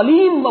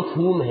اولین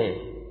مفہوم ہے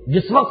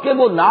جس وقت کہ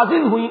وہ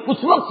نازل ہوئی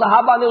اس وقت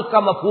صحابہ نے اس کا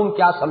مفہوم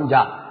کیا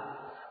سمجھا،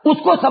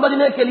 اس کو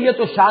سمجھنے کے لیے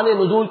تو شان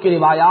نزول کی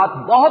روایات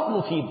بہت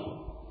مفید ہیں،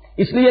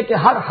 اس لیے کہ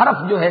ہر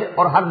حرف جو ہے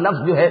اور ہر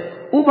لفظ جو ہے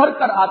ابھر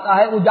کر آتا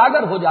ہے،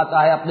 اجاگر ہو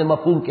جاتا ہے اپنے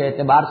مفہوم کے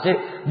اعتبار سے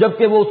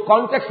جبکہ وہ اس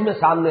کانٹیکسٹ میں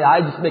سامنے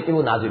آئے جس میں کہ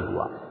وہ نازل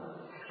ہوا۔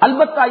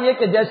 البتہ یہ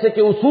کہ جیسے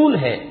کہ اصول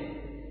ہے،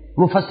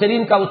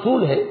 مفسرین کا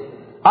اصول ہے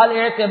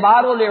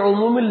الاعتبار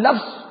لعموم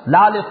اللفظ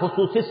لا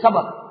لخصوص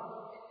السبب،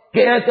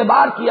 کہ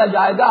اعتبار کیا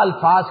جائے گا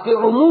الفاظ کے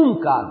عموم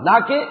کا نہ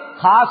کہ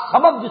خاص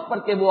سبب جس پر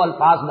کہ وہ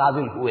الفاظ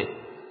نازل ہوئے،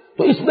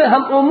 تو اس میں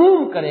ہم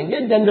عموم کریں گے،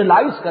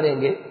 جنرلائز کریں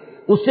گے،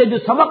 اس سے جو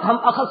سبق ہم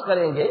اخذ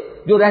کریں گے،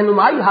 جو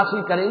رہنمائی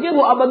حاصل کریں گے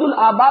وہ ابد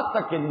الآباد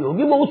تک کے لیے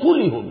ہوگی، وہ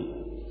اصولی ہوگی۔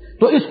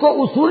 تو اس کو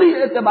اصولی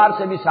اعتبار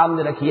سے بھی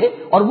سامنے رکھیے،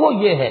 اور وہ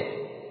یہ ہے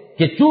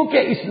کہ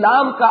چونکہ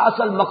اسلام کا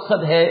اصل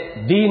مقصد ہے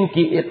دین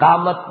کی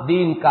اقامت،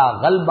 دین کا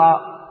غلبہ،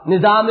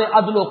 نظام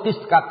عدل و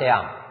قسط کا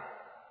قیام،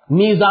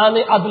 میزان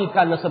عدل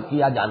کا نصب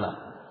کیا جانا،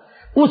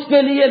 اس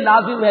کے لیے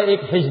لازم ہے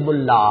ایک حزب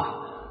اللہ۔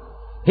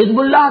 حزب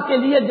اللہ کے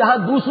لیے جہاں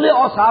دوسرے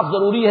اوصاف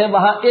ضروری ہیں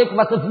وہاں ایک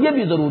وصف یہ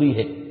بھی ضروری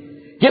ہے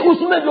کہ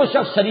اس میں جو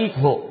شخص شریک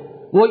ہو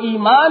وہ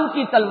ایمان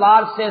کی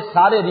تلوار سے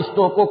سارے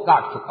رشتوں کو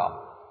کاٹ چکا ہو۔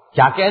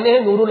 کیا کہنے ہیں،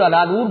 نور علی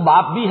نور،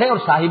 باپ بھی ہے اور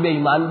صاحب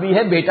ایمان بھی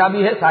ہے، بیٹا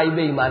بھی ہے صاحب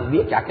ایمان بھی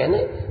ہے، کیا کہنے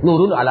ہیں، نور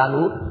علی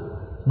نور،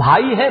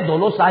 بھائی ہے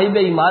دونوں صاحب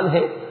ایمان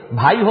ہے،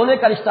 بھائی ہونے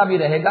کا رشتہ بھی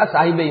رہے گا،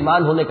 صاحب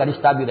ایمان ہونے کا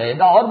رشتہ بھی رہے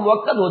گا اور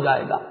موقت ہو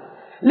جائے گا۔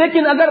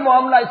 لیکن اگر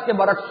معاملہ اس کے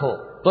برعکس ہو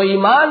تو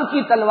ایمان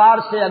کی تلوار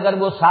سے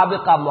اگر وہ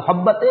سابقہ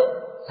محبتیں،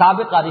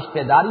 سابقہ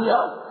رشتہ داریاں،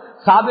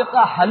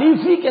 سابقہ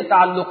حلیفی کے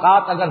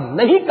تعلقات اگر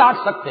نہیں کاٹ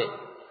سکتے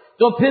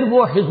تو پھر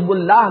وہ حزب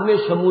اللہ میں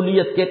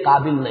شمولیت کے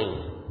قابل نہیں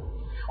ہے،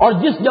 اور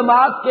جس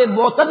جماعت کے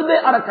معتدب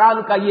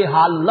ارکان کا یہ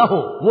حال نہ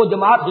ہو وہ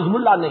جماعت حزب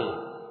اللہ نہیں ہے۔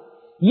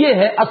 یہ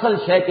ہے اصل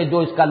شے کہ جو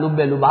اس کا لب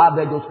لباب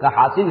ہے، جو اس کا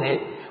حاصل ہے،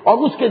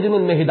 اور اس کے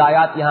ضمن میں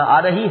ہدایات یہاں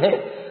آ رہی ہے۔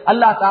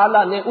 اللہ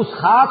تعالیٰ نے اس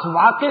خاص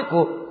واقعے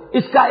کو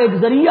اس کا ایک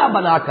ذریعہ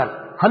بنا کر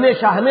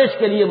ہمیشہ ہمیش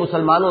کے لیے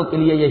مسلمانوں کے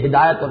لیے یہ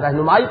ہدایت اور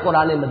رہنمائی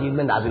قرآن مجید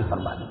میں نازل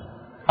فرما دی۔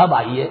 اب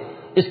آئیے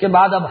اس کے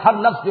بعد اب ہر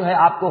لفظ جو ہے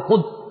آپ کو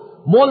خود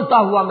بولتا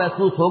ہوا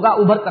محسوس ہوگا،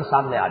 ابھر کر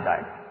سامنے آ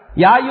جائے گا۔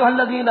 یا ایھا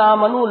الذین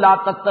آمنوا لا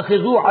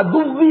تتخذوا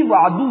عدوی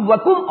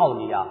وعدوکم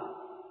اولیاء،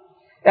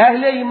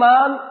 اہل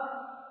ایمان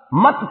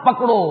مت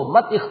پکڑو،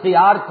 مت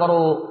اختیار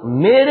کرو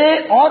میرے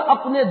اور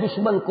اپنے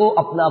دشمن کو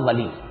اپنا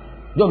ولی،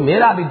 جو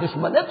میرا بھی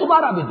دشمن ہے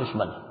تمہارا بھی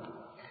دشمن ہے،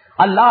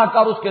 اللہ کا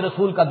اور اس کے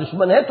رسول کا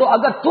دشمن ہے۔ تو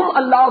اگر تم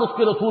اللہ اور اس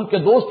کے رسول کے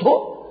دوست ہو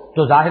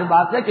تو ظاہر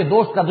بات ہے کہ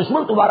دوست کا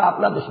دشمن تمہارا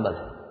اپنا دشمن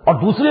ہے۔ اور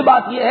دوسری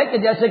بات یہ ہے کہ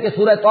جیسے کہ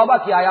سورہ توبہ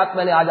کی آیات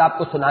میں نے آج آپ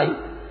کو سنائی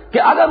کہ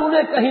اگر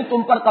انہیں کہیں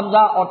تم پر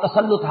قبضہ اور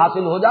تسلط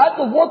حاصل ہو جائے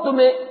تو وہ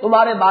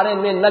تمہارے بارے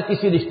میں نہ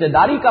کسی رشتہ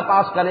داری کا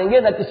پاس کریں گے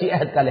نہ کسی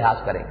عہد کا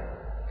لحاظ کریں گے۔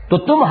 تو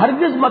تم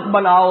ہرگز مت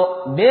بناؤ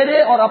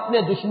میرے اور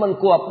اپنے دشمن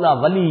کو اپنا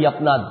ولی،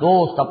 اپنا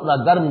دوست، اپنا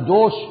گرم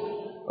جوش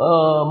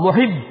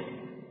محب،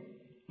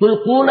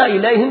 تلقون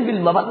الیہم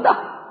بالمودہ،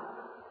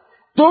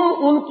 تم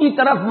ان کی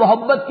طرف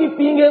محبت کی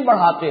پینگیں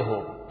بڑھاتے ہو۔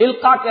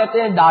 القا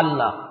کہتے ہیں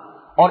ڈالنا،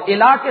 اور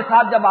الہ کے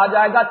ساتھ جب آ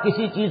جائے گا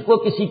کسی چیز کو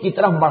کسی کی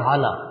طرف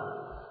بڑھانا۔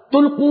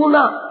 تلقون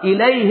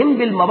الیہم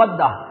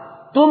بالمودہ،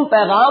 تم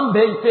پیغام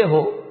بھیجتے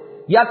ہو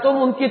یا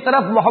تم ان کی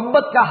طرف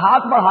محبت کا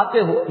ہاتھ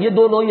بڑھاتے ہو۔ یہ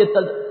دونوں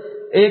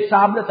ایک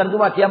صاحب نے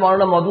ترجمہ کیا،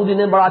 مولانا مودودی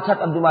نے بڑا اچھا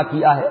ترجمہ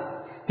کیا ہے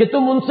کہ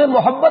تم ان سے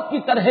محبت کی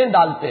طرحیں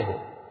ڈالتے ہو۔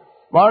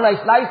 مولانا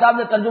اصلاحی صاحب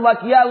نے ترجمہ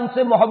کیا ان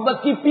سے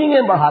محبت کی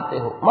پینگیں بڑھاتے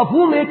ہو،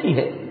 مفہوم ایک ہی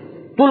ہے،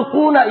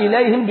 تلقون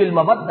الیہم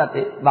بالمودۃ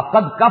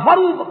وقد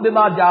کفروا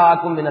بما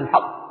جاءکم من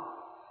الحق،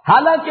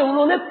 حالانکہ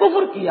انہوں نے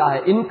کفر کیا ہے،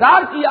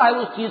 انکار کیا ہے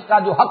اس چیز کا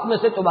جو حق میں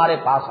سے تمہارے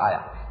پاس آیا،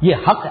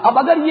 یہ حق ہے۔ اب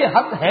اگر یہ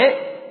حق ہے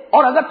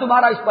اور اگر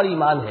تمہارا اس پر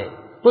ایمان ہے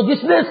تو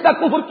جس نے اس کا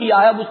کفر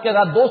کیا ہے اب اس کے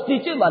ساتھ دوستی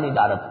چہ مانی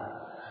دارت،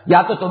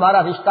 یا تو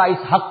تمہارا رشتہ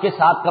اس حق کے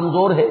ساتھ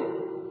کمزور ہے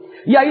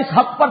یا اس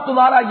حق پر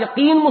تمہارا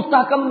یقین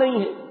مستحکم نہیں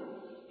ہے،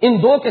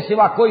 ان دو کے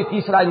سوا کوئی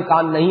تیسرا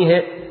امکان نہیں ہے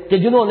کہ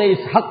جنہوں نے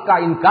اس حق کا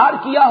انکار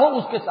کیا ہو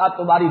اس کے ساتھ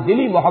تمہاری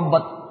دلی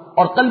محبت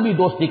اور قلبی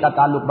دوستی کا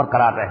تعلق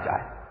برقرار رہ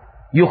جائے۔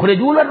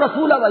 یخرجون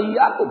الرسول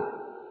وایاکم،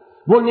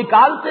 وہ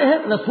نکالتے ہیں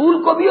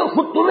رسول کو بھی اور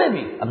خود تمہیں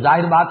بھی۔ اب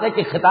ظاہر بات ہے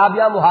کہ خطاب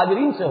یہاں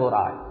مہاجرین سے ہو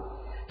رہا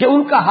ہے کہ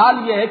ان کا حال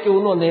یہ ہے کہ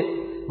انہوں نے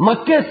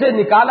مکے سے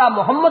نکالا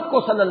محمد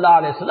کو صلی اللہ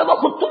علیہ وسلم اور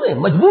خود تمہیں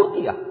مجبور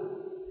کیا،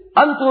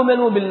 ان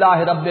تؤمنوا باللہ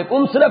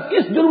ربکم، صرف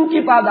اس جرم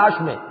کی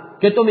پاداش میں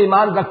کہ تم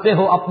ایمان رکھتے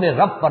ہو اپنے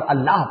رب پر،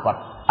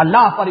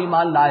 اللہ پر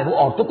ایمان لائے ہو،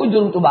 اور تو کوئی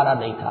جرم تمہارا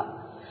نہیں تھا۔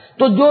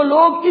 تو جو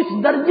لوگ اس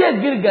درجے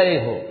گر گئے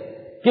ہو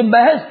کہ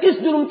محض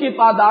اس جرم کی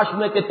پاداش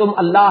میں کہ تم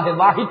اللہ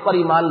واحد پر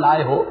ایمان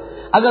لائے ہو،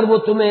 اگر وہ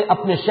تمہیں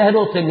اپنے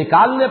شہروں سے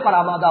نکالنے پر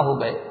آمادہ ہو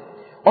گئے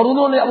اور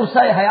انہوں نے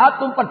عرصہ حیات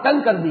تم پر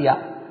تنگ کر دیا،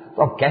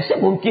 تو اب کیسے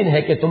ممکن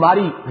ہے کہ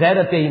تمہاری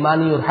غیرت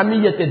ایمانی اور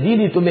حمیت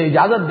دینی تمہیں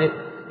اجازت دے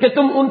کہ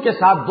تم ان کے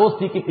ساتھ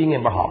دوستی کی پینگیں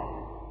بڑھاؤ؟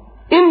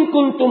 ان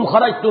کنتم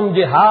خرجتم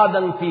جہادا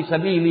فی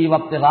سبیلی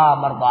وابتغاء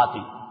مرضاتی،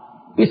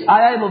 اس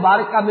آیہ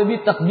مبارکہ میں بھی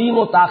تقدیم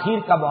و تاخیر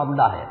کا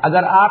معاملہ ہے۔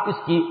 اگر آپ اس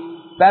کی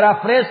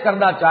پیرافریز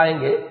کرنا چاہیں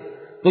گے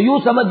تو یوں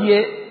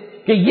سمجھیے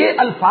کہ یہ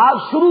الفاظ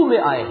شروع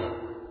میں آئے ہیں،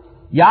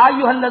 یا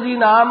ایھا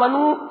الذین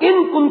آمنوا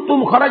ان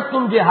کنتم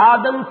خرجتم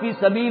جہادا فی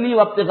سبیلی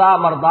وابتغاء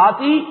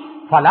مرضاتی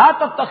فلا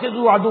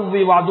تتخذوا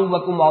عدوی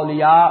وعدوکم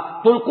اولیاء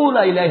تلقون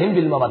الیہم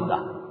بالمودۃ،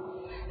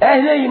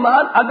 اہل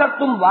ایمان اگر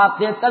تم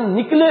واقعتاً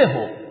نکلے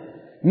ہو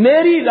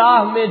میری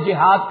راہ میں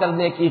جہاد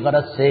کرنے کی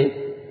غرض سے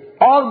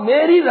اور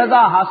میری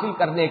رضا حاصل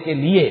کرنے کے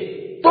لیے،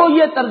 تو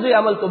یہ طرز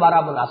عمل تمہارا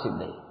مناسب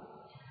نہیں۔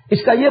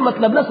 اس کا یہ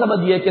مطلب نہ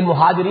سمجھیے کہ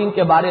مہاجرین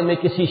کے بارے میں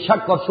کسی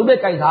شک اور شبہ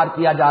کا اظہار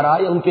کیا جا رہا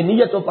ہے یا ان کی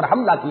نیتوں پر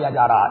حملہ کیا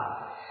جا رہا ہے،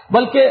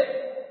 بلکہ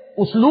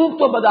اسلوب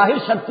تو بظاہر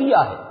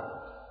شرطیہ ہے،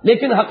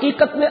 لیکن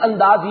حقیقت میں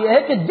انداز یہ ہے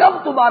کہ جب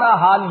تمہارا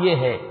حال یہ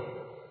ہے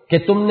کہ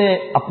تم نے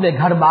اپنے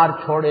گھر بار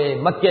چھوڑے،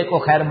 مکے کو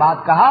خیر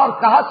بات کہا، اور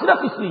کہا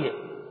صرف اس لیے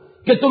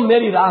کہ تم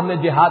میری راہ میں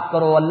جہاد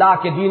کرو، اللہ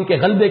کے دین کے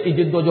غلبے کی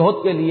جد و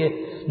جہد کے لیے،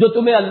 جو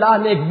تمہیں اللہ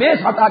نے ایک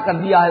بیس عطا کر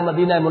دیا ہے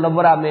مدینہ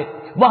منورہ میں،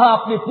 وہاں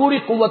اپنی پوری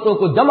قوتوں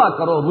کو جمع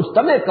کرو،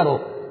 مجتمع کرو،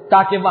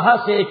 تاکہ وہاں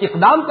سے ایک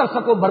اقدام کر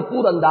سکو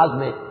بھرپور انداز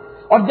میں،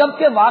 اور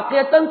جبکہ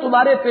واقعتاً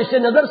تمہارے پیش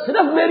نظر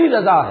صرف میری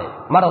رضا ہے،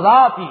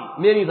 مرضاتی،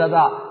 میری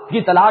رضا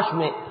کی تلاش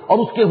میں اور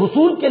اس کے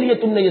حصول کے لیے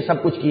تم نے یہ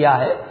سب کچھ کیا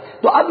ہے،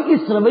 تو اب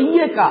اس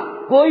رویے کا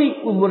کوئی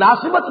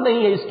مناسبت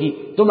نہیں ہے اس کی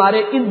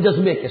تمہارے ان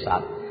جذبے کے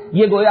ساتھ۔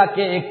 یہ گویا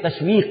کہ ایک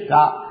تشویق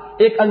کا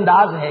ایک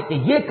انداز ہے کہ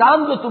یہ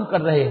کام جو تم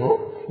کر رہے ہو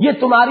یہ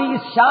تمہاری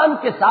اس شان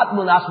کے ساتھ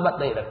مناسبت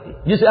نہیں رکھتی،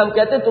 جسے ہم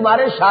کہتے ہیں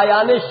تمہارے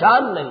شایان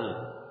شان نہیں۔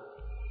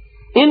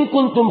 ان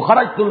کنتم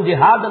خرجتم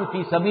جہادا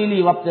فی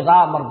سبیلی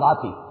وابتغاء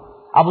مرضاتی،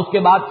 اب اس کے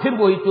بعد پھر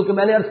وہی، چونکہ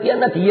میں نے عرض کیا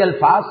نا کہ یہ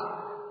الفاظ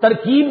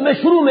ترکیب میں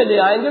شروع میں لے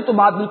آئیں گے تو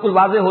بات بالکل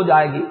واضح ہو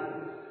جائے گی۔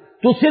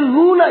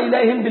 تسرون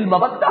الیہم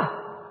بالمودۃ،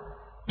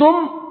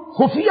 تم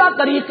خفیہ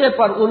طریقے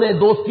پر انہیں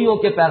دوستیوں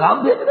کے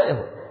پیغام بھیج رہے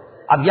ہو۔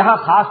 اب یہاں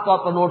خاص طور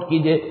پر نوٹ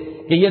کیجئے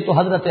کہ یہ تو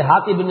حضرت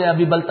حاتب بن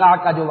ابی بلتعہ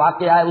کا جو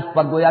واقعہ ہے اس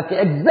پر گویا کہ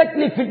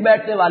ایگزیکٹلی فٹ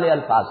بیٹھنے والے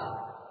الفاظ ہیں۔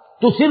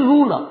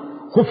 تسرون،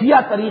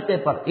 خفیہ طریقے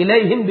پر،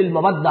 الیہم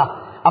بالمودۃ،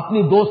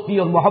 اپنی دوستی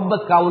اور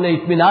محبت کا انہیں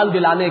اطمینان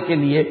دلانے کے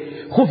لیے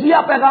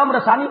خفیہ پیغام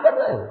رسانی کر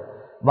رہے ہو۔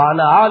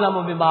 وانا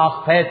اعلم بما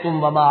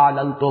اخفیتم وما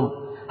اعلنتم،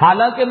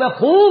 حالانکہ میں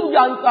خوب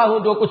جانتا ہوں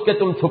جو کچھ کہ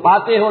تم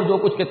چھپاتے ہو اور جو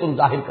کچھ کہ تم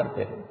ظاہر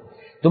کرتے ہو۔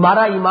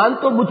 تمہارا ایمان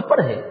تو مجھ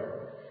پر ہے،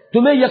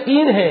 تمہیں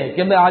یقین ہے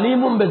کہ میں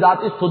علیم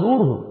بذات الصدور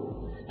ہوں،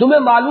 تمہیں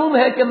معلوم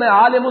ہے کہ میں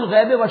عالم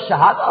الغیب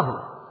والشہادہ ہوں،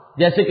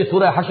 جیسے کہ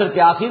سورہ حشر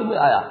کے آخر میں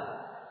آیا،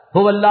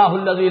 هو اللہ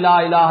الذی لا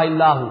الہ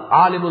الا هو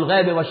عالم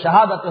الغیب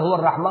والشہادۃ هو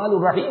الرحمن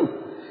الرحیم،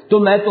 تو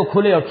میں تو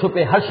کھلے اور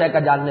چھپے ہر شے کا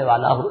جاننے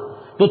والا ہوں۔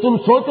 تو تم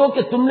سوچو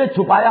کہ تم نے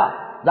چھپایا،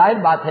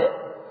 ظاہر بات ہے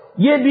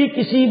یہ بھی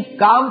کسی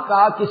کام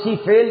کا، کسی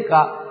فعل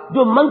کا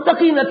جو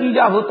منطقی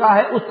نتیجہ ہوتا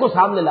ہے اس کو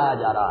سامنے لایا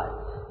جا رہا ہے۔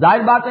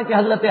 ظاہر بات ہے کہ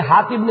حضرت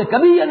حاتب نے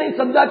کبھی یہ نہیں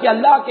سمجھا کہ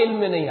اللہ کے علم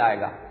میں نہیں آئے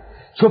گا،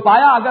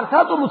 چھپایا اگر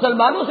تھا تو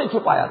مسلمانوں سے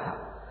چھپایا تھا،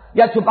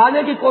 یا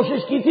چھپانے کی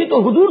کوشش کی تھی تو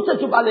حضور سے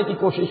چھپانے کی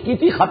کوشش کی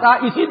تھی، خطا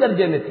اسی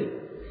درجے میں تھی۔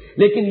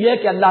 لیکن یہ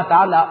کہ اللہ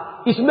تعالیٰ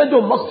اس میں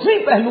جو مخفی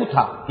پہلو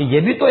تھا کہ یہ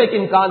بھی تو ایک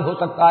امکان ہو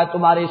سکتا ہے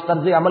تمہارے اس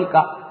طرز عمل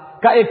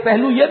کا ایک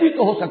پہلو یہ بھی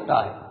تو ہو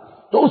سکتا ہے،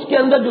 تو اس کے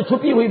اندر جو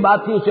چھپی ہوئی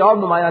بات تھی اسے اور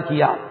نمایاں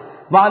کیا۔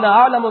 وَأَنَا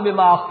أَعْلَمُ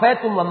بِمَا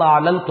أَخْفَيْتُمْ وَمَا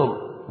أَعْلَنْتُمْ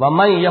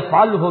وَمَن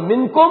يَفْعَلْهُ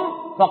مِنكُمْ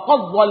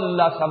فَقَدْ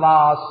ضَلَّ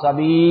سَوَاءَ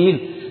السَّبِيلِ،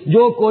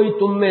 جو کوئی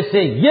تم میں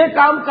سے یہ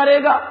کام کرے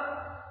گا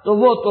تو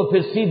وہ تو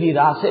پھر سیدھی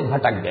راہ سے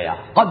بھٹک گیا۔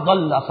 قَدْ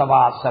ضَلَّ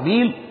سَوَاءَ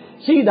السَّبِيلِ،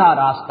 سیدھا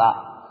راستہ۔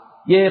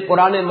 یہ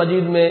قرآن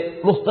مجید میں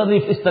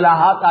مختلف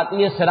اصطلاحات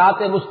آتی ہیں،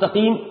 صراط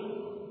مستقیم،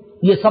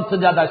 یہ سب سے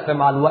زیادہ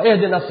استعمال ہوا.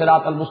 اہدنا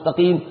الصراط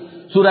المستقیم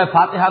سورہ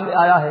فاتحہ میں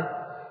آیا ہے.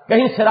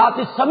 کہیں صراط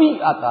السوی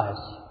آتا ہے.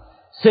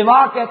 سوا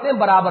کہتے ہیں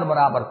برابر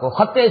برابر کو.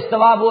 خط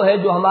استوا وہ ہے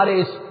جو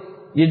ہمارے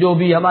یہ جو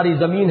بھی ہماری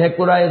زمین ہے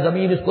کرہ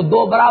زمین، اس کو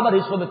دو برابر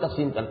حصوں میں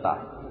تقسیم کرتا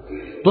ہے.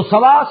 تو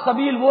سوا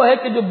سبیل وہ ہے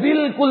کہ جو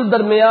بالکل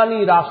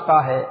درمیانی راستہ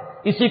ہے.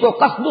 اسی کو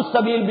قصد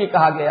السبیل بھی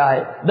کہا گیا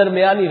ہے،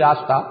 درمیانی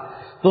راستہ.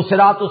 تو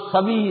صراط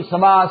السوی،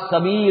 سوا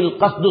سبیل،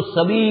 قصد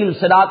السبیل،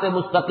 صراط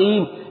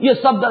مستقیم، یہ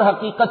سب در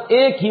حقیقت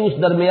ایک ہی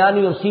اس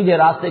درمیانی اور سیدھے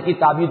راستے کی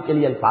تعبیر کے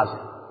لیے الفاظ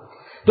ہیں.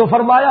 تو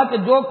فرمایا کہ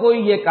جو کوئی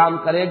یہ کام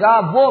کرے گا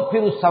وہ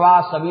پھر اس سوا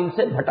سبیل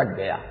سے بھٹک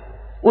گیا،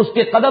 اس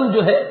کے قدم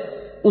جو ہے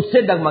اس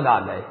سے ڈگمگا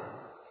گئے.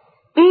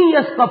 ان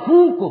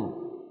یستفوکم،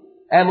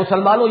 اے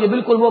مسلمانوں، یہ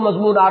بالکل وہ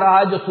مضمون آ رہا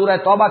ہے جو سورہ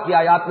توبہ کی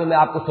آیات میں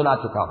آپ کو سنا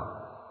چکا ہوں.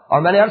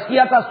 اور میں نے عرض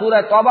کیا تھا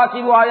سورہ توبہ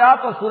کی وہ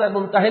آیات اور سورہ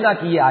ممتحنہ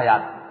کی یہ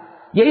آیات،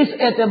 یہ اس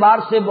اعتبار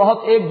سے بہت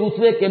ایک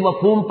دوسرے کے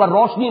مفہوم پر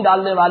روشنی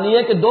ڈالنے والی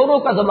ہے کہ دونوں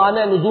کا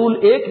زمانہ نزول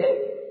ایک ہے،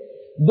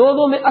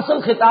 دونوں میں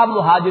اصل خطاب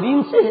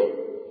مہاجرین سے ہے،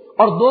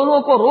 اور دونوں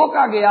کو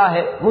روکا گیا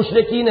ہے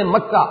مشرکین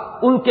مکہ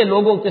ان کے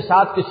لوگوں کے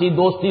ساتھ کسی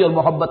دوستی اور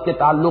محبت کے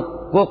تعلق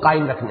کو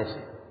قائم رکھنے سے.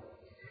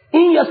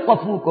 ان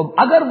یثقفوکم،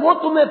 اگر وہ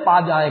تمہیں پا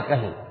جائیں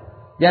کہیں،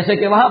 جیسے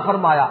کہ وہاں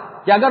فرمایا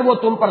کہ اگر وہ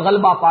تم پر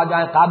غلبہ پا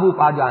جائیں، قابو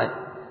پا جائیں،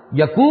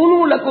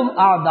 یکونوا لکم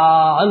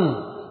اعداء،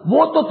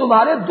 وہ تو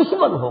تمہارے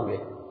دشمن ہوں گے،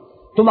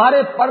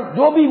 تمہارے پر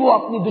جو بھی وہ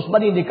اپنی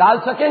دشمنی نکال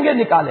سکیں گے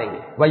نکالیں گے.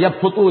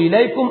 وَيَبْسُطُوا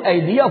إِلَيْكُمْ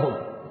أَيْدِيَهُمْ،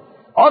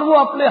 اور وہ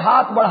اپنے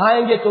ہاتھ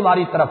بڑھائیں گے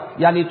تمہاری طرف،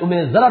 یعنی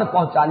تمہیں ضرر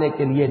پہنچانے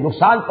کے لیے،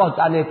 نقصان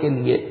پہنچانے کے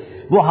لیے.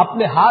 وہ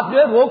اپنے ہاتھ جو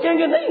ہے روکیں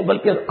گے نہیں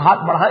بلکہ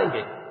ہاتھ بڑھائیں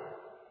گے.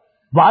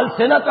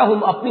 وَأَلْسِنَتَهُمْ،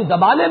 اپنی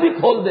زبانیں بھی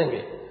کھول دیں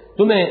گے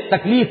تمہیں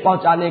تکلیف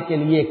پہنچانے کے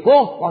لیے،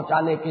 کوف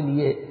پہنچانے کے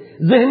لیے،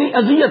 ذہنی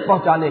اذیت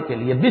پہنچانے کے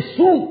لیے.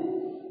 بالسوء،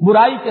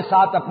 برائی کے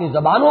ساتھ اپنی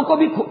زبانوں کو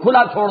بھی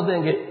کھلا چھوڑ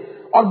دیں گے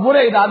اور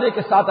برے ارادے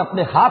کے ساتھ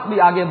اپنے ہاتھ بھی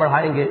آگے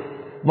بڑھائیں گے.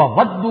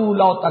 وَوَدُّوا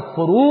لَوْ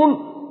تَكْفُرُونَ،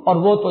 اور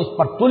وہ تو اس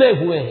پر تلے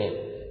ہوئے ہیں،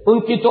 ان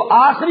کی تو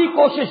آخری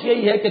کوشش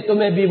یہی ہے کہ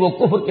تمہیں بھی وہ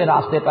کفر کے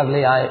راستے پر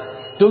لے آئے،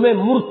 تمہیں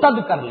مرتد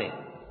کر لیں.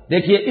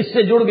 دیکھیے اس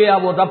سے جڑ گیا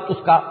وہ ربط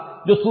اس کا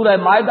جو سورہ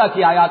مائدہ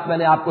کی آیات میں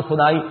نے آپ کو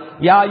سنائی،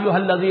 یا ایھا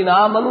الذین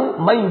آمنوا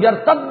من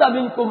یرتد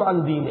منکم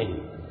عن دینہ،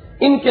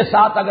 ان کے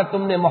ساتھ اگر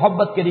تم نے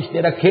محبت کے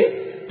رشتے رکھے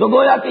تو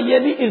گویا کہ یہ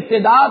بھی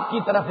ارتداد کی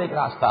طرف ایک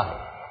راستہ ہے،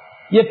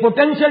 یہ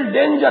پوٹینشل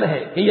ڈینجر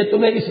ہے کہ یہ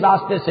تمہیں اس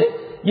راستے سے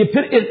یہ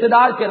پھر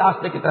ارتداد کے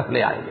راستے کی طرف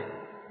لے آئیں گے.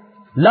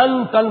 لن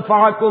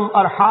تنفعکم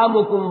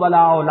ارحامکم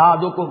ولا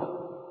اولادکم،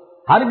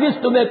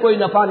 ہرگز تمہیں کوئی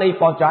نفع نہیں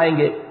پہنچائیں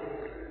گے،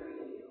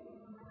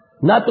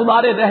 نہ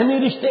تمہارے رحمی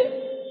رشتے،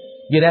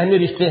 یہ رحمی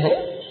رشتے ہیں،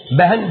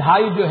 بہن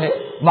بھائی جو ہے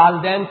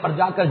والدین پر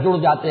جا کر جڑ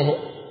جاتے ہیں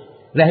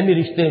رحمی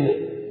رشتے میں.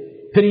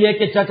 پھر یہ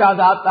کہ چچا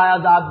زاد تایا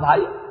زاد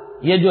بھائی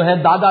یہ جو ہے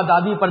دادا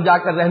دادی پر جا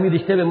کر رحمی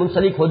رشتے میں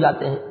منسلک ہو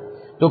جاتے ہیں.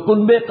 تو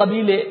کنبے،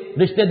 قبیلے،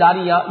 رشتہ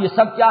داریاں، یہ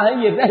سب کیا ہیں؟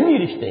 یہ رحمی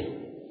رشتے ہیں.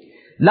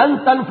 لن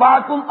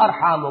تنفعکم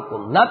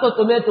ارحامکم، نہ تو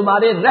تمہیں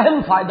تمہارے رحم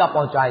فائدہ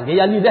پہنچائیں گے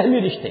یعنی رحمی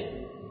رشتے،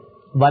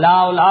 ولا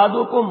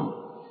اولادکم،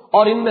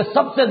 اور ان میں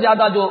سب سے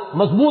زیادہ جو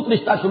مضبوط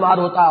رشتہ شمار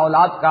ہوتا ہے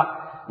اولاد کا،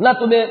 نہ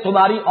تمہیں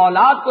تمہاری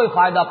اولاد کوئی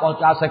فائدہ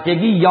پہنچا سکے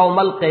گی یوم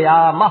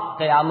القیامہ،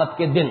 قیامت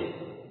کے دن.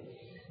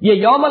 یہ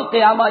یوم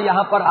القیامہ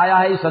یہاں پر آیا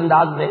ہے اس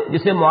انداز میں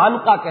جسے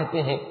معانقہ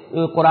کہتے ہیں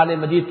قرآن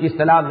مجید کی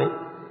اصطلاح میں.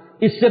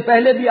 اس سے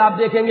پہلے بھی آپ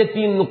دیکھیں گے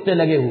 3 نقطے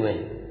لگے ہوئے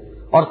ہیں،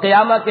 اور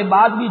قیامہ کے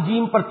بعد بھی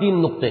جیم پر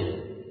 3 نقطے ہیں.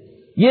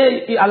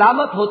 یہ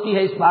علامت ہوتی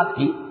ہے اس بات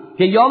کی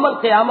کہ یوم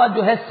القیامہ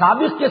جو ہے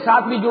سابق کے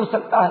ساتھ بھی جڑ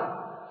سکتا ہے،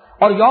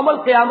 اور یوم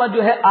القیامہ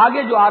جو ہے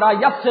آگے جو آ رہا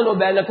ہے یفصل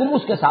بینکم،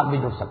 اس کے ساتھ بھی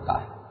جڑ سکتا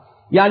ہے.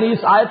 یعنی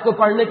اس آیت کو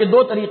پڑھنے کے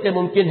 2 طریقے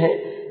ممکن ہیں.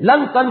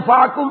 لن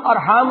تنفعکم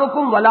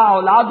ارحامکم ولا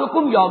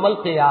اولادکم یوم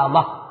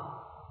القیامہ،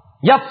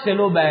 یفصل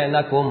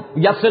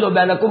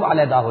بینکم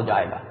علیحدہ ہو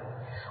جائے گا.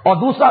 اور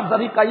دوسرا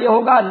طریقہ یہ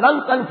ہوگا لن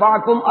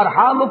تنفعکم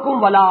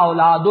ارحامکم ولا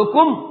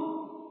اولادکم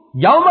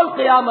یوم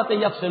القیامت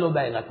یفصل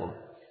بینکم.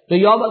 تو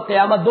یوم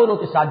القیامت دونوں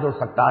کے ساتھ جڑ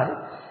سکتا ہے.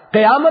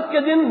 قیامت کے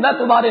دن نہ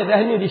تمہارے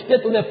رحمی رشتے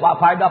تمہیں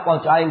فائدہ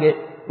پہنچائیں گے،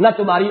 نہ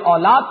تمہاری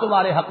اولاد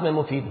تمہارے حق میں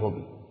مفید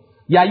ہوگی.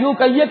 یا یوں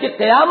کہیے کہ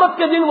قیامت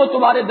کے دن وہ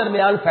تمہارے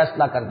درمیان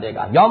فیصلہ کر دے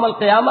گا. یوم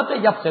القیامت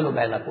یفصل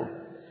بینکم.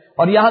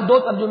 اور یہاں 2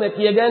 ترجمے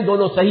کیے گئے،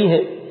 دونوں صحیح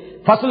ہیں.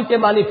 فصل کے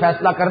معنی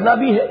فیصلہ کرنا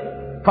بھی ہے،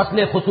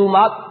 فصل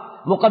خصومات،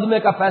 مقدمے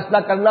کا فیصلہ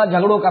کرنا،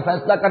 جھگڑوں کا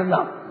فیصلہ کرنا،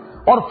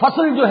 اور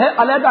فصل جو ہے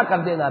علیحدہ کر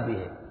دینا بھی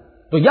ہے.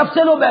 تو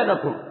یفصل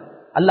بینکم،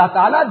 اللہ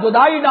تعالیٰ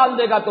جدائی ڈال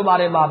دے گا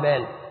تمہارے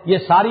مابین. یہ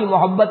ساری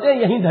محبتیں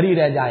یہیں دھری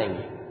رہ جائیں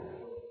گی.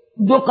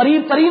 جو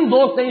قریب ترین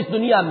دوست ہیں اس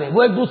دنیا میں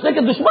وہ ایک دوسرے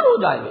کے دشمن ہو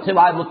جائیں گے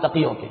سوائے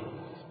متقیوں کے.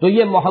 تو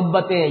یہ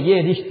محبتیں،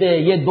 یہ رشتے،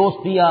 یہ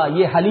دوستیاں،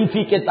 یہ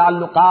حلیفی کے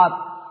تعلقات،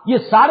 یہ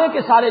سارے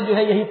کے سارے جو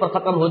ہے یہیں پر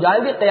ختم ہو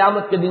جائیں گے.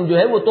 قیامت کے دن جو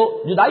ہے وہ تو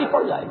جدائی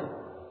پڑ جائے گی.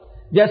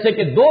 جیسے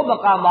کہ 2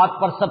 مقامات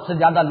پر سب سے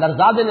زیادہ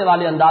لرزا دینے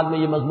والے انداز میں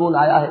یہ مضمون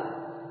آیا ہے.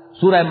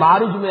 سورہ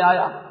معارج میں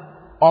آیا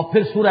اور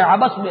پھر سورہ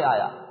عبس میں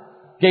آیا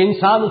کہ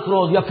انسان اس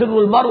روز یفر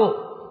المرء،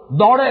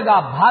 دوڑے گا،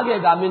 بھاگے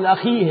گا، من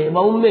اخیہ و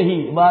امہ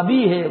و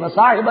ابیہ و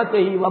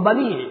صاحبتہ و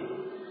بنیہ،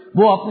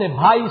 وہ اپنے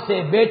بھائی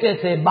سے، بیٹے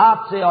سے،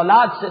 باپ سے،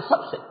 اولاد سے،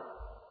 سب سے.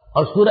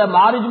 اور سورہ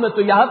معارج میں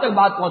تو یہاں تک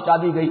بات پہنچا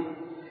دی گئی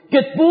کہ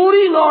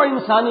پوری نوع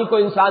انسانی کو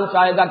انسان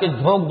چاہے گا کہ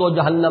جھونک دو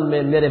جہنم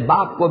میں، میرے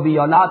باپ کو بھی،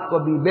 اولاد کو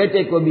بھی،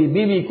 بیٹے کو بھی،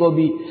 بیوی کو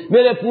بھی،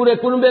 میرے پورے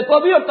کنبے کو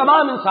بھی، اور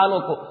تمام انسانوں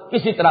کو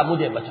کسی طرح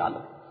مجھے بچا لو۔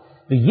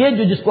 تو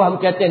یہ جس کو ہم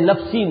کہتے ہیں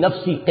نفسی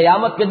نفسی،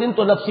 قیامت کے دن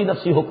تو نفسی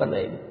نفسی ہو کر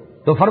رہے گی۔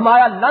 تو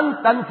فرمایا لن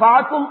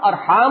تنفعکم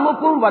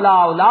ارحامکم ولا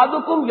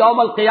اولادکم یوم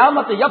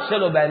القیامت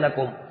یفصل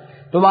بینکم،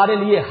 تمہارے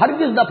لیے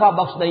ہرگز نفع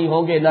بخش نہیں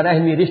ہوں گے، نہ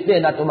رحمی رشتے،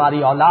 نہ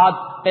تمہاری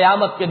اولاد۔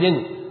 قیامت کے دن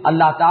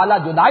اللہ تعالیٰ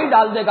جدائی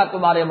ڈال دے گا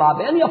تمہارے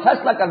مابین، یا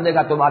فیصلہ کر دے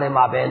گا تمہارے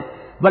مابین۔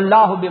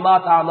 واللہ بما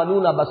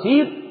تعملون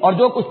بصیر، اور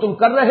جو کچھ تم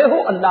کر رہے ہو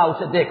اللہ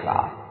اسے دیکھ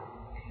رہا ہے۔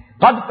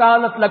 قد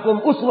کانت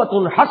لکم اسوۃ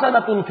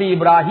حسنۃ فی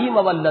ابراہیم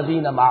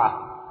والذین معہ،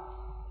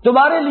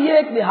 تمہارے لیے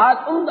ایک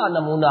نہایت عمدہ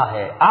نمونہ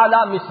ہے،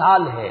 اعلیٰ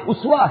مثال ہے،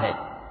 اسوہ ہے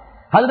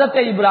حضرت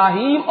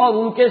ابراہیم اور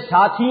ان کے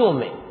ساتھیوں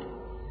میں۔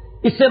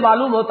 اس سے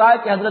معلوم ہوتا ہے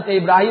کہ حضرت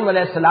ابراہیم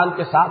علیہ السلام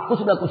کے ساتھ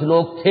کچھ نہ کچھ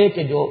لوگ تھے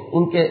کہ جو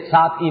ان کے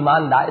ساتھ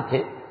ایمان لائے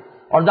تھے،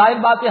 اور ظاہر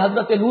بات ہے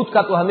حضرت لوط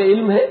کا تو ہمیں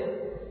علم ہے،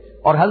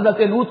 اور حضرت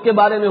لوط کے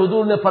بارے میں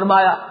حضور نے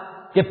فرمایا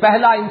کہ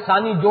پہلا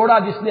انسانی جوڑا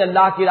جس نے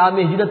اللہ کی راہ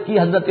میں ہجرت کی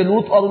حضرت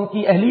لوط اور ان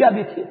کی اہلیہ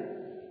بھی تھی۔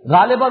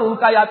 غالباً ان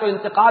کا یا تو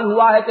انتقال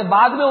ہوا ہے کہ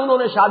بعد میں انہوں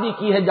نے شادی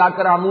کی ہے جا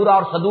کر عمورہ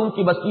اور صدوم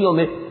کی بستیوں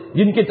میں،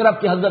 جن کی طرف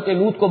کہ حضرت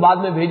لوط کو بعد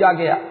میں بھیجا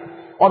گیا،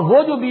 اور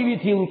وہ جو بیوی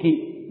تھی ان کی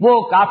وہ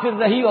کافر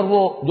رہی، اور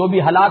وہ جو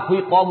بھی ہلاک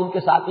ہوئی قوم ان کے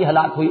ساتھ ہی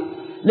ہلاک ہوئی۔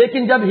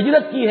 لیکن جب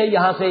ہجرت کی ہے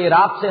یہاں سے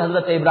عراق سے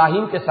حضرت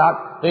ابراہیم کے ساتھ،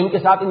 تو ان کے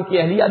ساتھ ان کی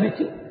اہلیہ بھی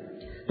تھی۔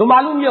 تو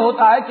معلوم یہ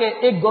ہوتا ہے کہ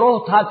ایک گروہ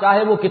تھا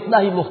چاہے وہ کتنا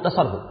ہی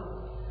مختصر ہو۔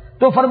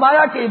 تو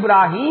فرمایا کہ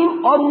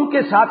ابراہیم اور ان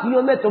کے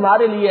ساتھیوں میں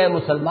تمہارے لیے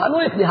مسلمانوں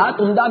ایک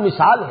نہایت عمدہ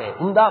مثال ہے،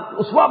 عمدہ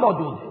اسوہ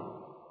موجود ہے۔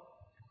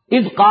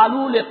 اذ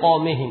قالوا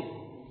لقومہم،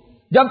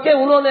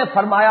 جبکہ انہوں نے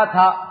فرمایا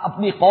تھا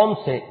اپنی قوم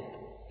سے،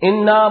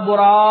 انا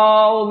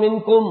براء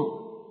منکم،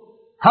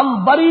 ہم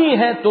بری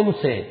ہیں تم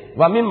سے،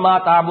 ومما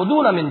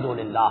تعبدون من دون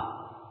اللہ،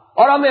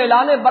 اور ہم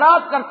اعلان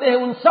برات کرتے ہیں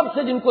ان سب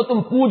سے جن کو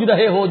تم پوج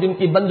رہے ہو، جن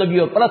کی بندگی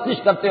اور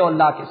پرستش کرتے ہو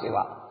اللہ کے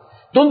سوا،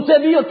 تم سے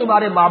بھی اور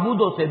تمہارے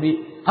معبودوں سے بھی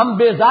ہم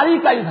بیزاری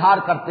کا اظہار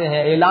کرتے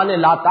ہیں، اعلان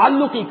لا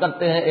تعلقی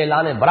کرتے ہیں،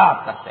 اعلان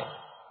برات کرتے ہیں۔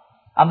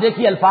 اب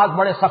دیکھیے الفاظ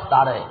بڑے سخت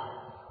آ رہے ہیں،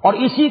 اور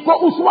اسی کو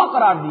اسوہ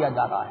قرار دیا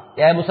جا رہا ہے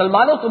کہ اے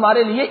مسلمانوں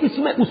تمہارے لیے اس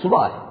میں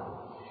اسوہ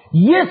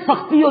ہے۔ یہ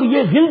سختی اور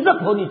یہ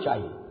غلظت ہونی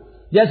چاہیے،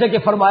 جیسے کہ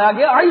فرمایا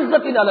گیا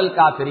عزت علی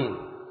الکافرین،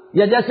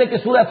 یا جیسے کہ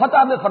سورہ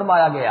فتح میں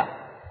فرمایا گیا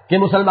کہ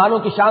مسلمانوں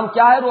کی شان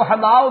کیا ہے،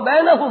 رحماء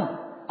بینہم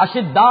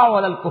اشداء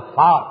علی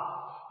الکفار،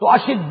 تو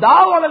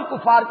اشداء علی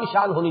الکفار کی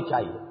شان ہونی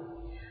چاہیے۔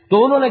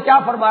 تو انہوں نے کیا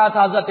فرمایا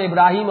تھا حضرت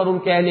ابراہیم اور ان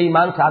کے اہل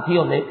ایمان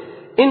ساتھیوں نے،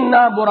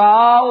 انا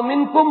براء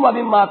منکم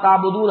ومما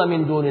تعبدون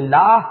من دون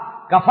اللہ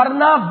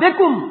کفرنا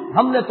بکم،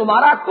 ہم نے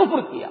تمہارا کفر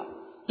کیا،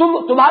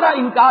 تمہارا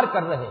انکار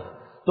کر رہے ہیں،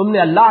 تم نے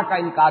اللہ کا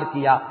انکار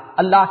کیا،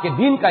 اللہ کے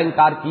دین کا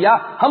انکار کیا،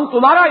 ہم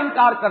تمہارا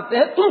انکار کرتے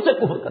ہیں، تم سے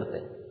کفر کرتے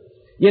ہیں۔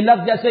 یہ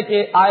لفظ جیسے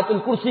کہ آیت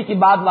الکرسی کی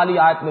بعد والی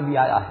آیت میں بھی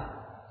آیا ہے،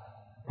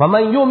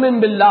 فَمَن يُؤْمِن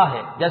بِاللَّهِ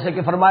ہے، جیسے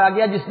کہ فرمایا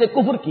گیا جس نے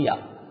کفر کیا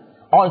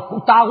اور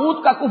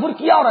طاغوت کا کفر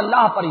کیا اور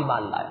اللہ پر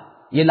ایمان لایا،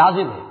 یہ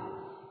لازم ہے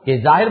کہ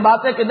ظاہر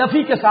بات ہے کہ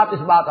نفی کے ساتھ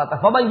اس بات آتا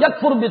ہے، فَمَن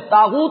يَكْفُرْ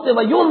بِالطَّاغُوتِ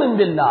وَيُؤْمِن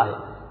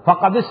بِاللَّهِ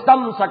فَقَدِ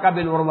اسْتَمْسَكَ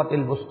بِالْعُرْوَةِ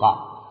الْوُثْقَىٰ،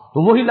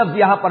 تو وہی لفظ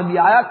یہاں پر بھی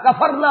آیا،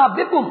 کفرنا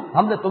بکم،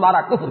 ہم نے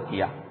تمہارا کفر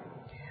کیا،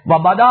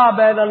 وَبَدَا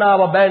بَيْنَنَا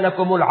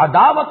وَبَيْنَكُمُ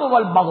الْعَدَاوَةُ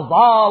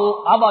وَالْبَغْضَاءُ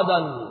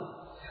أَبَدًا،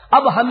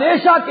 اب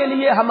ہمیشہ کے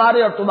لیے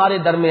ہمارے اور تمہارے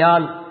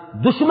درمیان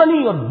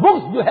دشمنی اور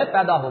بغض جو ہے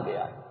پیدا ہو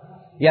گیا ہے۔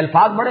 یہ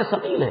الفاظ بڑے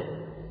ثقیل ہیں،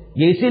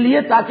 یہ اسی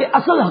لیے تاکہ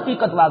اصل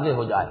حقیقت واضح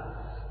ہو جائے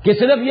کہ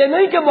صرف یہ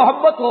نہیں کہ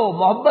محبت ہو،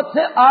 محبت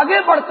سے آگے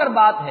بڑھ کر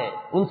بات ہے،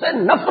 ان سے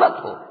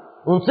نفرت ہو،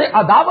 ان سے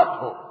عداوت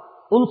ہو،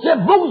 ان سے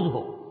بغض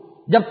ہو۔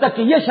 جب تک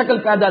کہ یہ شکل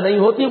پیدا نہیں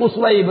ہوتی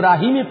اسوہ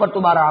ابراہیمی پر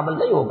تمہارا عمل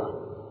نہیں ہوگا،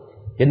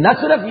 کہ نہ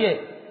صرف یہ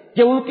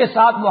کہ ان کے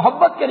ساتھ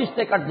محبت کے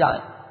رشتے کٹ جائیں،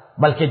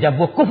 بلکہ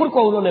جب وہ کفر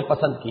کو انہوں نے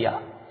پسند کیا،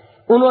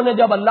 انہوں نے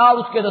جب اللہ اور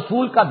اس کے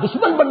رسول کا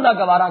دشمن بننا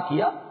گوارا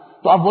کیا،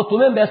 تو اب وہ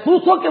تمہیں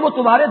محسوس ہو کہ وہ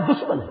تمہارے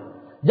دشمن ہیں۔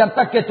 جب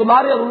تک کہ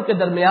تمہارے اور ان کے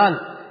درمیان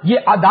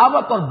یہ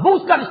عداوت اور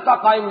بغض کا رشتہ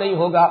قائم نہیں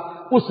ہوگا،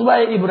 اسوہ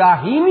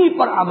ابراہیمی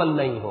پر عمل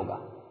نہیں ہوگا۔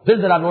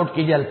 پھر ذرا نوٹ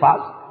کیجئے الفاظ،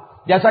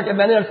 جیسا کہ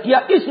میں نے عرض کیا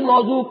اس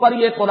موضوع پر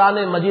یہ قرآن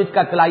مجید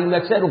کا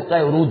کلائمیکس ہے، نقطہ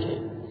عروج ہے،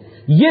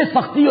 یہ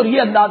سختی اور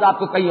یہ انداز آپ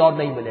کو کہیں اور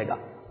نہیں ملے گا۔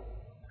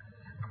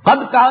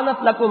 قد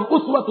کانت لکم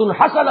اسوۃ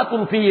حسنۃ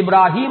فی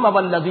ابراہیم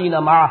والذین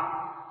معہ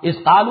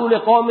اذ قالوا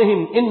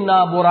لقومہم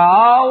انا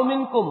براء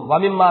منکم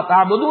ومما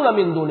تعبدون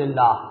من دون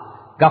اللہ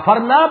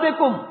کفرنا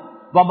بکم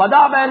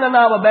وبدا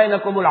بیننا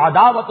وبینکم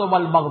العداوۃ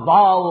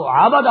والبغضاء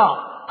ابدا،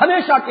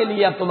 ہمیشہ کے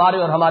لیے اب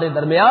تمہارے اور ہمارے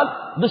درمیان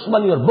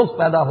دشمنی اور بغض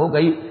پیدا ہو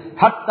گئی،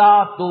 حتی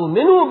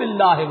تؤمنوا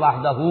باللہ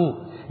وحدہ،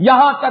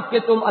 یہاں تک کہ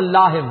تم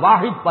اللہ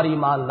واحد پر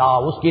ایمان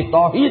لاؤ، اس کی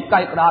توحید کا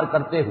اقرار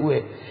کرتے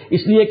ہوئے۔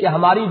 اس لیے کہ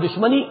ہماری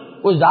دشمنی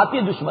کوئی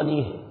ذاتی دشمنی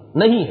ہے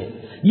نہیں ہے،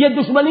 یہ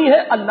دشمنی ہے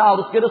اللہ اور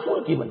اس کے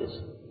رسول کی وجہ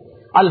سے۔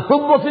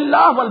 الحب فی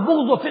اللہ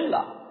والبغض فی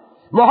اللہ،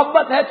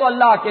 محبت ہے تو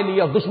اللہ کے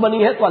لیے اور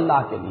دشمنی ہے تو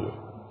اللہ کے لیے۔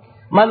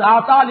 من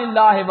آتا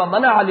للہ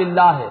ومنع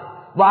للہ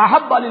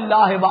واحب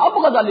للہ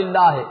وابغض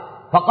للہ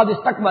فقد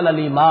استکمل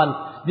الایمان،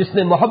 جس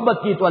نے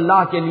محبت کی تو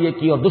اللہ کے لیے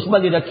کی اور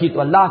دشمنی رکھی تو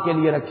اللہ کے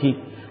لیے رکھی،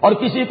 اور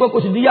کسی کو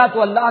کچھ دیا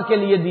تو اللہ کے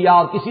لیے دیا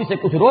اور کسی سے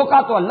کچھ روکا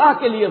تو اللہ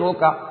کے لیے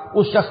روکا،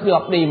 اس شخص نے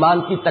اپنے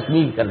ایمان کی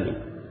تکمیل کر لی۔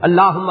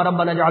 اللہم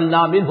ربنا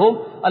اجعلنا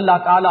منہم، اللہ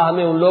تعالی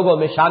ہمیں ان لوگوں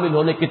میں شامل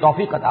ہونے کی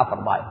توفیق عطا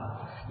فرمائے۔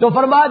 تو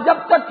فرمایا جب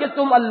تک کہ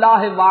تم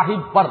اللہ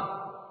واحد پر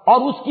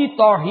اور اس کی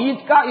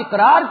توحید کا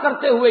اقرار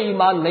کرتے ہوئے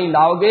ایمان نہیں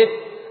لاؤ گے،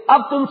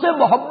 اب تم سے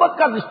محبت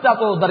کا رشتہ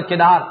تو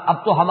درکنار،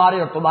 اب تو ہمارے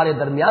اور تمہارے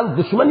درمیان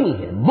دشمنی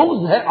ہے،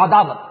 بغض ہے،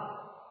 عداوت۔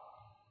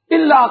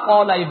 الا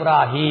قول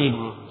ابراہیم،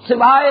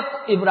 سوائے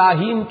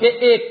ابراہیم کے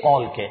ایک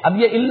قول کے۔ اب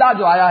یہ الا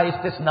جو آیا ہے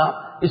استثناء،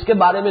 اس کے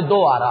بارے میں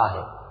دو آراء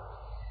ہے۔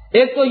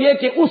 ایک تو یہ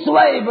کہ اسوہ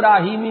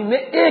ابراہیمی میں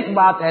ایک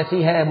بات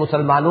ایسی ہے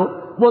مسلمانوں،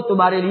 وہ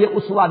تمہارے لیے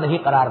اسوہ نہیں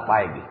قرار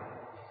پائے گی۔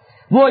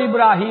 وہ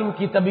ابراہیم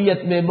کی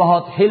طبیعت میں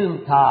بہت حلم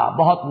تھا،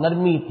 بہت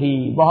نرمی تھی،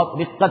 بہت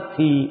رقت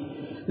تھی،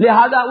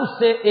 لہذا اس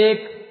سے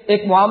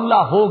ایک معاملہ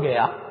ہو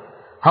گیا،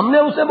 ہم نے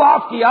اسے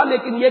معاف کیا،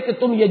 لیکن یہ کہ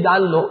تم یہ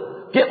جان لو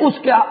کہ اس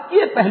کا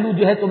یہ پہلو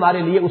جو ہے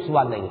تمہارے لیے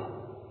اسوہ نہیں ہے۔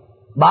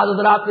 بعض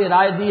حضرات نے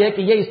رائے دی ہے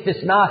کہ یہ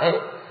استثناء ہے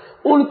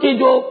ان کی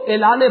جو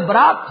اعلان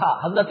برات تھا،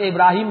 حضرت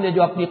ابراہیم نے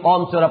جو اپنی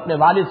قوم سے اور اپنے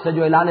والد سے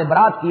جو اعلان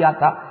برات کیا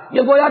تھا،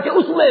 یہ گویا کہ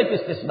اس میں ایک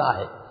استثناء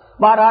ہے۔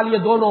 بہرحال یہ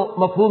دونوں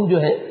مفہوم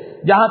جو ہے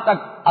جہاں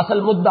تک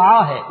اصل مدعا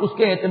ہے اس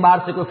کے اعتبار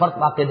سے کوئی فرق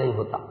واقع نہیں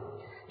ہوتا،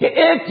 کہ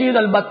ایک چیز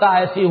البتہ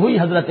ایسی ہوئی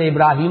حضرت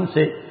ابراہیم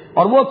سے،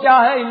 اور وہ کیا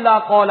ہے؟ الا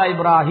قول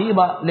ابراہیم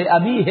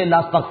لابیہ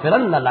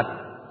لاستغفرن لک۔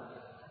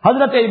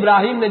 حضرت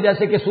ابراہیم نے،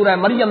 جیسے کہ سورہ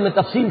مریم میں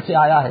تفصیل سے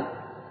آیا ہے،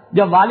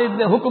 جب والد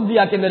نے حکم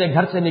دیا کہ میرے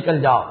گھر سے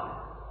نکل جاؤ،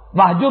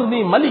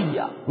 واہجرنی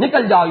ملیہ،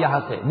 نکل جاؤ یہاں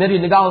سے، میری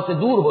نگاہوں سے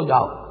دور ہو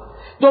جاؤ،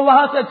 تو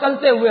وہاں سے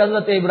چلتے ہوئے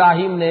حضرت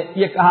ابراہیم نے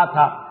یہ کہا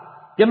تھا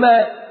کہ میں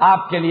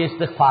آپ کے لیے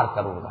استغفار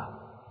کروں گا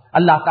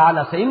اللہ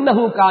تعالیٰ سے،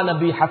 انہ کان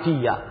بی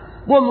حفیہ،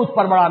 وہ مجھ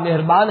پر بڑا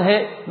مہربان ہے،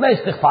 میں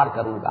استغفار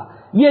کروں گا۔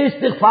 یہ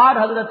استغفار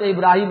حضرت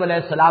ابراہیم علیہ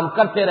السلام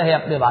کرتے رہے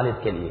اپنے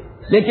والد کے لیے،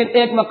 لیکن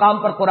ایک مقام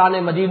پر قرآن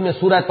مجید میں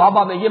سورہ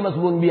توبہ میں یہ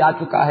مضمون بھی آ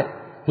چکا ہے،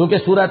 کیونکہ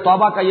سورہ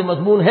توبہ کا یہ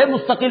مضمون ہے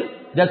مستقل،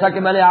 جیسا کہ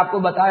میں نے آپ کو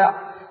بتایا،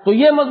 تو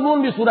یہ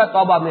مضمون بھی سورہ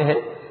توبہ میں ہے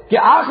کہ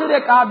آخر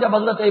کار جب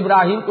حضرت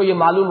ابراہیم کو یہ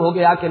معلوم ہو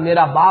گیا کہ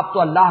میرا باپ تو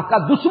اللہ کا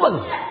دشمن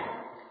ہے،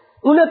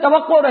 انہیں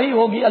توقع رہی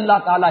ہوگی اللہ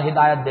تعالیٰ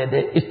ہدایت دے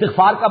دے۔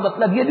 استغفار کا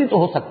مطلب یہ بھی تو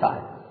ہو سکتا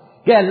ہے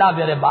کہ اللہ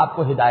میرے باپ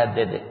کو ہدایت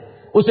دے دے،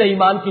 اسے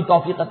ایمان کی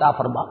توفیق عطا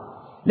فرما،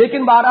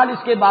 لیکن بہرحال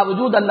اس کے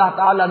باوجود اللہ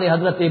تعالیٰ نے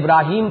حضرت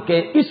ابراہیم کے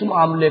اس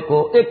معاملے کو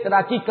ایک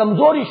طرح کی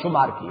کمزوری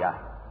شمار کیا ہے،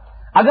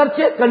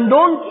 اگرچہ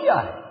کنڈون کیا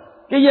ہے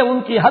کہ یہ ان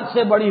کی حد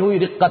سے بڑی ہوئی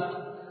رقت،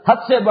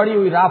 حد سے بڑی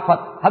ہوئی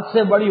رافت، حد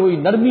سے بڑی ہوئی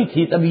نرمی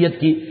تھی طبیعت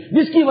کی،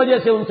 جس کی وجہ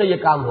سے ان سے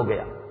یہ کام ہو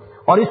گیا۔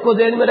 اور اس کو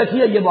ذہن میں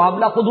رکھیے، یہ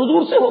معاملہ خود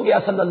حضور سے ہو گیا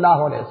صلی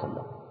اللہ علیہ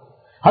وسلم،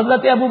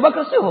 حضرت ابو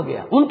بکر سے ہو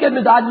گیا، ان کے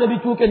مزاج میں بھی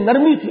چونکہ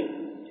نرمی تھی،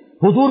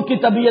 حضور کی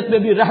طبیعت میں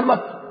بھی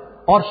رحمت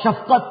اور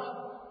شفقت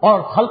اور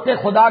خلق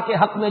خدا کے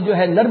حق میں جو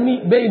ہے نرمی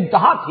بے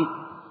انتہا تھی،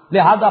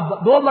 لہذا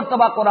 2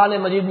 مرتبہ قرآن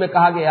مجید میں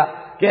کہا گیا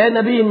کہ اے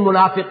نبی ان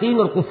منافقین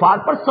اور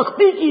کفار پر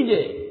سختی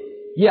کیجئے،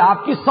 یہ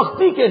آپ کی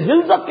سختی کے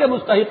غلظت کے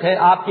مستحق ہے،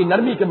 آپ کی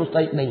نرمی کے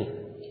مستحق نہیں۔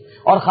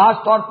 اور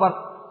خاص طور پر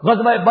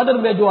غزوہ بدر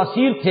میں جو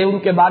اسیر تھے ان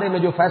کے بارے میں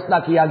جو فیصلہ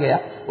کیا گیا،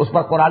 اس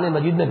پر قرآن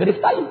مجید میں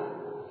گرفت آئی۔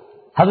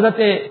 حضرت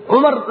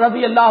عمر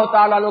رضی اللہ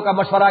تعالیٰ عنہ کا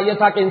مشورہ یہ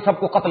تھا کہ ان سب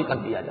کو قتل کر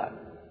دیا جائے،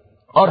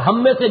 اور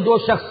ہم میں سے جو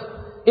شخص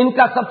ان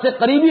کا سب سے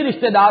قریبی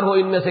رشتہ دار ہو،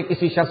 ان میں سے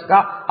کسی شخص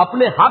کا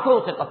اپنے ہاتھوں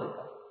سے قتل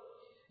کرے۔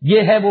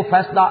 یہ ہے وہ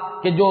فیصلہ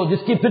کہ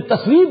جس کی پھر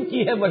تصویب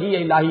کی ہے وحی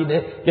الہی نے،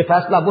 کہ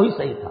فیصلہ وہی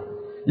صحیح تھا،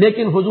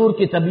 لیکن حضور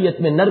کی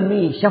طبیعت میں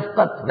نرمی،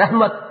 شفقت،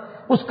 رحمت،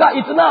 اس کا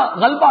اتنا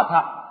غلبہ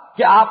تھا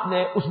کہ آپ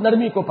نے اس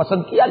نرمی کو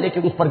پسند کیا،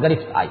 لیکن اس پر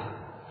گرفت آئی۔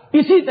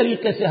 اسی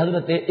طریقے سے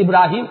حضرت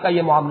ابراہیم کا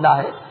یہ معاملہ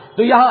ہے،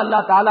 تو یہاں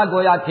اللہ تعالیٰ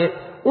گویا کہ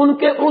ان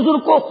کے عذر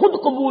کو خود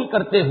قبول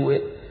کرتے ہوئے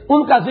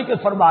ان کا ذکر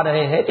فرما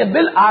رہے ہیں کہ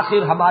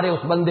بالآخر ہمارے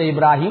اس بندے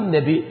ابراہیم نے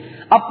بھی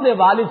اپنے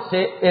والد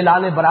سے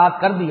اعلان برات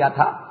کر دیا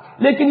تھا،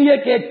 لیکن یہ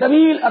کہ ایک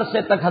طویل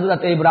عرصے تک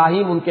حضرت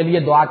ابراہیم ان کے لیے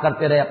دعا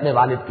کرتے رہے اپنے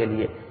والد کے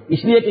لیے،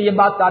 اس لیے کہ یہ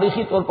بات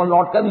تاریخی طور پر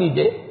نوٹ کر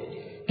لیجئے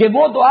کہ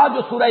وہ دعا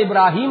جو سورہ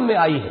ابراہیم میں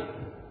آئی ہے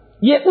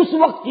یہ اس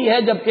وقت کی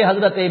ہے جبکہ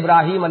حضرت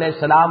ابراہیم علیہ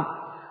السلام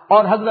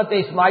اور حضرت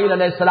اسماعیل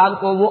علیہ السلام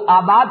کو وہ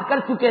آباد کر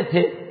چکے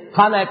تھے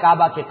خانہ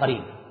کعبہ کے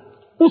قریب۔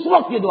 اس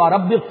وقت یہ دعا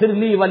رب اغفر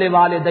لی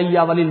ولوالدی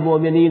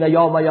وللمؤمنین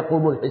یوم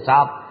یقوم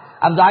الحساب۔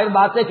 اب ظاہر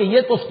بات ہے کہ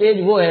یہ تو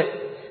سٹیج وہ ہے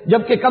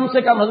جبکہ کم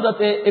سے کم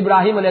حضرت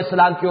ابراہیم علیہ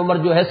السلام کی عمر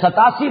جو ہے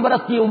 87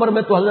 برس کی عمر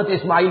میں تو حضرت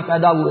اسماعیل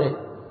پیدا ہوئے ہیں،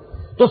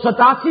 تو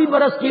 87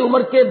 برس کی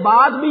عمر کے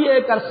بعد بھی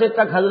ایک عرصے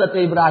تک حضرت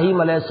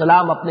ابراہیم علیہ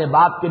السلام اپنے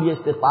باپ کے لیے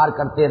استغفار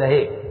کرتے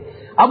رہے۔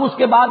 اب اس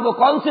کے بعد وہ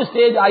کون سی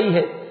سٹیج آئی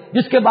ہے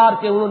جس کے بعد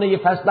کہ انہوں نے یہ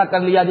فیصلہ کر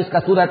لیا جس کا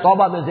سورہ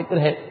توبہ میں ذکر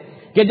ہے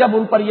کہ جب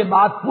ان پر یہ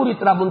بات پوری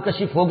طرح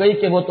منکشف ہو گئی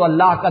کہ وہ تو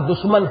اللہ کا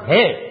دشمن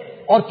ہے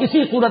اور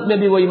کسی صورت میں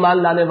بھی وہ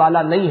ایمان لانے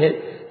والا نہیں ہے،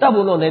 تب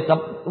انہوں نے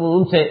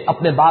ان سے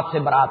اپنے باپ سے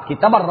برات کی،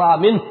 تبرأ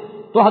منہ،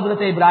 تو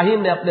حضرت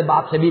ابراہیم نے اپنے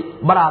باپ سے بھی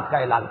برات کا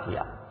اعلان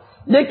کیا۔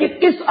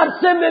 لیکن اس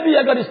عرصے میں بھی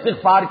اگر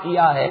استغفار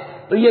کیا ہے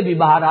تو یہ بھی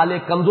بہرحال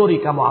کمزوری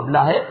کا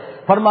معاملہ ہے۔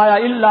 فرمایا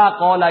الا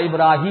قول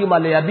ابراہیم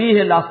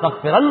لابیہ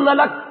لاستغفرن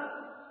لک،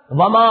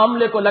 وما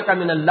املک لک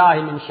من اللہ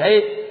من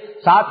شیء،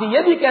 ساتھ ہی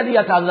یہ بھی کہہ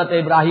دیا تھا حضرت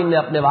ابراہیم نے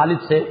اپنے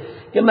والد سے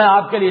کہ میں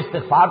آپ کے لیے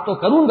استغفار تو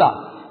کروں گا،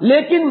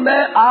 لیکن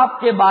میں آپ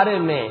کے بارے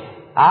میں،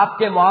 آپ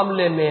کے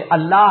معاملے میں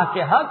اللہ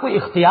کے ہاں کوئی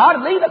اختیار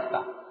نہیں رکھتا،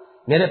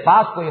 میرے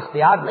پاس کوئی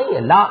اختیار نہیں ہے،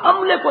 لا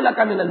املک لک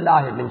من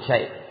اللہ من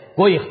شیء،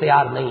 کوئی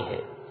اختیار نہیں ہے۔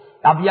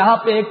 اب یہاں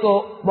پہ ایک تو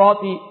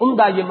بہت ہی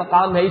عمدہ یہ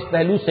مقام ہے اس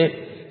پہلو سے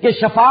کہ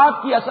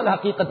شفاعت کی اصل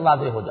حقیقت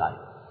واضح ہو جائے۔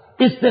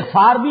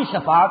 استغفار بھی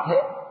شفاعت ہے،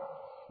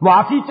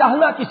 معافی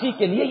چاہنا کسی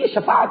کے لیے یہ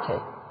شفاعت ہے،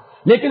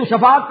 لیکن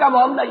شفاعت کا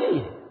معاملہ یہی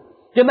ہے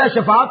کہ میں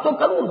شفاعت تو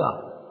کروں گا،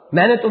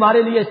 میں نے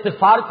تمہارے لیے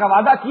استغفار کا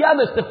وعدہ کیا،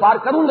 میں استغفار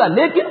کروں گا،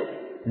 لیکن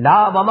لا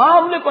وما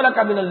املک لک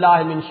من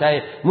اللہ من شیء،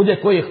 مجھے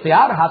کوئی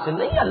اختیار حاصل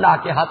نہیں اللہ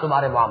کے ہاں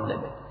تمہارے معاملے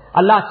میں۔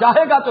 اللہ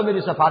چاہے گا تو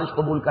میری سفارش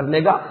قبول کر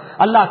لے گا،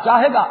 اللہ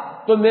چاہے گا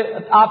تو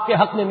آپ کے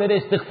حق میں میرے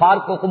استغفار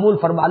کو قبول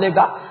فرما لے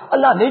گا،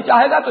 اللہ نہیں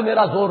چاہے گا تو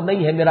میرا زور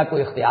نہیں ہے، میرا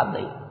کوئی اختیار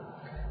نہیں۔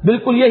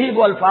 بالکل یہی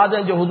وہ الفاظ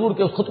ہیں جو حضور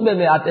کے اس خطبے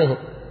میں آتے ہیں،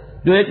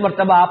 جو ایک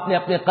مرتبہ آپ نے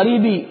اپنے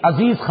قریبی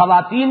عزیز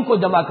خواتین کو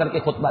جمع کر کے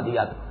خطبہ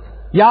دیا تھا،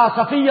 یا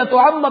صفیۃ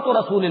عمۃ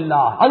رسول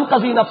اللہ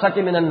انقذی نفسک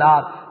من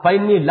النار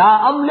فانی لا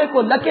املک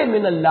لک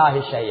من اللہ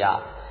شیئا،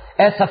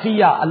 اے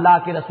صفیہ اللہ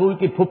کے رسول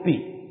کی پھپھی،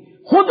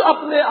 خود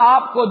اپنے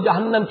آپ کو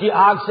جہنم کی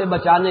آگ سے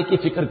بچانے کی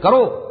فکر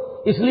کرو،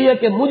 اس لیے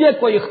کہ مجھے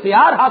کوئی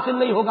اختیار حاصل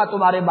نہیں ہوگا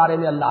تمہارے بارے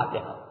میں اللہ کے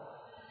ہاں۔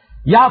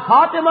 یا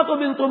فاطمہ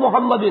بنت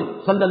محمد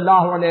صلی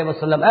اللہ علیہ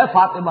وسلم، اے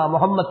فاطمہ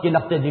محمد کی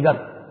لخت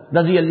جگر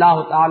رضی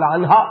اللہ تعالی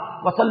عنہا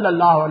وصلی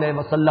اللہ علیہ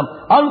وسلم،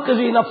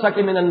 انقذی نفسک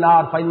من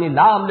النار فانی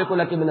لا املک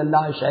لک من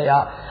اللہ شیئا،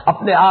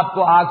 اپنے آپ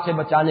کو آگ سے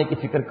بچانے کی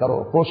فکر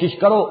کرو، کوشش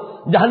کرو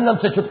جہنم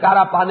سے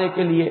چھٹکارا پانے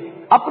کے لیے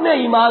اپنے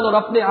ایمان اور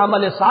اپنے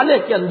عمل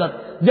صالح کے اندر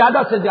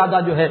زیادہ سے زیادہ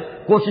جو ہے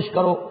کوشش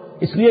کرو،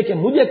 اس لیے کہ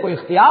مجھے کوئی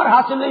اختیار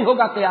حاصل نہیں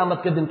ہوگا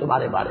قیامت کے دن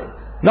تمہارے بارے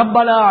میں۔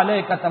 ربنا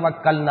علیک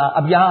توکلنا،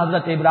 اب یہاں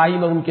حضرت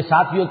ابراہیم اور ان کے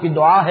ساتھیوں کی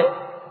دعا ہے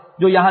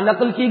جو یہاں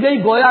نقل کی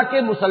گئی، گویا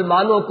کہ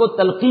مسلمانوں کو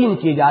تلقین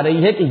کی جا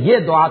رہی ہے کہ یہ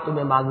دعا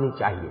تمہیں مانگنی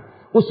چاہیے۔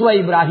 اسوہ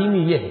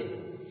ابراہیمی یہ ہے،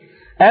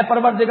 اے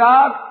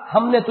پروردگار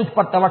ہم نے تجھ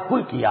پر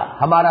توکل کیا،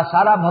 ہمارا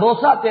سارا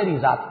بھروسہ تیری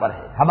ذات پر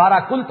ہے، ہمارا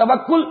کل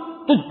توکل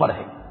تجھ پر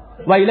ہے،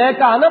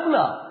 وإلیک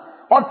انبنا،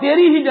 اور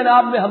تیری ہی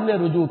جناب میں ہم نے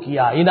رجوع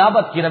کیا،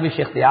 انابت کی روش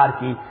اختیار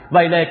کی،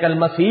 وإلیک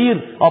المصیر،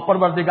 اور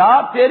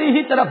پروردگار تیری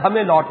ہی طرف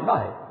ہمیں لوٹنا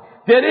ہے،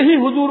 تیرے ہی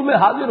حضور میں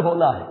حاضر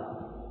ہونا ہے،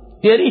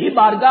 تیری ہی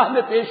بارگاہ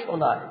میں پیش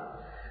ہونا ہے۔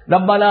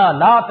 ربنا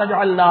لا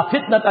تجعلنا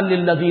فتنة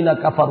للذین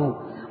کفروا،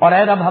 اور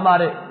اے رب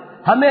ہمارے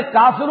ہمیں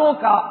کافروں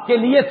کے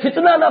لیے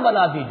فتنہ نہ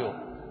بنا دیجو،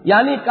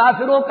 یعنی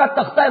کافروں کا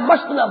تختہ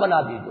مشق نہ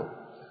بنا دیجو،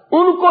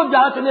 ان کو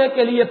جانچنے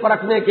کے لیے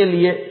پرکھنے کے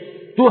لیے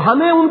تو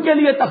ہمیں ان کے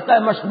لیے تختہ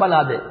مشق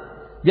بنا دے،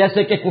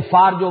 جیسے کہ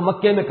کفار جو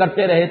مکے میں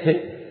کرتے رہے تھے،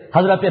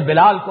 حضرت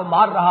بلال کو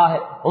مار رہا ہے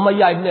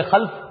امیہ ابن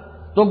خلف،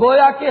 تو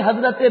گویا کہ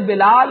حضرت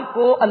بلال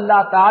کو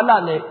اللہ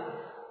تعالیٰ نے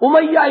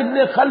امیہ ابن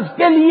خلف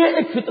کے لیے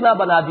ایک فتنہ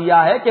بنا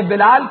دیا ہے کہ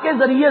بلال کے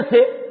ذریعے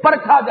سے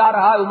پرکھا جا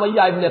رہا ہے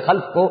امیہ ابن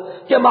خلف کو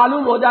کہ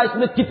معلوم ہو جائے اس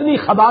میں کتنی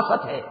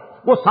خباثت ہے،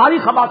 وہ ساری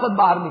خباثت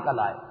باہر نکل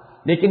آئے،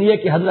 لیکن یہ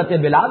کہ حضرت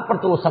بلال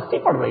پر تو وہ سختی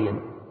پڑ رہی ہے۔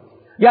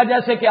 یا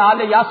جیسے کہ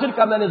آل یاسر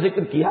کا میں نے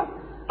ذکر کیا،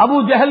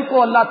 ابو جہل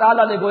کو اللہ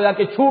تعالیٰ نے گویا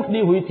کہ چھوٹ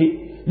دی ہوئی تھی،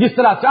 جس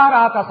طرح چاہ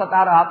رہا تھا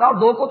ستا رہا تھا، اور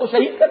دو کو تو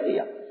شہید کر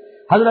دیا،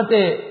 حضرت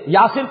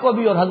یاسر کو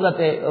بھی اور حضرت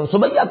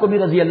سمیہ کو بھی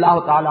رضی اللہ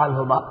تعالیٰ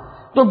عنہما۔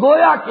 تو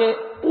گویا کہ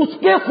اس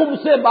کے خب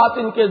سے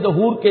باطن کے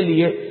ظہور کے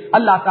لیے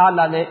اللہ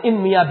تعالیٰ نے ان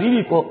میاں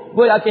بیوی کو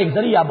گویا کہ ایک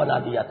ذریعہ بنا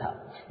دیا تھا۔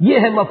 یہ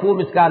ہے مفہوم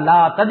اس کا،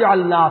 لا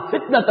تجعلنا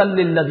فتنة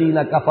للذین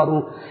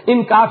کفروا،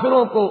 ان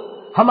کافروں کو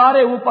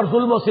ہمارے اوپر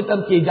ظلم و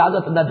ستم کی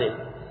اجازت نہ دے،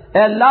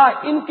 اے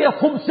اللہ ان کے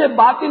خب سے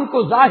باطن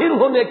کو ظاہر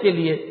ہونے کے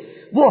لیے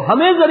وہ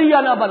ہمیں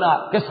ذریعہ نہ بنا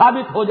کہ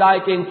ثابت ہو جائے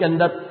کہ ان کے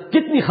اندر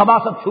کتنی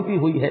خباثت چھپی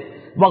ہوئی ہے۔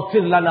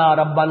 واغفر لنا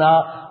ربنا،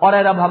 اور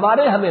اے رب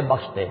ہمارے ہمیں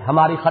بخش دے،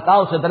 ہماری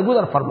خطاؤں سے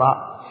درگزر فرما،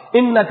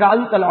 انک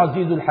انت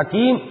العزیز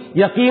الحکیم،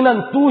 یقیناً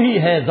تو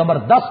ہی ہے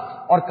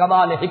زبردست اور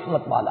کمال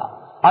حکمت والا۔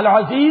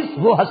 العزیز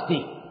وہ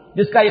ہستی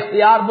جس کا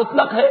اختیار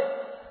مطلق ہے،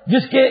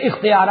 جس کے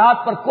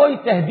اختیارات پر کوئی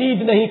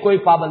تحدید نہیں، کوئی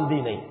پابندی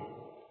نہیں،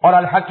 اور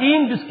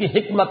الحکیم جس کی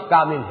حکمت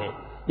کامل ہے،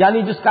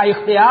 یعنی جس کا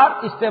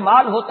اختیار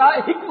استعمال ہوتا ہے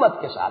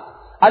حکمت کے ساتھ،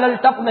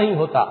 الٹپ نہیں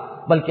ہوتا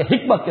بلکہ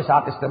حکمت کے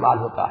ساتھ استعمال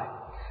ہوتا ہے۔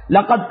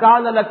 لقد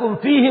کان لکم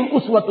فیہم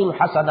اسوۃ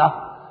حسنہ،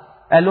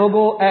 اے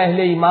لوگو اے اہل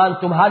ایمان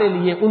تمہارے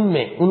لیے ان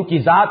میں، ان کی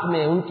ذات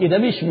میں، ان کی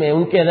روش میں،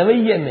 ان کے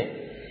رویے میں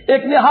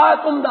ایک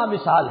نہایت عمدہ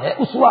مثال ہے،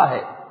 اسوہ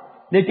ہے۔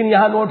 لیکن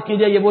یہاں نوٹ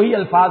کیجئے یہ وہی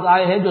الفاظ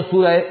آئے ہیں جو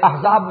سورہ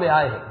احزاب میں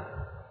آئے ہیں،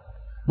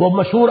 وہ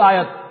مشہور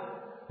آیت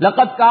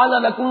لقد کان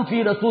لکم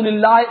فی رسول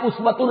اللہ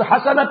اسوۃ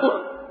حسنۃ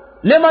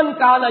لمن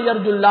کان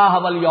یرجو اللہ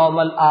والیوم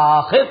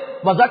الآخر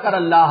وذکر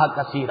اللہ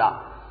کثیرا۔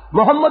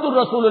 محمد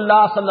الرسول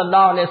اللہ صلی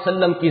اللہ علیہ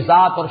وسلم کی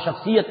ذات اور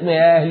شخصیت میں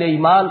اے اہل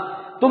ایمان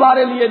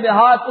تمہارے لیے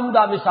نہایت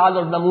عمدہ مثال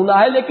اور نمونہ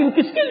ہے، لیکن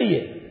کس کے لیے؟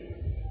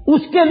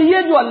 اس کے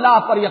لیے جو اللہ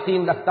پر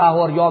یقین رکھتا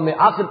ہو اور یوم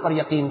آخر پر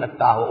یقین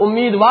رکھتا ہو،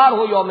 امیدوار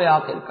ہو یوم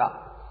آخر کا۔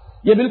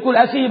 یہ بالکل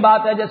ایسی ہی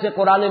بات ہے جیسے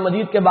قرآن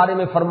مجید کے بارے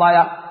میں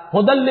فرمایا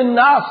ھدی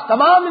للناس،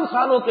 تمام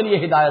انسانوں کے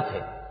لیے ہدایت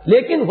ہے،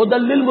 لیکن ھدی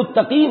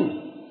للمتقین،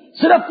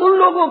 صرف ان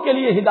لوگوں کے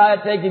لیے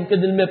ہدایت ہے جن کے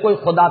دل میں کوئی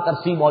خدا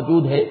ترسی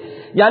موجود ہے،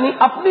 یعنی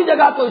اپنی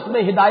جگہ تو اس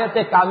میں ہدایت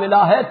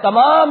کاملہ ہے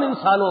تمام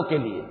انسانوں کے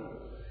لیے،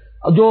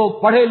 جو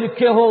پڑھے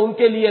لکھے ہوں ان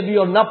کے لیے بھی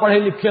اور نہ پڑھے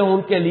لکھے ہوں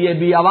ان کے لیے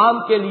بھی، عوام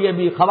کے لیے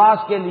بھی،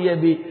 خواص کے لیے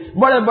بھی،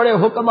 بڑے بڑے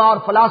حکماء اور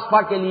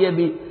فلاسفہ کے لیے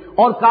بھی،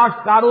 اور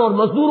کاشتکاروں اور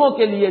مزدوروں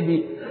کے لیے بھی،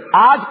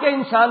 آج کے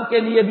انسان کے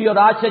لیے بھی اور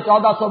آج سے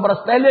 1400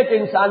 برس پہلے کے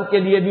انسان کے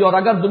لیے بھی، اور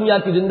اگر دنیا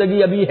کی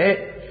زندگی ابھی ہے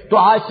تو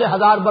آج سے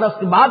 1000 برس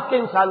کے بعد کے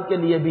انسان کے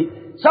لیے بھی،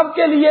 سب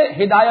کے لیے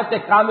ہدایت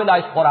کاملہ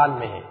اس قرآن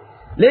میں ہے۔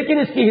 لیکن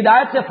اس کی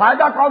ہدایت سے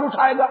فائدہ کون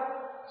اٹھائے گا؟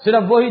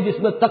 صرف وہی جس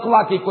میں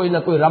تقویٰ کی کوئی نہ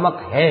کوئی رمق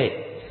ہے،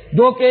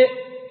 جو کہ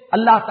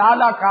اللہ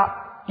تعالیٰ کا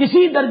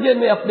کسی درجے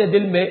میں اپنے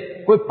دل میں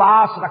کوئی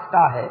پاس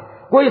رکھتا ہے،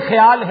 کوئی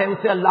خیال ہے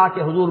اسے اللہ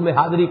کے حضور میں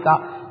حاضری کا،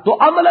 تو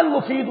عملاً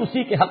مفید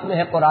اسی کے حق میں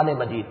ہے قرآن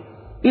مجید۔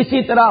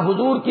 اسی طرح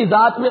حضور کی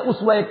ذات میں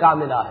اسوہ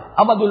کاملہ ہے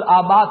ابد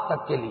الآباد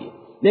تک کے لیے،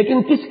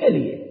 لیکن کس کے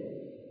لیے؟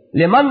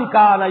 لمن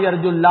کان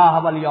یرجو اللہ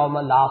والیوم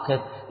الآخر،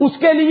 اس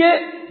کے لیے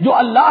جو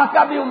اللہ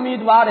کا بھی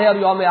امیدوار ہے اور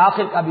یوم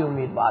آخر کا بھی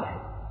امیدوار ہے،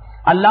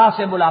 اللہ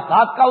سے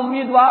ملاقات کا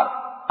امیدوار،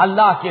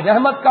 اللہ کی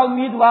رحمت کا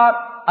امیدوار،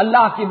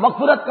 اللہ کی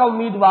مغفرت کا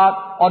امیدوار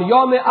اور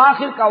یوم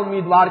آخر کا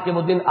امیدوار کہ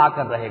وہ دن آ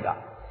کر رہے گا۔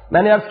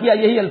 میں نے عرض کیا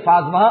یہی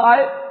الفاظ وہاں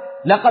آئے،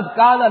 لقد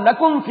کان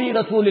لکم فی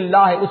رسول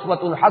اللہ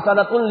اسوۃ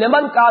حسنۃ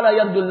لمن کان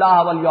یرجو اللہ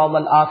والیوم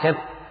الآخر،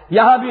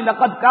 یہاں بھی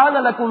لقد کان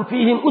لکم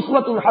فیہم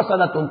اسوۃ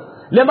حسنۃ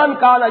لمن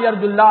کان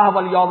یرجو اللہ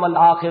والیوم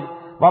الآخر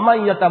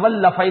ومن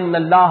یتول فإن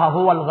اللہ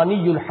هو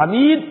الغنی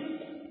الحمید۔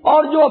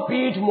 اور جو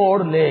پیٹھ موڑ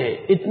لے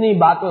اتنی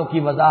باتوں کی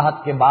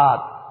وضاحت کے بعد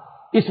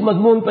اس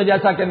مضمون پہ،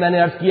 جیسا کہ میں نے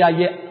عرض کیا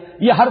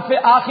یہ حرف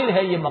آخر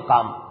ہے، یہ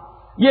مقام،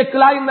 یہ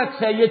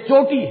کلائمیکس ہے، یہ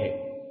چوٹی ہے۔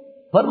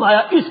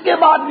 فرمایا اس کے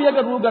بعد بھی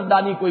اگر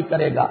روگردانی کوئی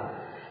کرے گا،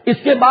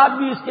 اس کے بعد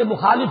بھی اس کے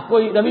مخالف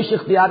کوئی روش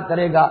اختیار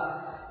کرے گا،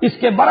 اس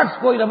کے برعکس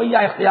کوئی رویہ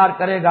اختیار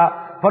کرے گا،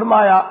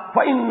 فرمایا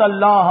فإن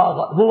اللہ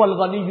هو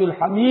الغنی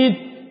الحمید،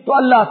 تو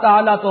اللہ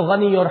تعالیٰ تو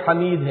غنی اور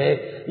حمید ہے۔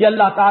 یہ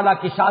اللہ تعالیٰ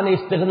کی شان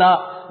استغنا،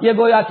 یہ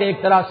گویا کہ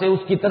ایک طرح سے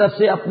اس کی طرف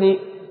سے اپنی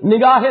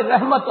نگاہ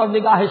رحمت اور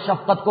نگاہ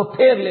شفقت کو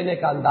پھیر لینے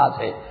کا انداز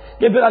ہے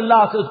کہ پھر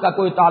اللہ سے اس کا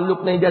کوئی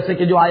تعلق نہیں، جیسے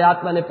کہ جو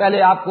آیات میں نے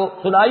پہلے آپ کو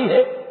سنائی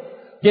ہے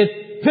کہ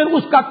پھر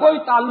اس کا کوئی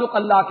تعلق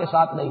اللہ کے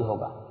ساتھ نہیں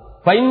ہوگا۔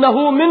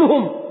 فَإِنَّهُ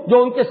مِنْهُمْ،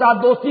 جو ان کے ساتھ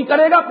دوستی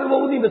کرے گا پھر وہ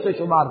انہی میں سے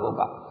شمار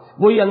ہوگا۔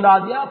 وہی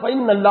انداز یا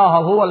فَإِنَّ اللَّهَ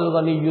هُوَ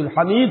الْغَنِيُّ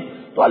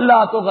الْحَمِيدُ، تو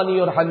اللہ تو غنی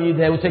اور حمید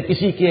ہے، اسے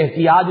کسی کی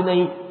احتیاج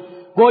نہیں،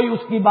 کوئی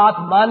اس کی بات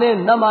مانے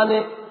نہ مانے،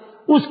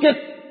 اس کے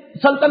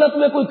سلطنت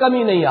میں کوئی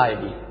کمی نہیں آئے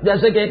گی۔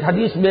 جیسے کہ ایک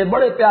حدیث میں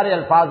بڑے پیارے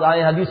الفاظ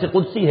آئے، حدیث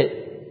قدسی ہے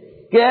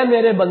کہ اے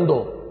میرے بندو،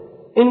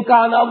 ان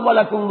کان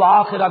اولکم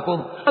وآخرکم،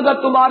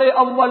 اگر تمہارے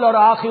اول اور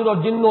آخر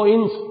اور جن و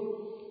انس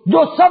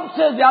جو سب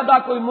سے زیادہ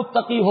کوئی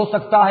متقی ہو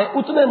سکتا ہے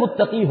اتنے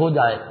متقی ہو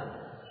جائیں۔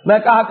 میں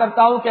کہا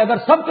کرتا ہوں کہ اگر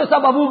سب کے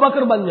سب ابو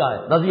بکر بن جائیں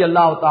رضی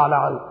اللہ تعالی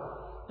عنہ،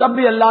 تب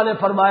بھی اللہ نے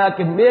فرمایا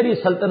کہ میری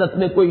سلطنت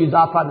میں کوئی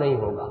اضافہ نہیں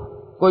ہوگا،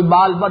 کوئی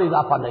بال بر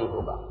اضافہ نہیں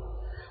ہوگا۔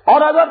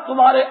 اور اگر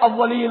تمہارے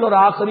اولین اور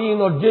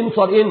آخرین اور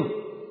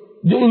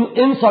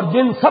انس اور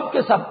جن سب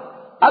کے سب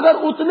اگر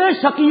اتنے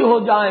شقی ہو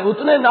جائیں،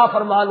 اتنے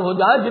نافرمان ہو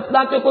جائیں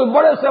جتنا کہ کوئی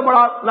بڑے سے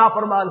بڑا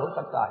نافرمان ہو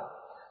سکتا ہے،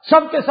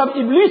 سب کے سب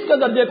ابلیس کے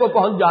درجے کو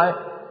پہنچ جائیں،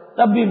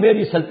 تب بھی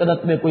میری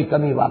سلطنت میں کوئی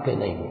کمی واقع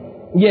نہیں ہے۔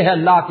 یہ ہے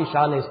اللہ کی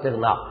شان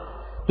استغنا۔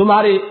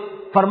 تمہاری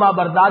فرما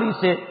برداری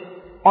سے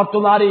اور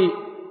تمہاری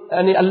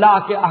یعنی اللہ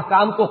کے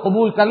احکام کو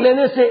قبول کر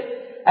لینے سے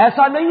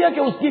ایسا نہیں ہے کہ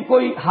اس کی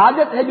کوئی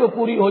حاجت ہے جو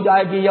پوری ہو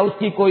جائے گی، یا اس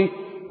کی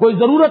کوئی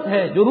ضرورت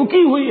ہے جو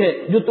رکی ہوئی ہے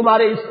جو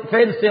تمہارے اس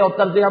فعل سے اور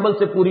طرز عمل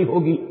سے پوری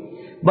ہوگی،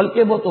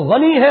 بلکہ وہ تو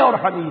غنی ہے اور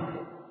حمید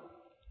ہے۔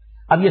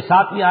 اب یہ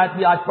 7ویں آیت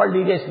بھی آج پڑھ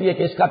لیجیے، اس لیے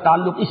کہ اس کا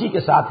تعلق اسی کے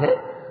ساتھ ہے،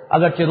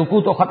 اگرچہ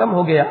رکوع تو ختم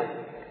ہو گیا۔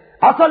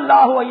 عسى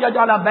اللہ ان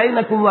یجعل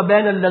بینکم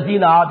وبین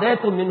الذین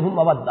عادیتم منہم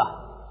مودہ۔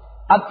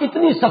 اب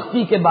اتنی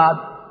سختی کے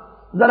بعد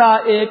ذرا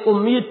ایک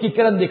امید کی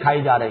کرن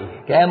دکھائی جا رہی ہے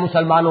کہ اے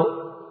مسلمانوں،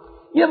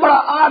 یہ بڑا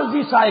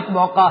عارضی سا ایک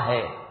موقع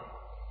ہے،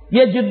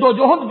 یہ جد و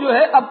جہد جو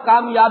ہے اب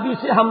کامیابی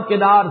سے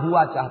ہمکنار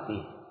ہوا چاہتی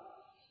ہے،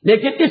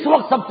 لیکن اس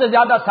وقت سب سے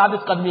زیادہ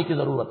ثابت قدمی کی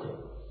ضرورت ہے۔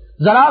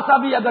 ذرا سا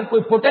بھی اگر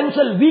کوئی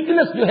پوٹینشل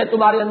ویکنس جو ہے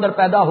تمہارے اندر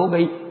پیدا ہو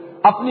گئی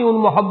اپنی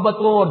ان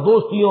محبتوں اور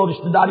دوستیوں اور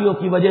رشتہ داریوں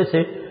کی وجہ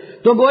سے،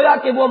 تو گویا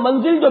کہ وہ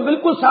منزل جو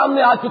بالکل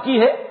سامنے آ چکی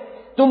ہے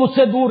تم اس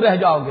سے دور رہ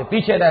جاؤ گے،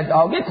 پیچھے رہ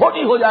جاؤ گے،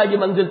 کھوٹی ہو جائے گی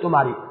منزل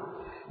تمہاری۔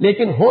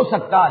 لیکن ہو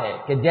سکتا ہے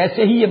کہ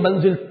جیسے ہی یہ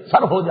منزل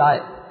سر ہو جائے،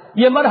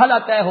 یہ مرحلہ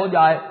طے ہو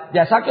جائے،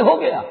 جیسا کہ ہو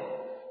گیا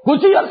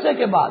کچھ ہی عرصے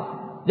کے بعد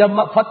جب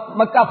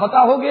مکہ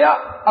فتح ہو گیا،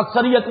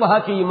 اکثریت وہاں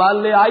کی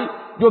ایمان لے آئی،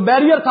 جو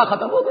بیریئر تھا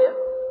ختم ہو گیا،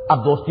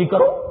 اب دوستی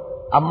کرو،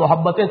 اب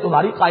محبتیں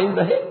تمہاری قائم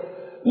رہے۔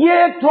 یہ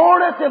ایک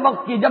تھوڑے سے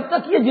وقت کی، جب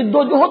تک یہ جد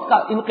و جہد کا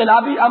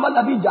انقلابی عمل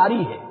ابھی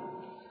جاری ہے،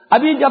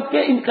 ابھی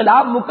جبکہ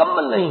انقلاب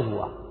مکمل نہیں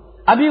ہوا،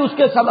 ابھی اس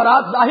کے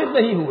ثمرات ظاہر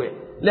نہیں ہوئے،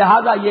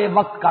 لہذا یہ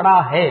وقت کڑا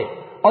ہے،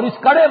 اور اس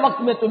کڑے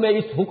وقت میں تمہیں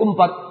اس حکم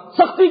پر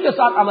سختی کے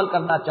ساتھ عمل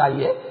کرنا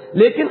چاہیے۔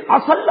 لیکن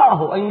عسى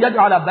اللہ ان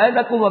یجعل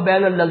بینکم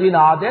وبین الذین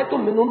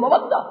عادیتم منہم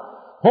مودہ،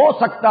 ہو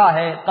سکتا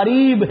ہے،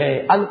 قریب ہے،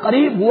 ان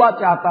قریب ہوا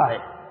چاہتا ہے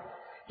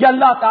کہ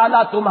اللہ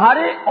تعالیٰ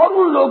تمہارے اور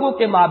ان لوگوں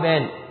کے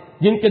مابین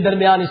جن کے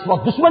درمیان اس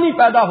وقت دشمنی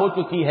پیدا ہو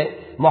چکی ہے،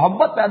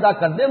 محبت پیدا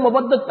کر دے،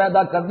 مودت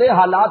پیدا کر دے،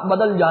 حالات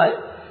بدل جائیں،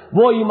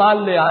 وہ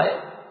ایمان لے آئے،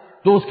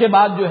 تو اس کے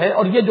بعد جو ہے،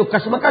 اور یہ جو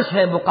کشمکش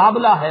ہے،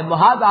 مقابلہ ہے،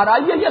 محاذ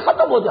آرائی ہے، یہ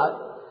ختم ہو جائے،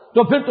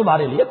 تو پھر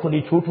تمہارے لیے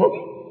کھلی چھوٹ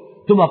ہوگی۔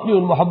 تم اپنی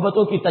ان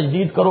محبتوں کی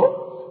تجدید کرو،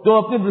 تم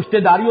اپنی رشتہ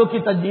داریوں کی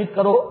تجدید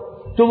کرو،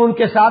 تم ان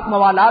کے ساتھ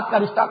موالات کا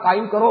رشتہ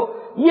قائم کرو۔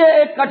 یہ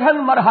ایک کٹھن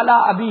مرحلہ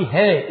ابھی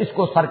ہے، اس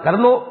کو سر کر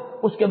لو،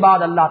 اس کے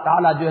بعد اللہ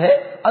تعالیٰ جو ہے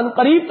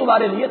عنقریب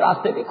تمہارے لیے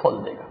راستے بھی کھول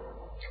دے گا۔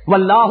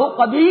 واللہ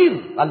قدیر،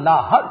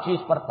 اللہ ہر چیز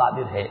پر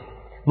قادر ہے۔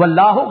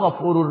 واللہ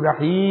غفور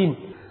الرحیم،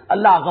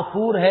 اللہ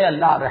غفور ہے،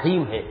 اللہ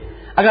رحیم ہے۔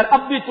 اگر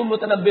اب بھی تم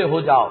متنبہ ہو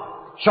جاؤ،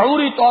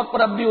 شعوری طور پر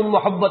اب بھی ان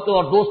محبتوں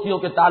اور دوستیوں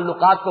کے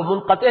تعلقات کو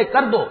منقطع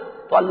کر دو،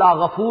 تو اللہ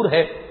غفور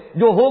ہے،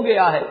 جو ہو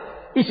گیا ہے۔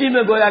 اسی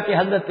میں گویا کہ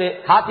حضرت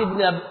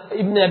حاتب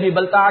ابن ابی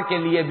بلتع کے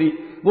لیے بھی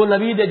وہ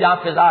نوید جاں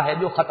فضا ہے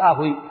جو خطا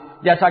ہوئی،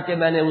 جیسا کہ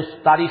میں نے اس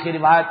تاریخی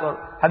روایت اور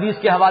حدیث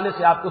کے حوالے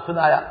سے آپ کو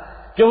سنایا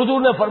کہ حضور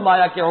نے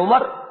فرمایا کہ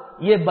عمر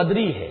یہ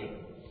بدری ہے،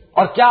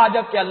 اور کیا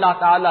عجب کہ اللہ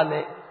تعالیٰ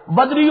نے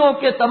بدریوں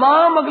کے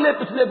تمام اگلے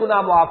پچھلے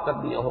گناہ معاف کر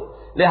دیے ہو،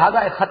 لہذا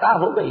ایک خطا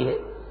ہو گئی ہے۔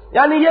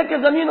 یعنی یہ کہ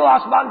زمین و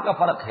آسمان کا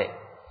فرق ہے۔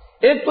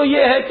 ایک تو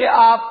یہ ہے کہ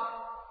آپ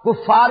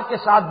کفار کے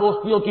ساتھ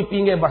دوستیوں کی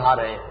پینگیں بڑھا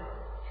رہے ہیں،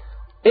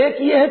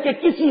 ایک یہ ہے کہ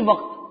کسی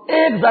وقت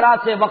ایک ذرا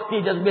سے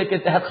وقتی جذبے کے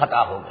تحت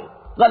خطا ہو گئی،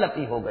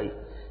 غلطی ہو گئی۔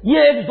 یہ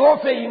ایک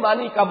ضعف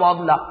ایمانی کا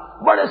معاملہ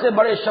بڑے سے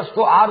بڑے شخص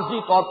کو عارضی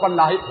طور پر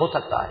لاحق ہو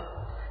سکتا ہے،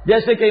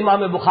 جیسے کہ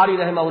امام بخاری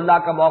رحمہ اللہ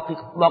کا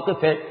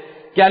موقف ہے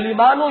کہ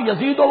الایمان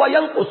یزید و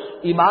ینقص،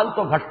 ایمان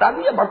تو گھٹتا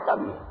بھی ہے بڑھتا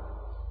بھی ہے،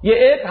 یہ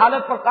ایک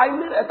حالت پر قائم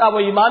نہیں رہتا۔ وہ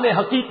ایمان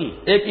حقیقی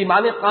ایک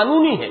ایمان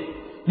قانونی ہے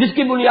جس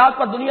کی بنیاد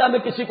پر دنیا میں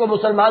کسی کو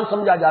مسلمان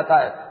سمجھا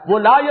جاتا ہے، وہ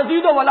لا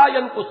یزید ولا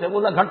ینقص ہے،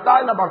 وہ نہ گھٹتا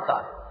ہے نہ بڑھتا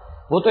ہے،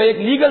 وہ تو ایک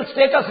لیگل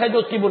سٹیٹس ہے جو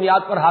اس کی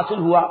بنیاد پر حاصل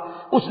ہوا،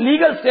 اس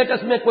لیگل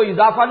سٹیٹس میں کوئی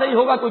اضافہ نہیں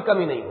ہوگا، کوئی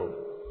کمی نہیں ہوگی۔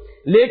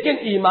 لیکن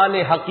ایمان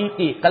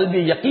حقیقی قلبی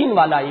یقین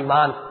والا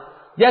ایمان،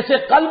 جیسے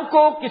قلب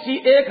کو کسی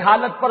ایک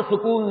حالت پر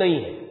سکون نہیں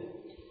ہے،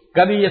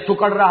 کبھی یہ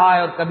سکڑ رہا ہے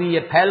اور کبھی یہ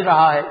پھیل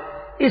رہا ہے،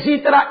 اسی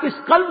طرح اس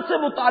قلب سے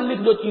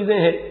متعلق جو چیزیں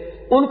ہیں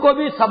ان کو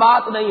بھی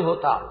ثبات نہیں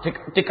ہوتا،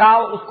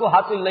 ٹکاؤ اس کو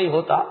حاصل نہیں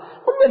ہوتا،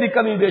 ان میں بھی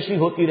کمی بیشی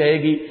ہوتی رہے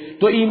گی۔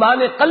 تو ایمان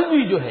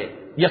قلبی جو ہے،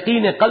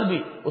 یقین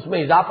قلبی، اس میں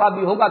اضافہ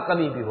بھی ہوگا،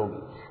 کمی بھی ہوگی،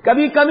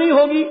 کبھی کمی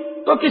ہوگی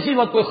تو کسی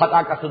وقت کوئی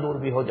خطا کا صدور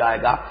بھی ہو جائے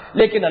گا۔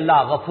 لیکن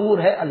اللہ غفور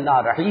ہے، اللہ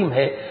رحیم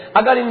ہے۔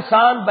 اگر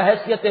انسان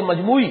بحیثیت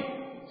مجموعی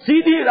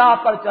سیدھی راہ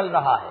پر چل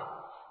رہا ہے،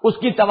 اس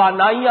کی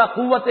توانائیاں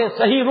قوتیں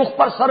صحیح رخ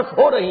پر صرف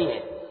ہو رہی ہیں،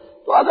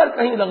 تو اگر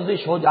کہیں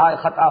لغزش ہو جائے،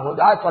 خطا ہو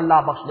جائے، تو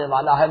اللہ بخشنے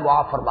والا ہے،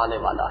 معاف فرمانے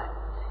والا ہے۔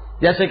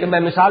 جیسے کہ میں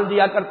مثال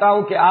دیا کرتا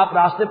ہوں کہ آپ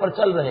راستے پر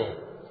چل رہے ہیں،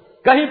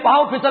 کہیں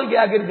پاؤں پھسل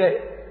گیا، گر گئے،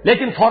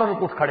 لیکن فوراً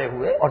اٹھ کھڑے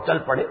ہوئے اور چل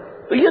پڑے،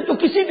 تو یہ تو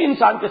کسی بھی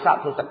انسان کے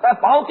ساتھ ہو سکتا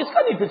ہے، پاؤں کس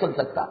کا نہیں پھسل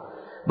سکتا۔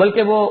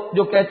 بلکہ وہ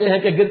جو کہتے ہیں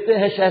کہ گرتے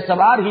ہیں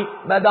شہسوار ہی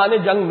میدان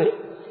جنگ میں،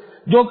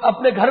 جو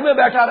اپنے گھر میں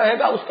بیٹھا رہے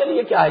گا اس کے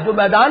لیے کیا ہے، جو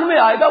میدان میں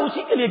آئے گا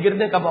اسی کے لیے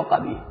گرنے کا موقع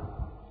بھی ہے۔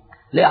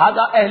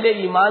 لہذا اہل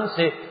ایمان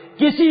سے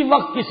کسی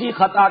وقت کسی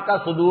خطا کا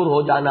صدور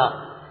ہو جانا،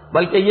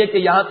 بلکہ یہ کہ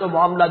یہاں تو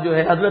معاملہ جو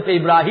ہے حضرت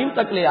ابراہیم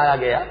تک لے آیا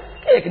گیا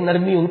کہ ایک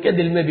نرمی ان کے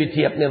دل میں بھی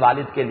تھی اپنے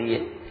والد کے لیے،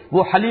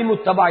 وہ حلیم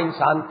الطبع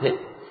انسان تھے،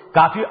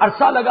 کافی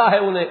عرصہ لگا ہے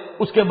انہیں،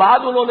 اس کے بعد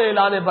انہوں نے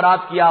اعلان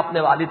برات کیا اپنے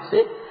والد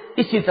سے۔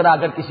 اسی طرح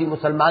اگر کسی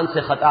مسلمان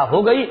سے خطا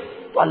ہو گئی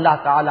تو اللہ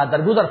تعالیٰ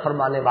درگزر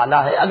فرمانے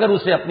والا ہے، اگر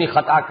اسے اپنی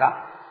خطا کا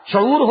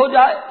شعور ہو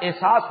جائے،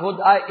 احساس ہو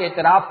جائے،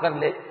 اعتراف کر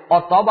لے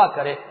اور توبہ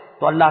کرے،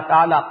 تو اللہ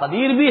تعالیٰ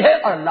قدیر بھی ہے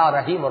اور اللہ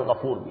رحیم اور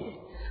غفور بھی ہے۔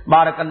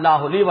 بارک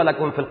اللہ لی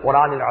ولکم فی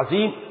القرآن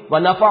العظیم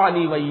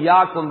ونفعنی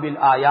وإیاکم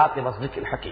بالآیات والذکر الحکیم۔